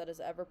grandness that is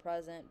ever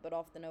present but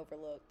often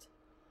overlooked.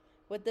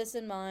 With this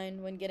in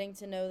mind, when getting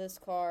to know this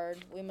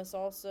card, we must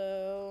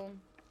also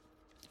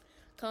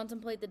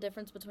contemplate the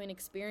difference between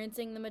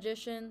experiencing the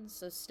magician,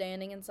 so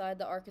standing inside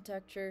the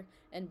architecture,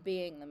 and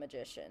being the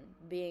magician,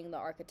 being the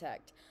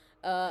architect.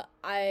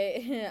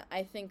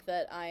 I think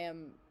that I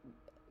am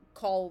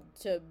called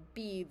to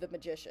be the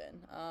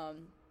magician.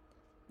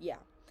 Yeah.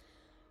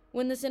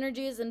 When this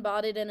energy is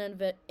embodied in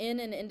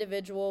an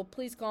individual,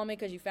 please call me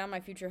because you found my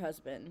future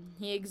husband.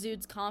 He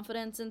exudes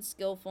confidence and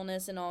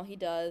skillfulness in all he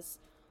does.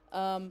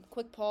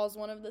 Quick pause.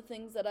 One of the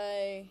things that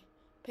I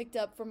picked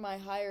up from my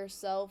higher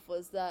self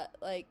was that,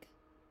 like,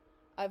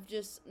 I've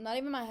just, not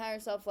even my higher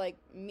self, like,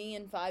 me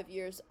in 5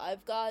 years,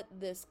 I've got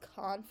this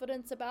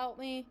confidence about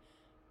me.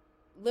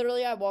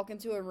 Literally, I walk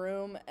into a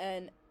room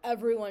and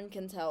everyone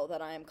can tell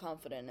that I am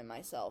confident in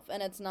myself.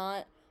 And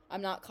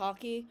I'm not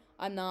cocky.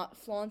 I'm not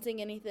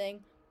flaunting anything.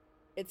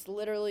 It's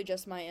literally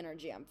just my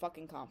energy. I'm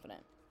fucking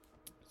confident.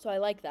 So I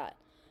like that.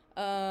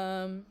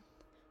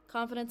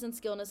 Confidence and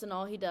skillness in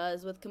all he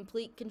does, with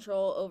complete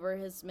control over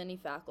his many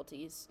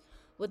faculties.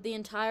 With the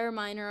entire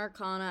minor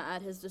arcana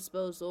at his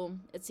disposal,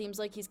 it seems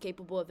like he's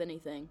capable of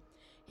anything.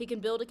 He can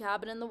build a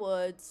cabin in the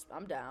woods,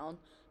 I'm down.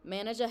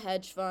 Manage a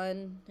hedge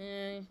fund,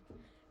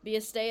 be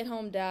a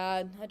stay-at-home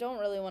dad. I don't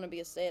really want to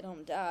be a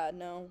stay-at-home dad,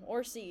 no.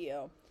 Or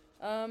CEO.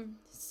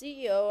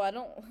 CEO, I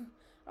don't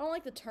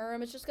like the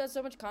term. It's just got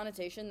so much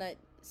connotation that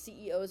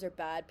CEOs are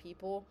bad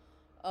people.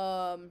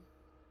 I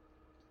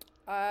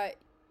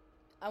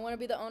want to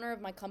be the owner of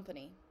my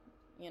company,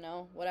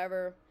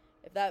 whatever.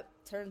 If that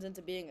turns into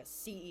being a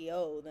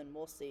CEO, then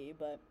we'll see,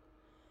 but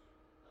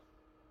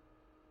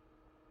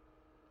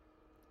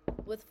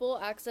with full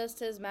access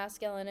to his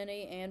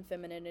masculinity and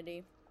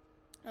femininity,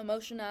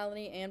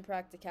 emotionality and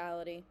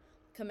practicality,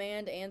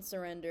 command and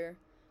surrender,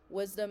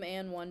 wisdom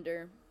and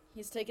wonder,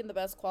 he's taken the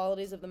best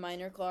qualities of the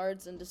minor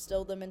cards and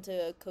distilled them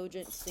into a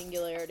cogent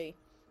singularity.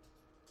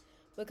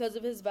 Because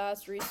of his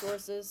vast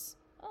resources...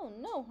 Oh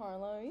no,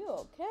 Harlow, are you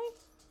okay?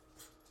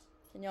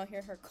 Can y'all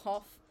hear her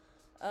cough?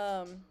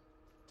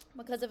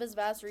 Because of his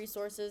vast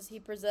resources, he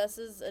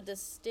possesses a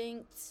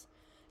distinct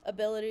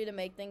ability to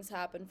make things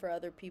happen for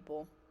other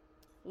people.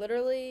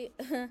 Literally,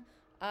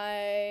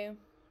 I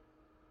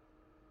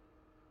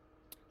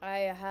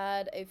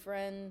had a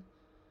friend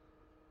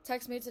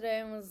text me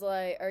today and was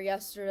like, or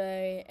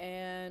yesterday,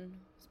 and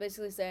was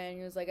basically saying,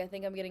 he was like, I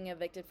think I'm getting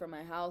evicted from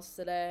my house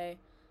today.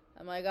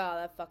 I'm like, oh,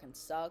 that fucking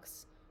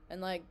sucks.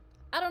 And, like,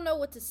 I don't know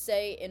what to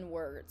say in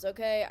words,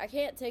 okay? I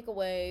can't take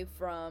away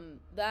from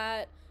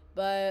that,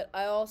 but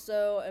I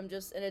also am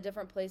just in a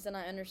different place and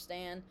I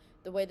understand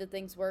the way that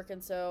things work,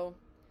 and so,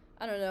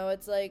 I don't know,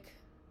 it's like,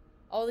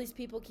 all these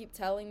people keep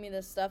telling me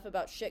this stuff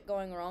about shit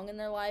going wrong in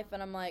their life,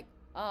 and I'm like,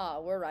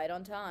 we're right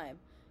on time.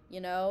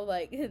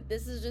 Like,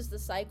 this is just the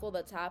cycle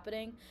that's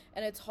happening,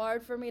 and it's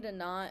hard for me to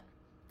not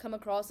come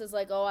across as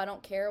like, oh, I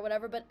don't care or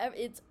whatever, but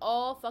it's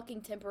all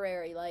fucking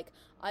temporary. Like,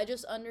 I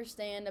just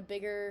understand a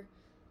bigger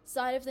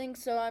side of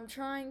things, so I'm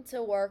trying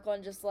to work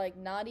on just, like,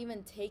 not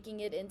even taking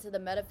it into the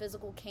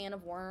metaphysical can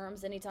of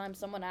worms anytime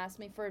someone asks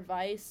me for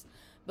advice,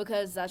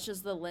 because that's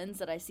just the lens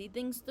that I see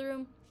things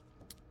through,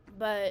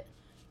 but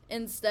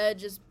instead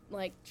just,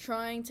 like,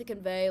 trying to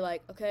convey,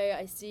 like, okay,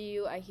 I see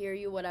you, I hear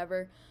you,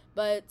 whatever.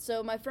 But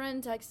so my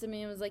friend texted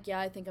me and was like, yeah,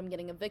 I think I'm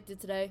getting evicted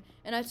today,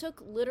 and I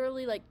took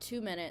literally like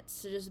 2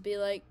 minutes to just be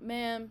like,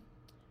 ma'am,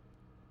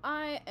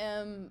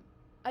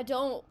 I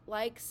don't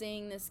like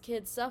seeing this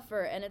kid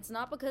suffer, and it's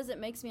not because it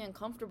makes me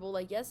uncomfortable.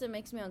 Like, yes, it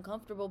makes me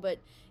uncomfortable, but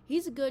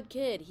he's a good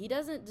kid. He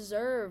doesn't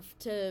deserve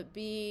to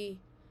be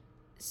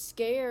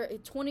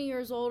scared, 20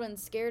 years old and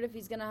scared if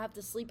he's gonna have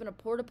to sleep in a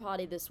porta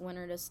potty this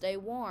winter to stay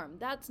warm.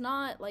 That's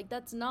not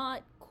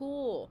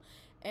cool.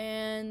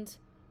 And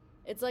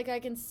it's like I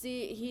can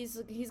see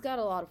he's got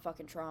a lot of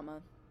fucking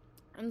trauma.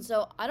 And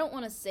so I don't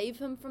want to save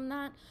him from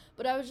that,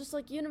 but I was just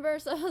like,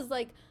 universe, I was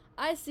like,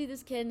 I see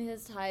this kid in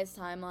his highest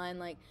timeline.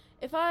 Like,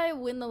 if I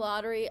win the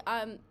lottery,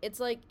 it's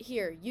like,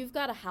 here, you've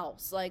got a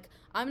house. Like,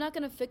 I'm not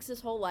gonna fix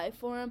his whole life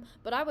for him,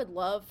 but I would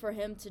love for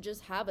him to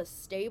just have a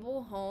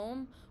stable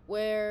home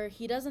where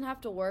he doesn't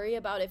have to worry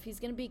about if he's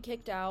gonna be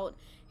kicked out.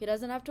 He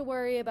doesn't have to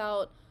worry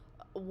about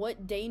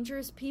what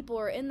dangerous people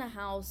are in the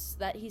house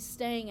that he's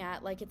staying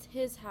at. Like, it's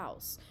his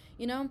house,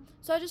 you know?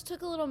 So I just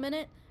took a little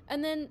minute,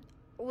 and then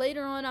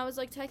later on, I was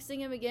like texting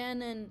him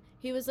again, and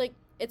he was like,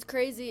 it's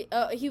crazy.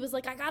 He was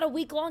like, I got a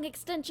week-long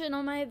extension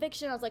on my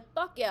eviction. I was like,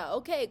 fuck yeah,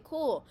 okay,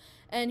 cool.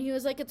 And he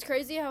was like, it's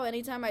crazy how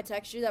anytime I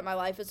text you that my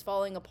life is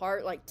falling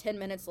apart, like 10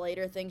 minutes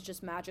later, things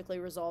just magically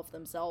resolve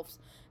themselves.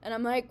 And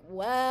I'm like,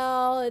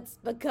 well, it's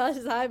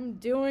because I'm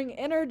doing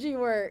energy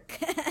work.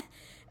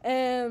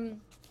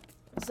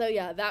 So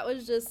yeah, that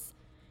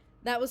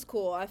was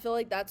cool. I feel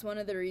like that's one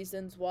of the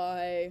reasons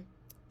why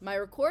my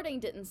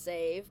recording didn't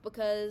save,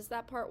 because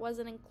that part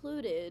wasn't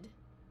included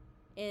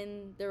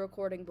in the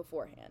recording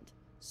beforehand.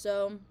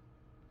 So,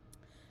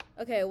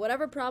 okay,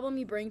 whatever problem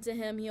you bring to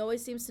him, he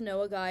always seems to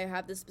know a guy or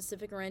have the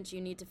specific wrench you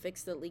need to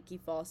fix the leaky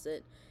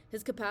faucet.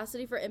 His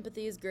capacity for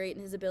empathy is great,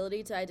 and his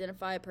ability to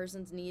identify a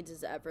person's needs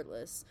is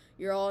effortless.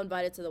 You're all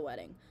invited to the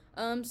wedding.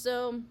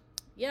 So,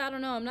 yeah, I don't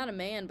know, I'm not a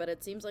man, but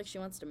it seems like she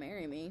wants to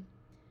marry me.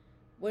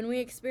 When we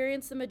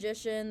experienced the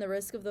magician, the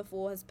risk of the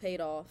fool has paid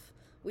off.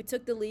 We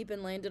took the leap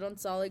and landed on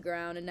solid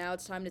ground, and now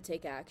it's time to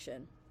take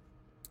action.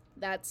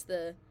 That's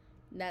the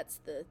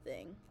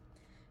thing.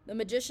 The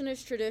magician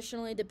is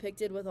traditionally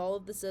depicted with all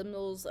of the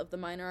symbols of the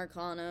minor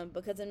arcana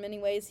because in many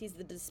ways he's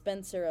the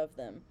dispenser of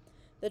them.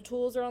 The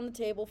tools are on the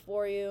table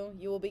for you.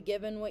 You will be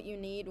given what you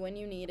need when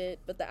you need it,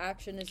 but the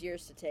action is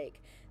yours to take.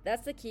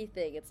 That's the key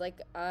thing. It's like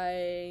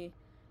I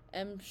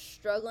am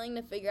struggling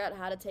to figure out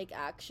how to take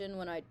action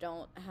when I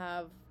don't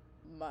have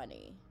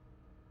money.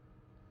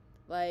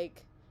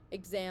 Like,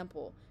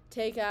 example,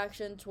 take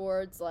action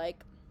towards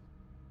like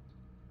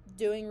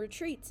doing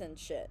retreats and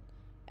shit.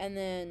 And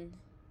then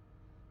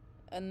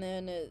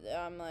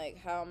I'm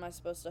like, how am I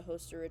supposed to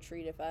host a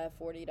retreat if I have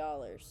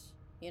 $40?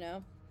 You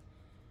know?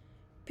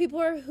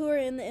 People who are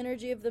in the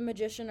energy of the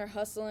magician are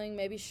hustling,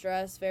 maybe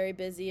stressed, very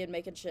busy, and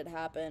making shit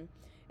happen.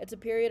 It's a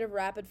period of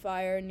rapid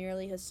fire,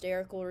 nearly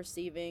hysterical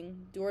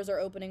receiving. Doors are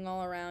opening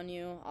all around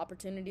you.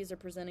 Opportunities are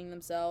presenting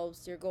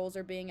themselves. Your goals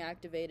are being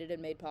activated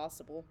and made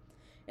possible.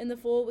 In the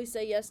Fool, we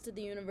say yes to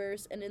the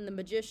universe, and in the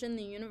magician,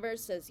 the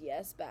universe says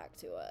yes back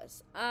to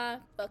us. I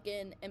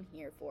fucking am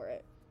here for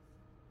it.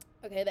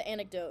 Okay, the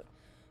anecdote.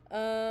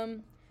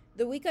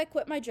 The week I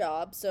quit my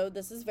job, so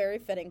this is very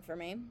fitting for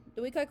me.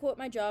 The week I quit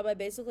my job, I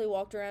basically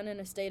walked around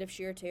in a state of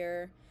sheer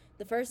terror.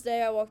 The first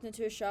day, I walked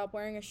into a shop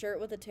wearing a shirt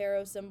with a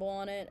tarot symbol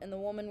on it, and the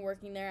woman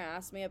working there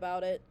asked me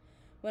about it.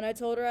 When I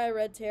told her I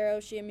read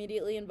tarot, she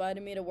immediately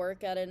invited me to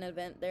work at an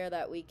event there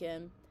that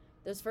weekend.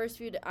 Those first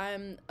few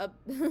I'm a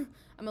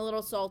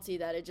little salty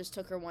that it just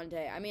took her one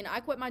day. I mean, I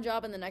quit my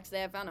job, and the next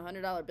day I found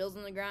 $100 bills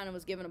on the ground and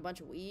was given a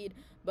bunch of weed,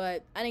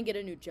 but I didn't get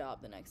a new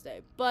job the next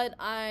day. But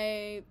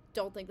I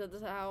don't think that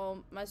this is how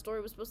my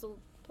story was supposed to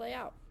play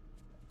out.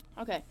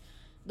 Okay.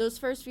 Those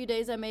first few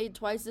days I made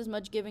twice as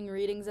much giving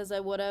readings as I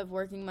would have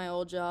working my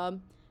old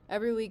job.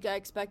 Every week I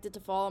expected to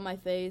fall on my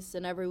face,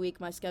 and every week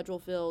my schedule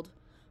filled.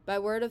 By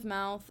word of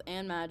mouth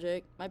and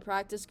magic, my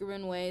practice grew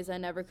in ways I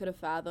never could have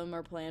fathomed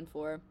or planned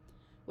for.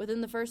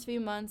 Within the first few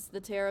months, the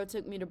tarot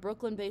took me to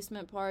Brooklyn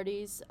basement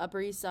parties,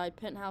 Upper East Side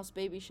penthouse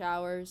baby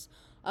showers,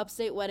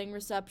 upstate wedding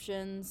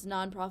receptions,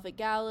 nonprofit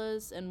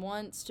galas, and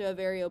once to a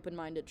very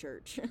open-minded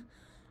church.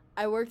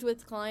 I worked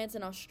with clients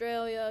in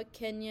Australia,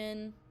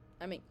 Kenya,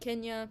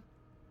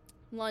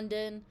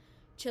 London,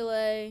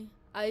 Chile,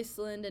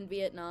 Iceland, and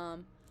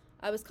Vietnam.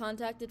 I was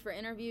contacted for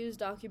interviews,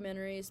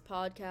 documentaries,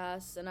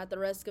 podcasts, and at the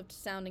risk of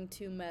sounding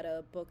too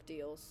meta, book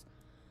deals.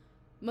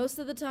 Most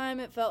of the time,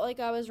 it felt like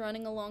I was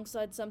running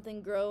alongside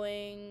something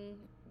growing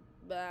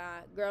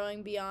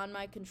beyond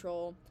my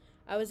control.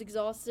 I was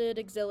exhausted,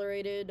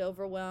 exhilarated,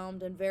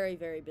 overwhelmed, and very,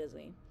 very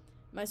busy.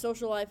 My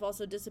social life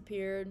also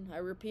disappeared. I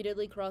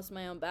repeatedly crossed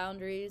my own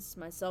boundaries.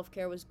 My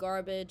self-care was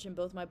garbage, and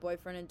both my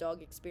boyfriend and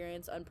dog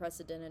experienced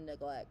unprecedented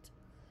neglect.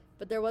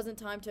 But there wasn't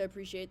time to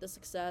appreciate the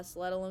success,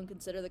 let alone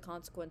consider the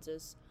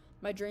consequences.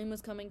 My dream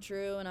was coming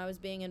true, and I was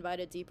being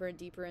invited deeper and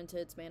deeper into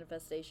its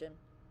manifestation.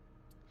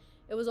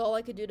 It was all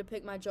I could do to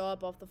pick my jaw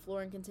up off the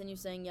floor and continue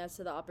saying yes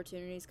to the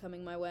opportunities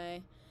coming my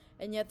way.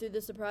 And yet through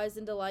the surprise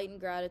and delight and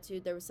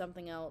gratitude, there was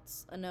something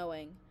else, a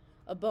knowing,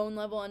 a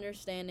bone-level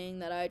understanding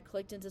that I had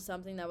clicked into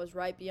something that was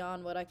right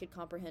beyond what I could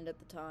comprehend at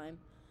the time.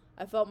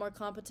 I felt more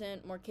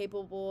competent, more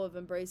capable of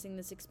embracing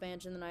this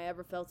expansion than I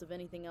ever felt of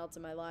anything else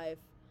in my life.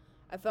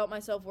 I felt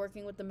myself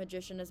working with the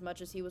magician as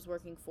much as he was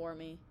working for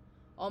me.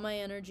 All my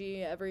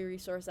energy, every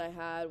resource I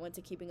had, went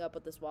to keeping up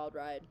with this wild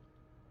ride.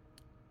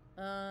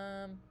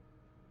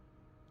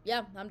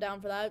 Yeah, I'm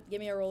down for that. Give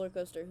me a roller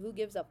coaster. Who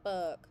gives a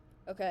fuck?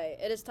 Okay,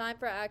 it is time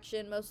for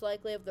action, most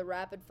likely of the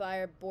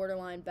rapid-fire,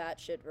 borderline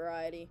batshit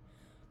variety.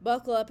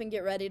 Buckle up and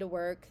get ready to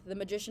work. The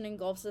magician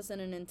engulfs us in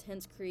an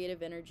intense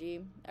creative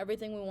energy.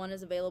 Everything we want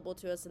is available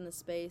to us in this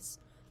space.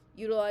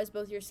 Utilize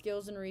both your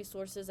skills and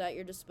resources at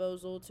your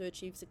disposal to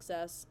achieve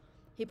success.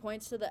 He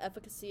points to the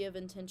efficacy of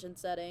intention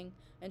setting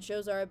and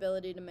shows our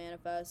ability to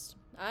manifest.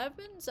 I've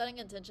been setting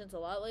intentions a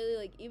lot lately.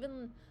 Like,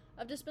 even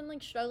I've just been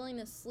like struggling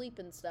to sleep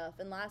and stuff.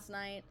 And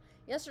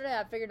yesterday,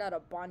 I figured out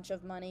a bunch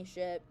of money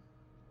shit.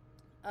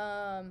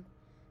 And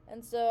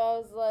so I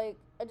was like,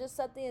 I just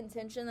set the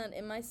intention that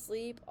in my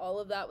sleep, all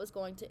of that was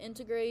going to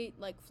integrate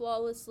like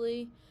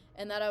flawlessly,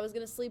 and that I was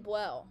gonna sleep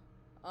well.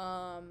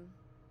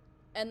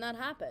 And that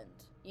happened.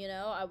 You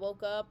know, I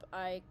woke up,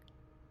 I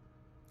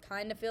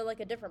kind of feel like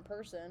a different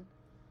person.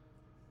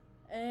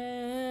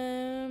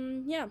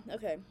 Yeah,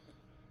 okay.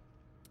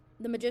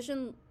 The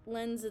magician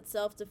lends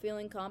itself to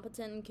feeling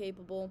competent and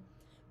capable.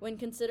 When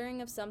considering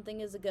if something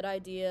is a good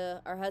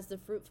idea or has the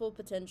fruitful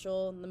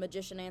potential, the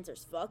magician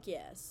answers, fuck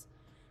yes.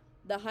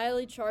 The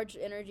highly charged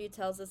energy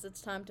tells us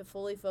it's time to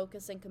fully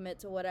focus and commit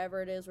to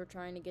whatever it is we're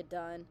trying to get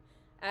done.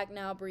 Act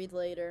now, breathe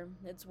later.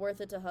 It's worth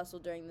it to hustle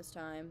during this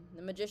time.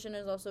 The magician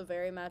is also a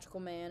very magical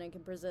man and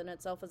can present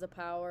itself as a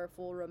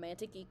powerful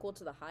romantic equal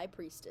to the high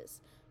priestess.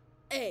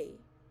 Hey,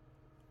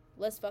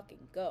 let's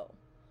fucking go.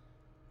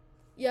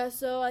 Yeah,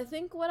 so I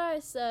think what I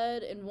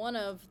said in one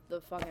of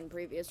the fucking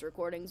previous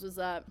recordings was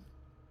that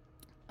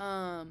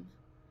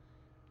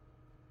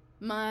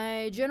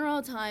my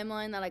general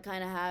timeline that I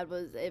kind of had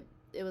was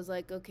it was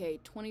like, okay,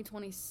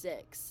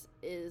 2026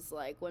 is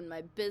like when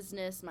my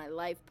business, my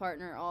life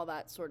partner, all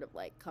that sort of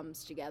like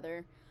comes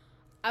together.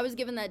 I was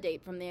given that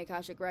date from the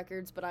Akashic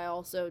Records, but I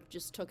also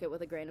just took it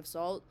with a grain of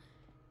salt.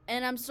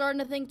 And I'm starting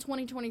to think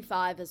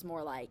 2025 is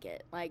more like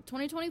it. Like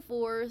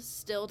 2024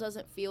 still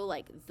doesn't feel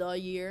like the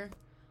year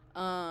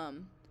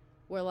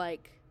where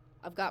like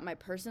I've got my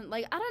person.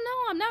 Like, I don't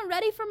know, I'm not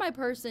ready for my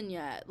person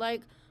yet.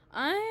 Like,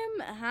 I'm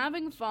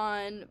having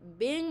fun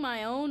being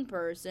my own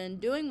person,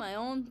 doing my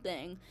own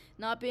thing,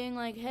 not being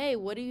like, hey,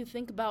 what do you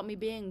think about me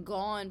being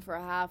gone for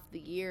half the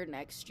year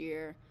next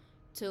year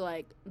to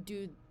like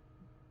do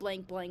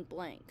blank, blank,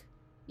 blank.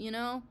 You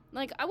know?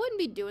 Like, I wouldn't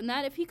be doing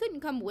that. If he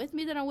couldn't come with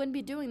me, then I wouldn't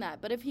be doing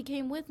that. But if he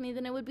came with me,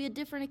 then it would be a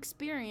different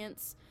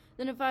experience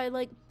than if I,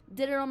 like,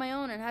 did it on my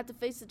own and had to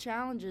face the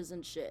challenges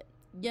and shit.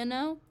 You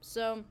know?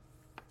 So,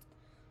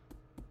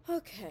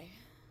 okay.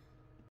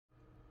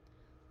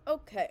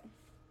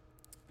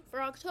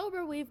 For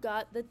October, we've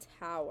got the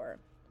Tower.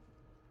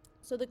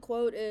 So the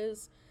quote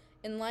is,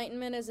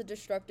 enlightenment is a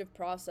destructive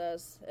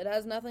process. It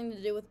has nothing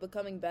to do with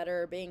becoming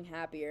better or being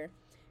happier.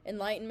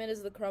 Enlightenment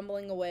is the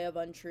crumbling away of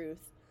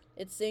untruth.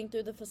 It's seeing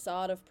through the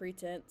facade of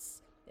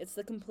pretense. It's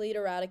the complete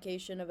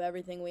eradication of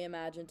everything we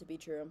imagine to be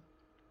true.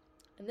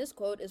 And this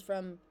quote is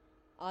from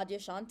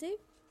Adyashanti.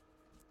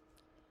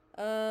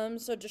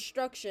 So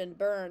destruction,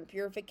 burn,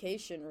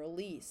 purification,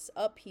 release,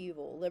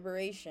 upheaval,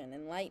 liberation,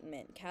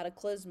 enlightenment,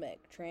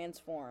 cataclysmic,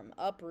 transform,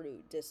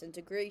 uproot,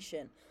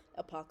 disintegration,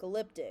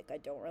 apocalyptic, I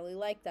don't really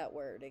like that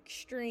word,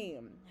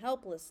 extreme,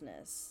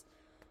 helplessness,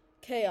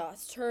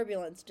 chaos,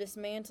 turbulence,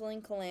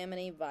 dismantling,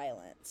 calamity,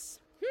 violence.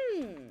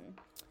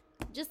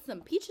 Just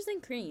some peaches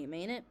and cream,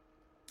 ain't it?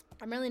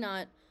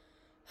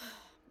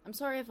 I'm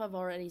sorry if I've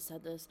already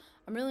said this.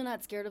 I'm really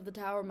not scared of the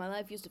Tower. My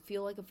life used to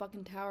feel like a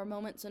fucking Tower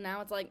moment, so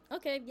now it's like,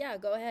 okay, yeah,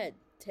 go ahead.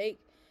 If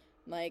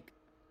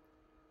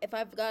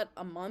I've got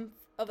a month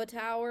of a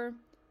Tower,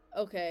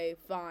 okay,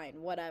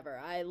 fine,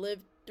 whatever. I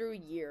lived through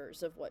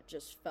years of what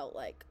just felt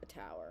like a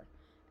Tower.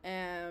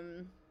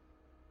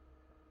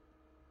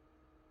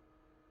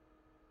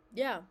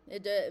 Yeah,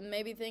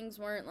 maybe things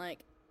weren't, like,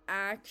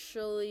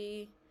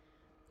 actually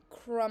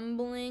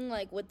crumbling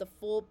like with the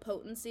full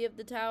potency of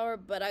the Tower,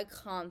 but I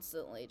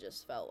constantly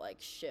just felt like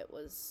shit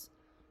was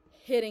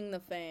hitting the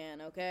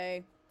fan,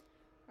 okay?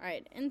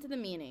 Alright, into the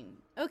meaning.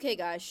 Okay,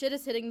 guys, shit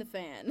is hitting the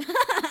fan.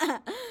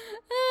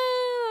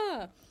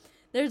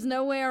 There's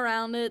no way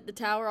around it. The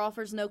Tower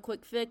offers no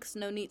quick fix,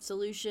 no neat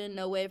solution,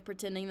 no way of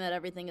pretending that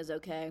everything is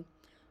okay.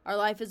 Our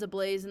life is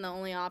ablaze, and the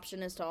only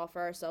option is to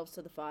offer ourselves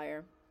to the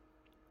fire.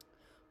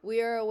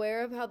 We are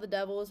aware of how the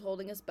devil is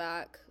holding us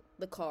back.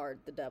 The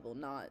card, the devil,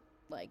 not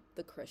like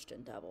the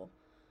Christian devil.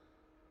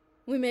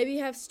 We maybe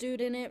have stewed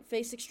in it,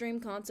 faced extreme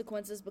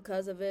consequences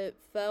because of it,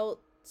 felt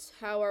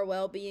how our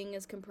well-being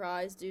is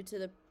comprised due to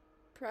the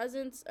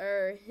presence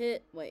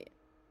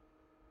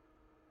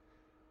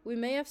We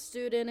may have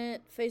stewed in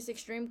it, faced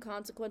extreme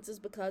consequences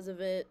because of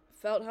it,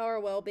 felt how our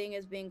well-being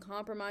is being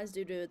compromised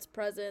due to its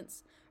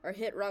presence, or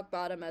hit rock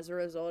bottom as a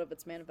result of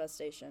its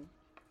manifestation.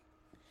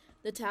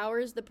 The Tower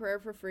is the prayer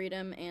for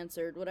freedom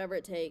answered, whatever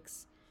it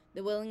takes.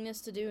 The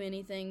willingness to do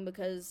anything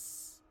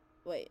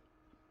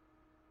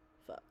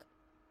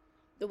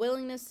The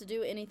willingness to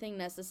do anything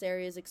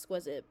necessary is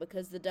exquisite,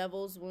 because the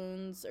devil's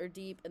wounds are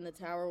deep and the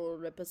Tower will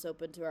rip us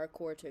open to our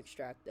core to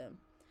extract them.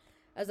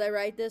 As I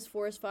write this,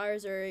 forest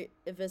fires are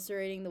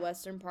eviscerating the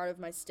western part of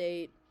my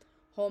state.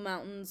 Whole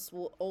mountains,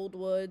 old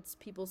woods,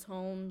 people's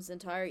homes,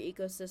 entire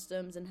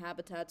ecosystems, and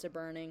habitats are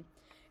burning.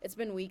 It's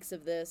been weeks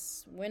of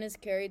this. Wind has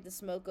carried the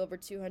smoke over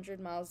 200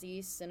 miles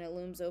east, and it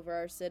looms over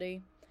our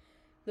city.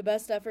 The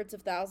best efforts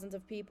of thousands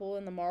of people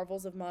and the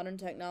marvels of modern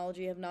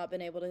technology have not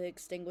been able to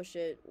extinguish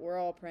it. We're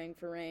all praying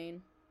for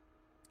rain.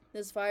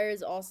 This fire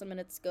is awesome in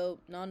its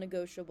scope,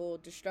 non-negotiable,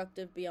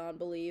 destructive beyond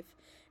belief,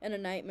 and a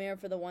nightmare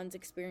for the ones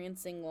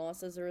experiencing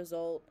loss as a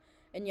result.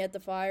 And yet the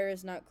fire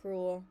is not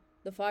cruel.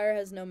 The fire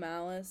has no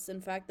malice.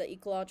 In fact, the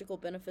ecological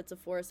benefits of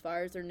forest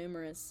fires are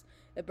numerous.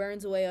 It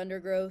burns away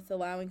undergrowth,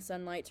 allowing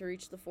sunlight to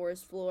reach the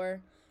forest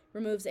floor,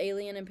 removes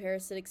alien and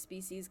parasitic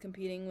species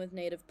competing with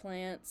native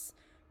plants,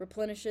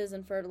 replenishes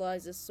and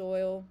fertilizes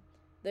soil.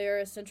 They are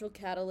essential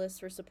catalysts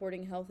for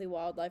supporting healthy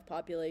wildlife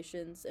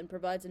populations and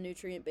provides a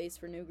nutrient base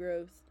for new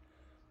growth.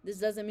 This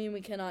doesn't mean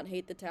we cannot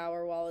hate the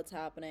tower while it's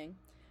happening.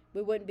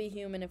 We wouldn't be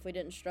human if we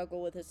didn't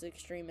struggle with its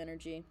extreme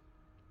energy.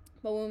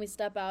 But when we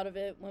step out of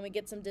it, when we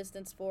get some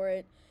distance for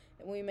it,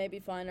 we maybe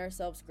find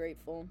ourselves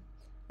grateful.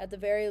 At the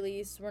very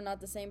least, we're not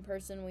the same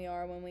person we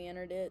are when we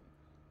entered it.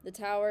 The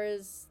tower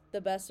is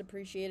the best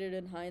appreciated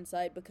in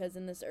hindsight because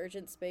in this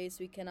urgent space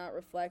we cannot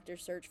reflect or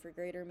search for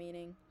greater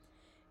meaning.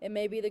 It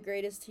may be the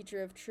greatest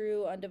teacher of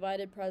true,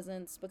 undivided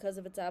presence because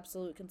of its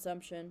absolute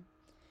consumption.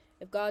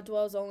 If God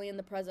dwells only in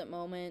the present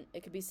moment,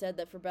 it could be said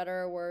that for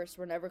better or worse,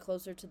 we're never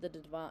closer to the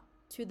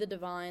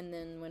divine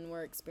than when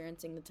we're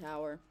experiencing the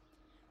tower.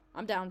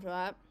 I'm down for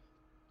that.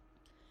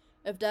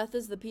 If death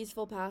is the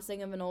peaceful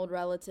passing of an old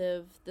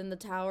relative, then the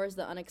tower is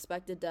the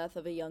unexpected death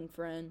of a young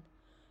friend.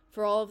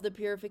 For all of the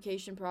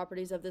purification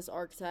properties of this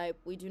archetype,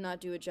 we do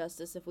not do it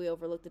justice if we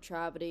overlook the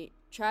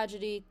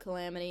tragedy,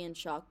 calamity, and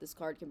shock this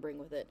card can bring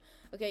with it.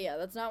 Okay, yeah,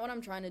 that's not what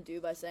I'm trying to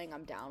do by saying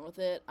I'm down with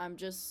it. I'm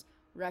just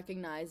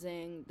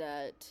recognizing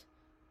that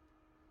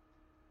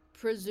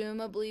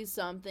presumably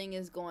something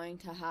is going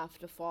to have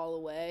to fall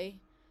away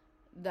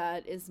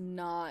that is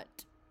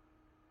not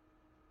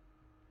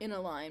in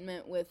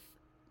alignment with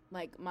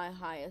like my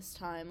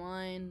highest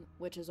timeline,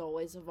 which is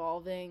always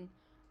evolving.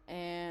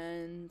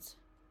 And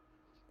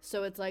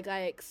so it's like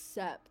I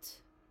accept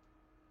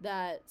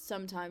that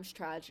sometimes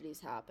tragedies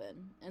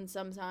happen and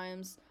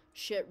sometimes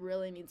shit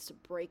really needs to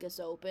break us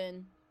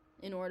open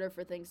in order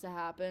for things to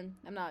happen.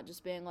 I'm not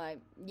just being like,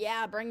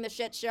 yeah, bring the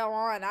shit show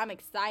on. I'm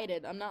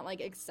excited. I'm not like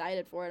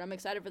excited for it. I'm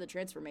excited for the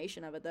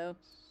transformation of it though.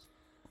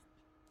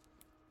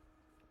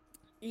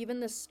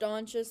 Even the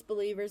staunchest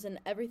believers in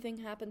everything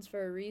happens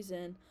for a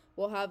reason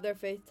will have their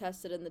faith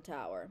tested in the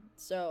tower.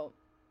 So,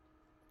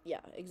 yeah,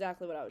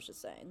 exactly what I was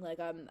just saying. Like,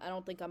 I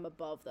don't think I'm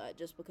above that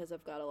just because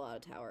I've got a lot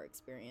of tower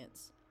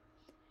experience.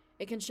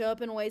 It can show up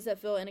in ways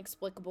that feel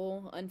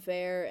inexplicable,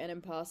 unfair, and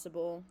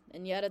impossible,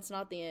 and yet it's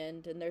not the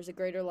end, and there's a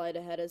greater light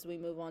ahead as we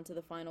move on to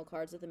the final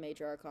cards of the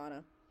Major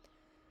Arcana.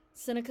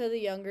 Seneca the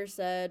Younger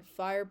said,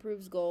 "Fire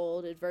proves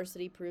gold,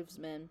 adversity proves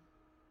men."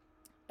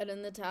 And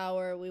in the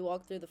tower, we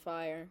walk through the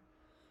fire.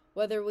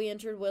 Whether we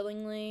entered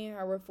willingly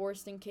or were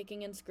forced in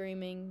kicking and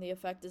screaming, the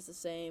effect is the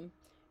same.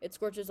 It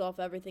scorches off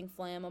everything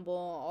flammable,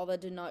 all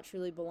that did not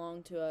truly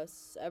belong to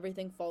us.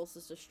 Everything false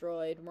is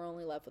destroyed, and we're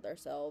only left with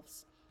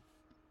ourselves.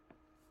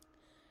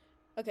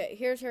 Okay,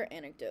 here's her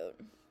anecdote.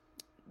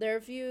 There are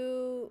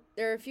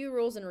a few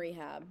rules in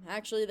rehab.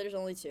 Actually, there's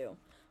only two.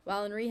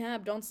 While in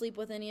rehab, don't sleep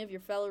with any of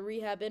your fellow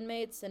rehab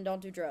inmates and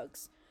don't do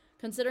drugs.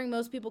 Considering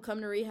most people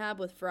come to rehab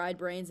with fried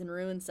brains and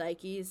ruined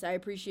psyches, I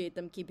appreciate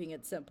them keeping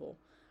it simple.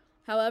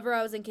 However,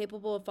 I was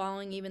incapable of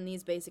following even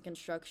these basic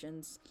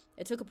instructions.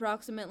 It took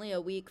approximately a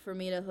week for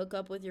me to hook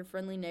up with your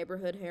friendly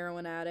neighborhood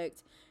heroin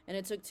addict, and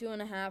it took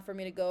 2.5 for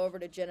me to go over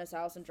to Jenna's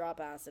house and drop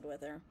acid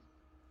with her.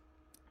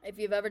 If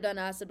you've ever done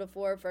acid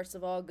before, first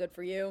of all, good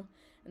for you.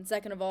 And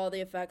second of all,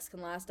 the effects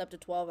can last up to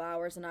 12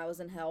 hours, and I was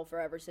in hell for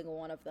every single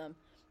one of them.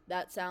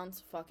 That sounds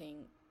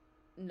fucking...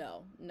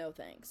 No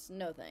thanks.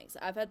 No thanks.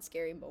 I've had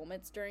scary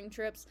moments during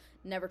trips,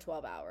 never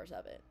 12 hours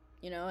of it.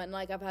 You know, and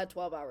like I've had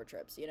 12-hour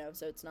trips, you know,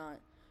 so it's not...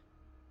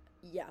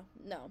 Yeah,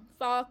 no.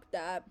 Fuck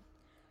that.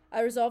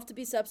 I resolved to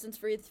be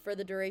substance-free for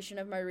the duration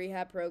of my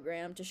rehab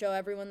program to show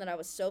everyone that I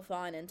was so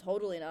fine and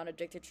totally not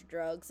addicted to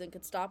drugs and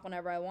could stop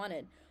whenever I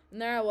wanted.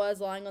 And there I was,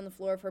 lying on the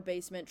floor of her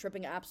basement,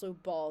 tripping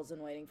absolute balls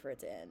and waiting for it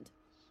to end.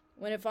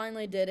 When it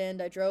finally did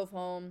end, I drove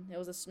home. It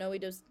was a snowy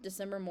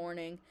December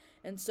morning,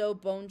 and so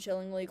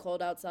bone-chillingly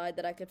cold outside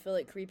that I could feel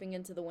it creeping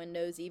into the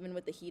windows even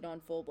with the heat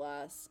on full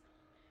blast.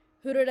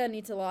 Who did I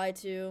need to lie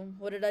to?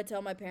 What did I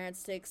tell my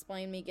parents to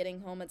explain me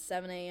getting home at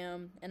 7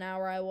 a.m., an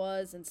hour I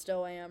was, and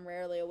still am,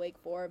 rarely awake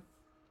for?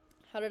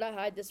 How did I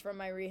hide this from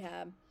my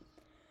rehab?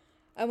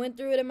 I went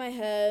through it in my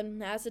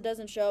head. Acid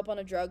doesn't show up on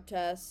a drug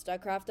test. I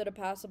crafted a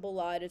passable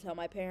lie to tell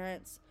my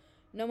parents.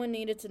 No one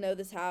needed to know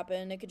this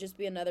happened. It could just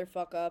be another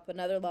fuck-up,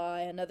 another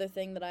lie, another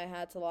thing that I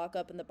had to lock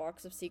up in the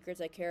box of secrets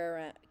I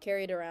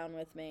carried around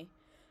with me.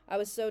 I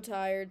was so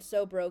tired,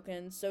 so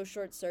broken, so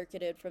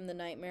short-circuited from the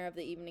nightmare of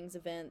the evening's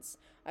events,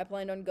 I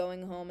planned on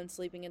going home and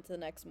sleeping into the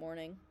next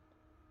morning.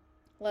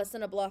 Less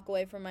than a block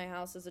away from my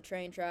house is a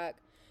train track,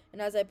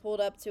 and as I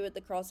pulled up to it, the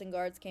crossing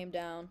guards came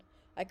down.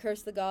 I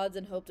cursed the gods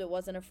and hoped it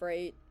wasn't a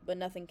freight, but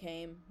nothing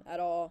came,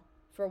 at all,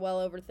 for well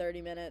over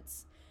 30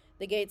 minutes.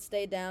 The gate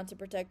stayed down to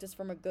protect us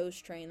from a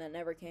ghost train that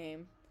never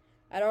came.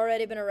 I'd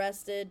already been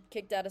arrested,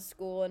 kicked out of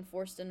school, and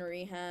forced into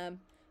rehab.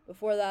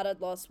 Before that,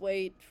 I'd lost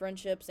weight,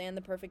 friendships, and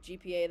the perfect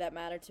GPA that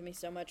mattered to me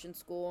so much in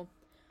school.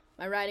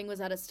 My writing was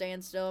at a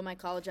standstill, and my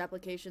college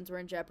applications were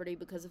in jeopardy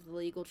because of the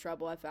legal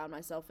trouble I found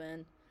myself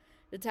in.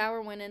 The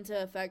tower went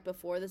into effect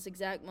before this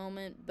exact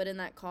moment, but in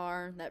that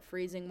car, that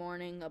freezing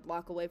morning, a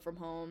block away from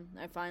home,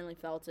 I finally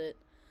felt it.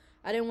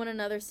 I didn't want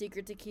another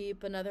secret to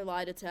keep, another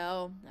lie to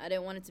tell. I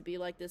didn't want it to be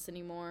like this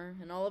anymore,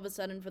 and all of a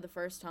sudden, for the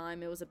first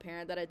time, it was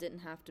apparent that I didn't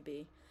have to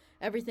be.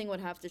 Everything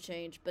would have to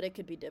change, but it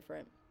could be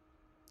different.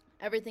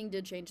 Everything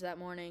did change that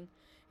morning.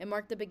 It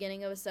marked the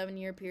beginning of a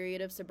 7-year period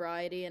of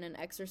sobriety and an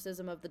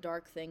exorcism of the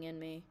dark thing in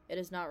me. It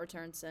has not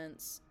returned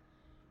since.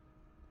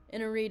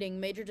 In a reading,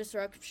 major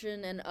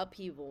disruption and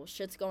upheaval,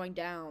 shit's going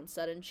down,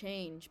 sudden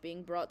change,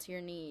 being brought to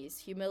your knees,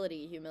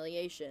 humility,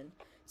 humiliation,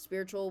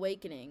 spiritual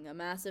awakening, a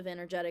massive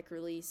energetic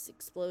release,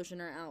 explosion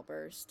or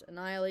outburst,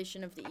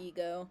 annihilation of the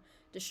ego,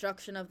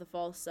 destruction of the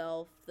false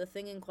self. The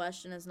thing in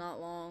question is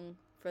not long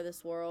for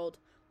this world.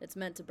 It's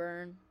meant to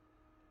burn.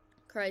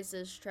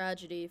 Crisis,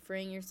 tragedy,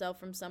 freeing yourself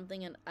from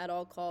something at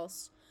all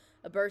costs,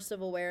 a burst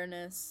of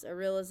awareness, a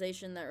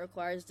realization that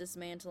requires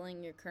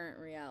dismantling your current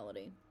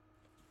reality.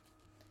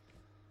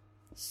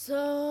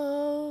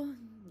 So,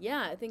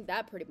 yeah, I think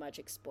that pretty much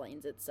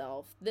explains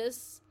itself.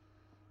 This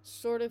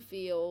sort of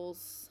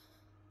feels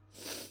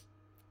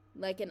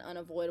like an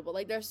unavoidable,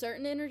 like there's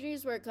certain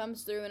energies where it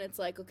comes through and it's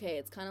like, okay,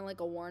 it's kind of like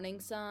a warning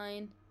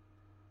sign,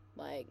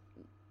 like,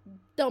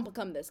 don't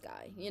become this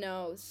guy,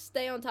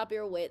 stay on top of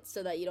your wits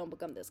so that you don't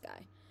become this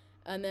guy.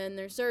 And then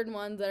there's certain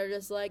ones that are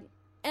just like,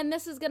 and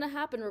this is gonna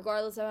happen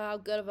regardless of how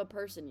good of a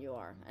person you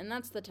are. And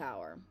that's the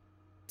tower.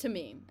 To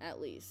me, at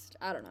least.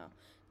 I don't know.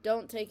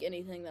 Don't take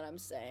anything that I'm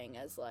saying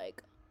as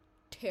like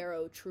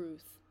tarot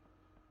truth.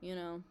 I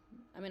mean,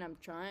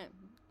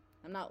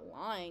 I'm not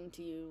lying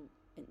to you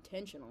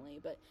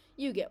intentionally, but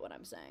you get what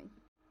I'm saying.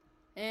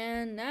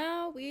 And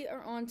now we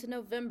are on to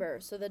November.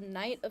 So the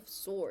Knight of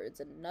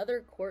Swords,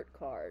 another court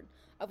card.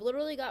 I've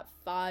literally got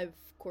 5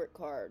 court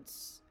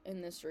cards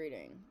in this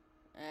reading.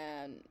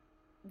 And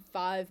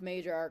 5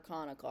 major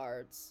arcana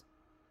cards.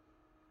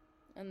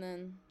 And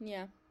then,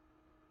 yeah.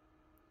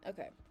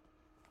 Okay.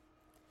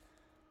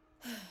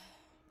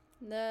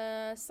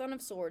 The Son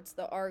of Swords,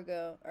 the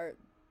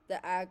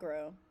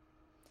aggro.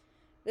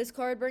 This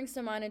card brings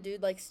to mind a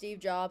dude like Steve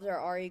Jobs or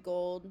Ari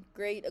Gold.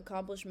 Great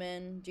accomplished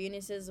men,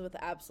 geniuses with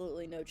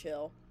absolutely no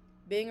chill.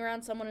 Being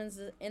around someone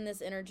in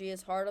this energy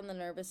is hard on the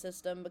nervous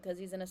system because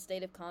he's in a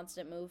state of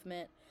constant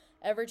movement,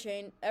 ever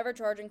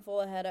charging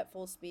full ahead at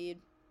full speed.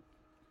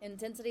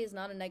 Intensity is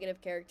not a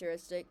negative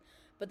characteristic,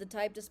 but the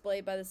type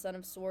displayed by the Son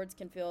of Swords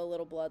can feel a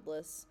little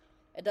bloodless.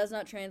 It does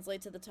not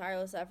translate to the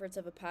tireless efforts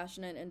of a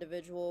passionate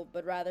individual,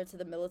 but rather to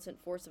the militant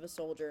force of a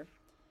soldier.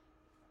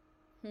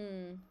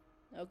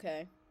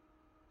 Okay.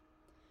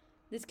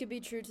 This could be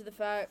due to the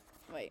fact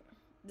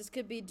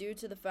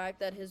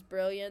that his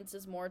brilliance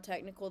is more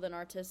technical than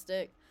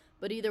artistic,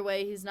 but either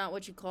way, he's not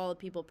what you call a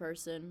people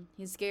person.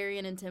 He's scary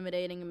and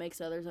intimidating and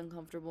makes others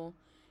uncomfortable.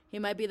 He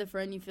might be the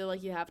friend you feel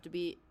like you have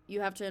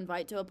to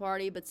invite to a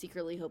party, but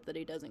secretly hope that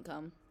he doesn't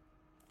come.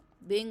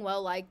 Being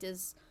well liked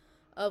is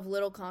of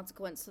little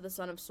consequence to the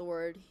Son of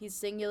Sword. He's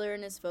singular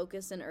in his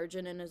focus and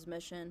urgent in his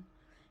mission.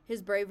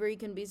 His bravery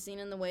can be seen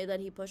in the way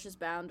that he pushes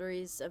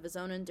boundaries of his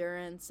own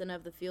endurance and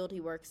of the field he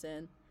works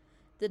in.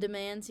 The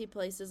demands he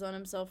places on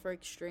himself are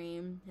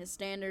extreme. His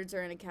standards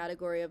are in a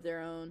category of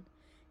their own.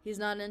 He's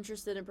not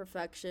interested in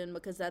perfection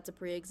because that's a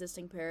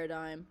pre-existing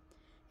paradigm.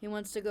 He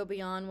wants to go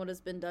beyond what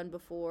has been done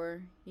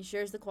before. He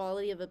shares the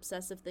quality of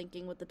obsessive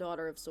thinking with the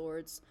Daughter of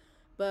Swords,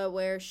 but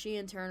where she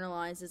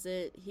internalizes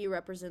it, he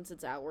represents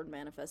its outward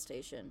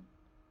manifestation.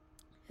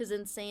 His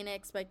insane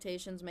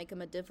expectations make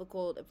him a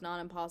difficult, if not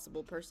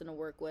impossible, person to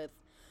work with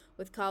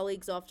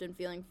colleagues often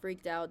feeling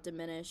freaked out,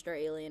 diminished, or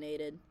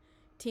alienated.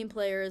 Team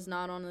player is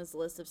not on his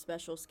list of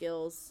special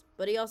skills,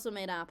 but he also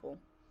made Apple.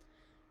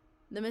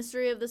 The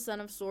mystery of the Son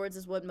of Swords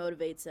is what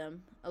motivates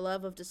him. A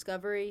love of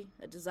discovery,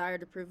 a desire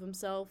to prove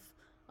himself,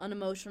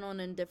 unemotional and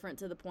indifferent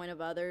to the point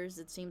of others,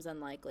 it seems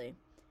unlikely.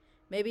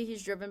 Maybe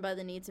he's driven by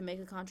the need to make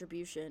a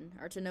contribution,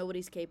 or to know what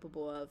he's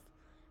capable of.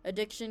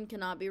 Addiction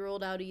cannot be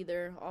ruled out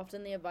either.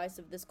 Often the advice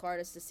of this card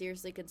is to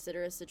seriously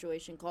consider a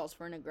situation calls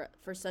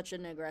for such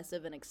an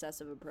aggressive and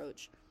excessive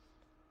approach.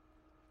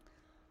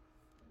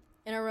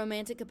 In a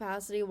romantic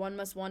capacity, one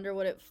must wonder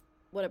what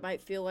it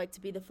might feel like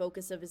to be the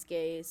focus of his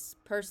gaze.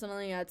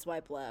 Personally, I'd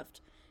swipe left.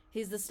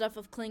 He's the stuff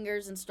of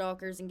clingers and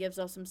stalkers and gives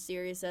off some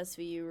serious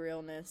SVU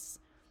realness.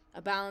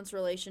 A balanced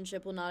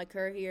relationship will not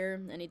occur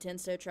here, and he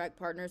tends to attract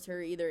partners who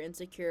are either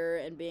insecure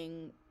and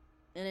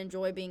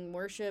enjoy being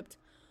worshipped,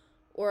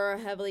 or are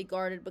heavily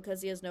guarded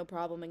because he has no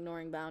problem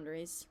ignoring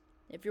boundaries.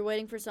 If you're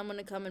waiting for someone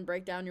to come and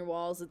break down your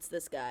walls, it's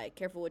this guy.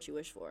 Careful what you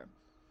wish for.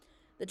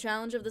 The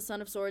challenge of the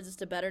Son of Swords is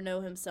to better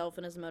know himself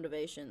and his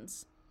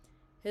motivations.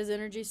 His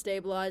energy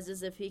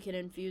stabilizes if he can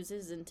infuse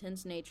his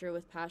intense nature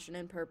with passion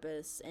and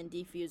purpose, and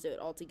defuse it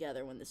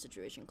altogether when the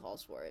situation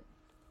calls for it.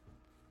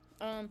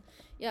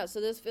 Yeah, so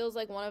this feels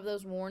like one of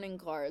those warning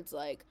cards,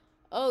 like,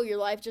 oh, your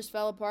life just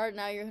fell apart,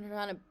 now you're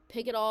trying to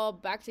pick it all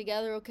back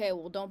together? Okay,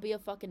 well, don't be a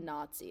fucking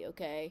Nazi,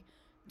 okay?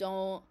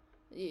 Don't,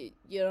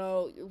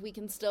 we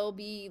can still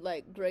be,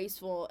 like,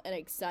 graceful and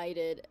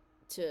excited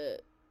to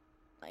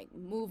like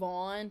move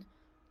on,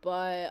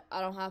 but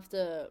I don't have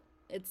to.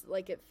 It's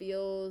like it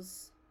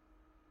feels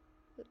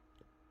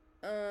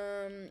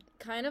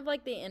kind of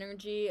like the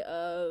energy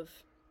of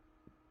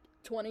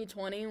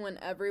 2020 when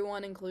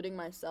everyone, including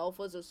myself,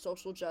 was a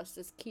social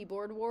justice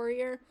keyboard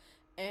warrior,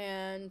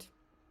 and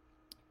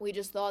we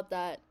just thought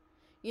that,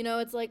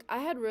 it's like I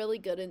had really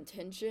good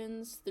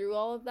intentions through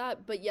all of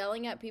that, but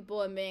yelling at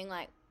people and being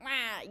like,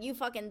 you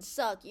fucking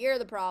suck, you're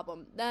the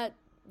problem, that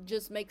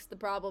just makes the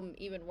problem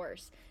even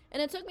worse.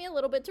 And it took me a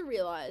little bit to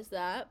realize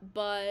that,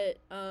 but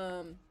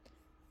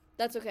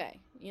that's okay.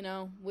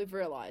 We've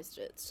realized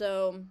it.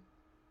 So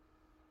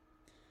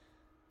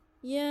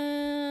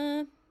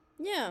yeah,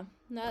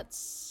 that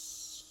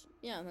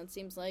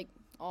seems like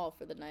all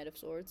for the Knight of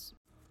Swords.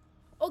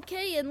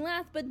 Okay, and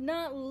last but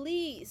not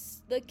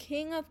least, the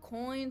King of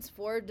Coins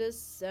for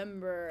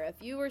December.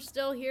 If you were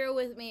still here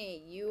with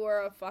me, you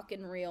are a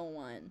fucking real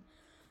one.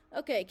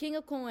 Okay, King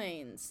of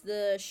Coins,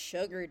 the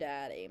sugar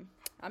daddy.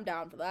 I'm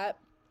down for that.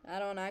 I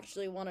don't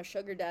actually want a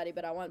sugar daddy,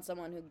 but I want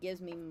someone who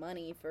gives me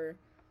money for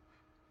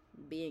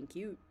being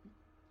cute.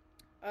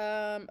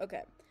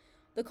 Okay.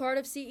 The card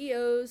of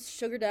CEOs,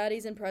 sugar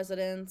daddies, and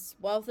presidents.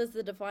 Wealth is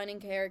the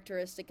defining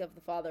characteristic of the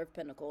Father of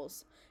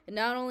Pentacles. And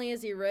not only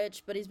is he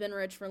rich, but he's been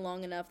rich for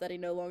long enough that he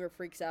no longer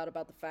freaks out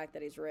about the fact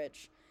that he's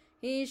rich.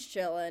 He's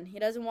chillin'. He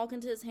doesn't walk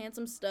into his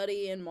handsome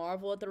study and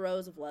marvel at the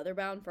rows of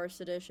leather-bound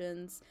first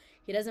editions.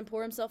 He doesn't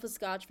pour himself a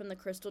scotch from the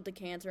crystal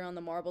decanter on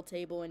the marble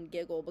table and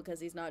giggle because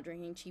he's not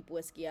drinking cheap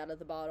whiskey out of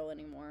the bottle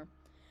anymore.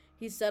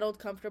 He's settled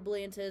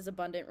comfortably into his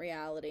abundant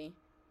reality.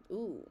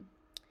 Ooh.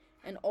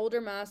 An older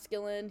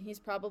masculine, he's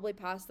probably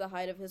past the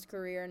height of his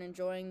career and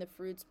enjoying the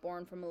fruits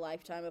born from a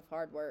lifetime of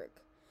hard work.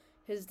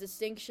 His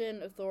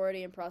distinction,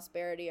 authority, and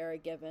prosperity are a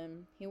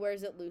given. He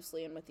wears it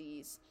loosely and with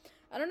ease.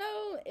 I don't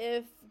know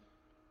if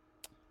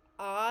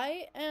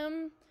I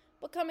am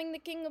becoming the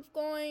King of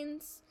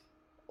Coins,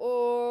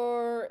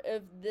 or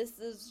if this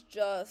is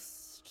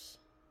just,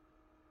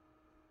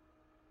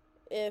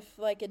 if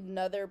like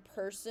another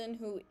person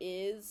who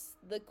is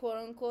the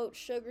quote-unquote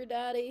sugar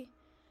daddy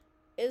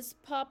is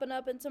popping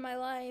up into my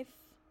life,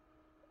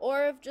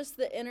 or if just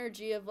the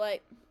energy of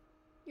like,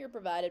 you're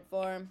provided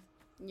for,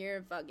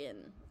 you're fucking,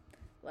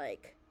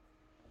 like,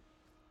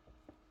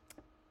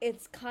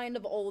 it's kind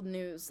of old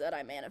news that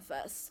I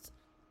manifest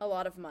a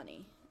lot of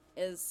money,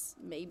 is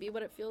maybe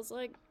what it feels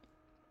like.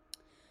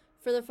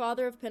 For the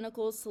Father of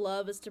Pentacles, to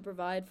love is to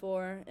provide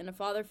for, and a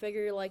father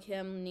figure like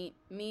him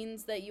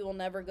means that you will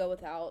never go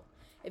without.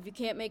 If you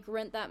can't make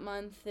rent that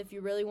month, if you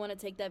really want to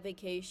take that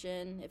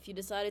vacation, if you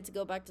decided to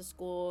go back to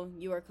school,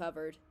 you are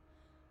covered.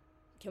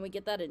 Can we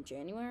get that in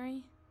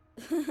January?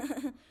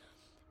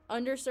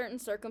 Under certain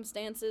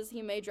circumstances,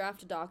 he may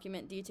draft a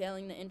document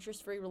detailing the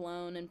interest-free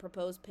loan and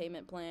proposed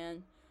payment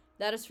plan.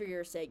 That is for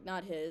your sake,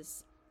 not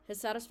his. His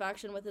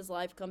satisfaction with his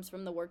life comes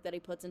from the work that he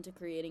puts into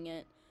creating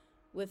it,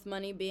 with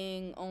money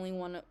being only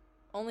one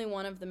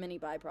of the many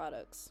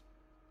byproducts.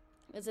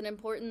 Is it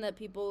important that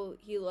people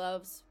he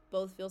loves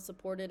both feel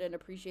supported and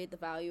appreciate the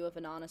value of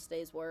an honest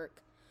day's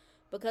work?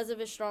 Because of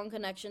his strong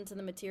connection to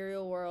the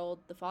material world,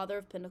 the Father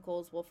of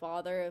Pentacles will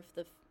falter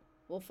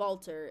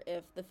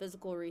if the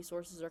physical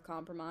resources are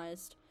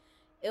compromised.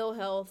 Ill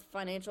health,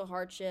 financial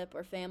hardship,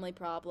 or family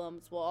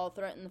problems will all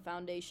threaten the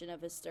foundation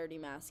of his sturdy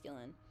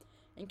masculine.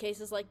 In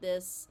cases like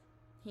this,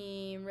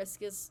 he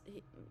risks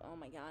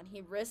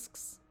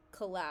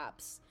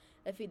collapse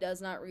if he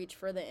does not reach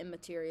for the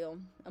immaterial.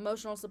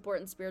 Emotional support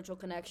and spiritual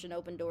connection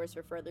open doors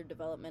for further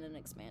development and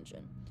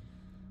expansion.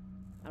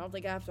 I don't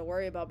think I have to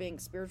worry about being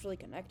spiritually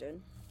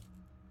connected.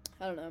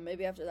 I don't know,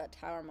 maybe after that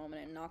tower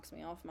moment it knocks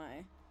me off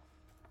my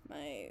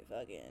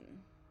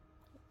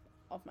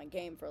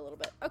game for a little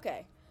bit.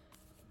 Okay.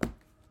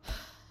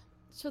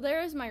 So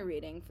there is my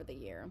reading for the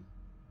year.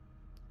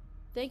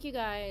 Thank you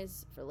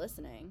guys for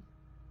listening.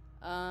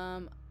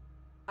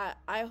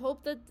 I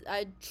hope that,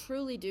 I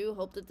truly do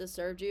hope that this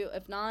served you.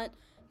 If not,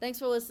 thanks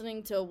for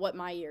listening to what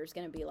my year is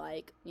going to be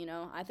like.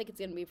 I think it's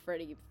going to be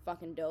pretty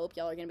fucking dope.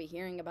 Y'all are going to be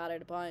hearing about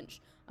it a bunch.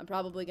 I'm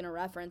probably going to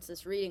reference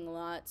this reading a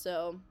lot.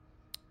 So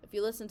if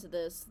you listen to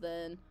this,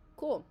 then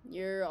cool.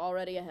 You're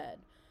already ahead.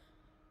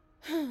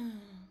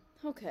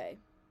 Okay.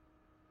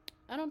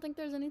 I don't think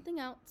there's anything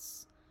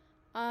else.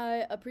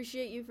 I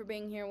appreciate you for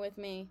being here with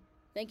me.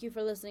 Thank you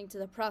for listening to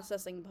the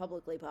Processing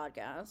Publicly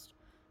podcast.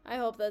 I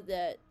hope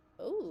that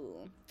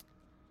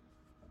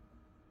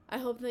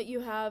you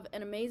have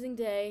an amazing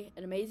day,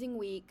 an amazing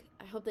week.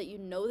 I hope that you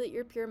know that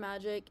you're pure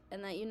magic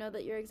and that you know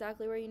that you're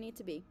exactly where you need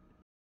to be.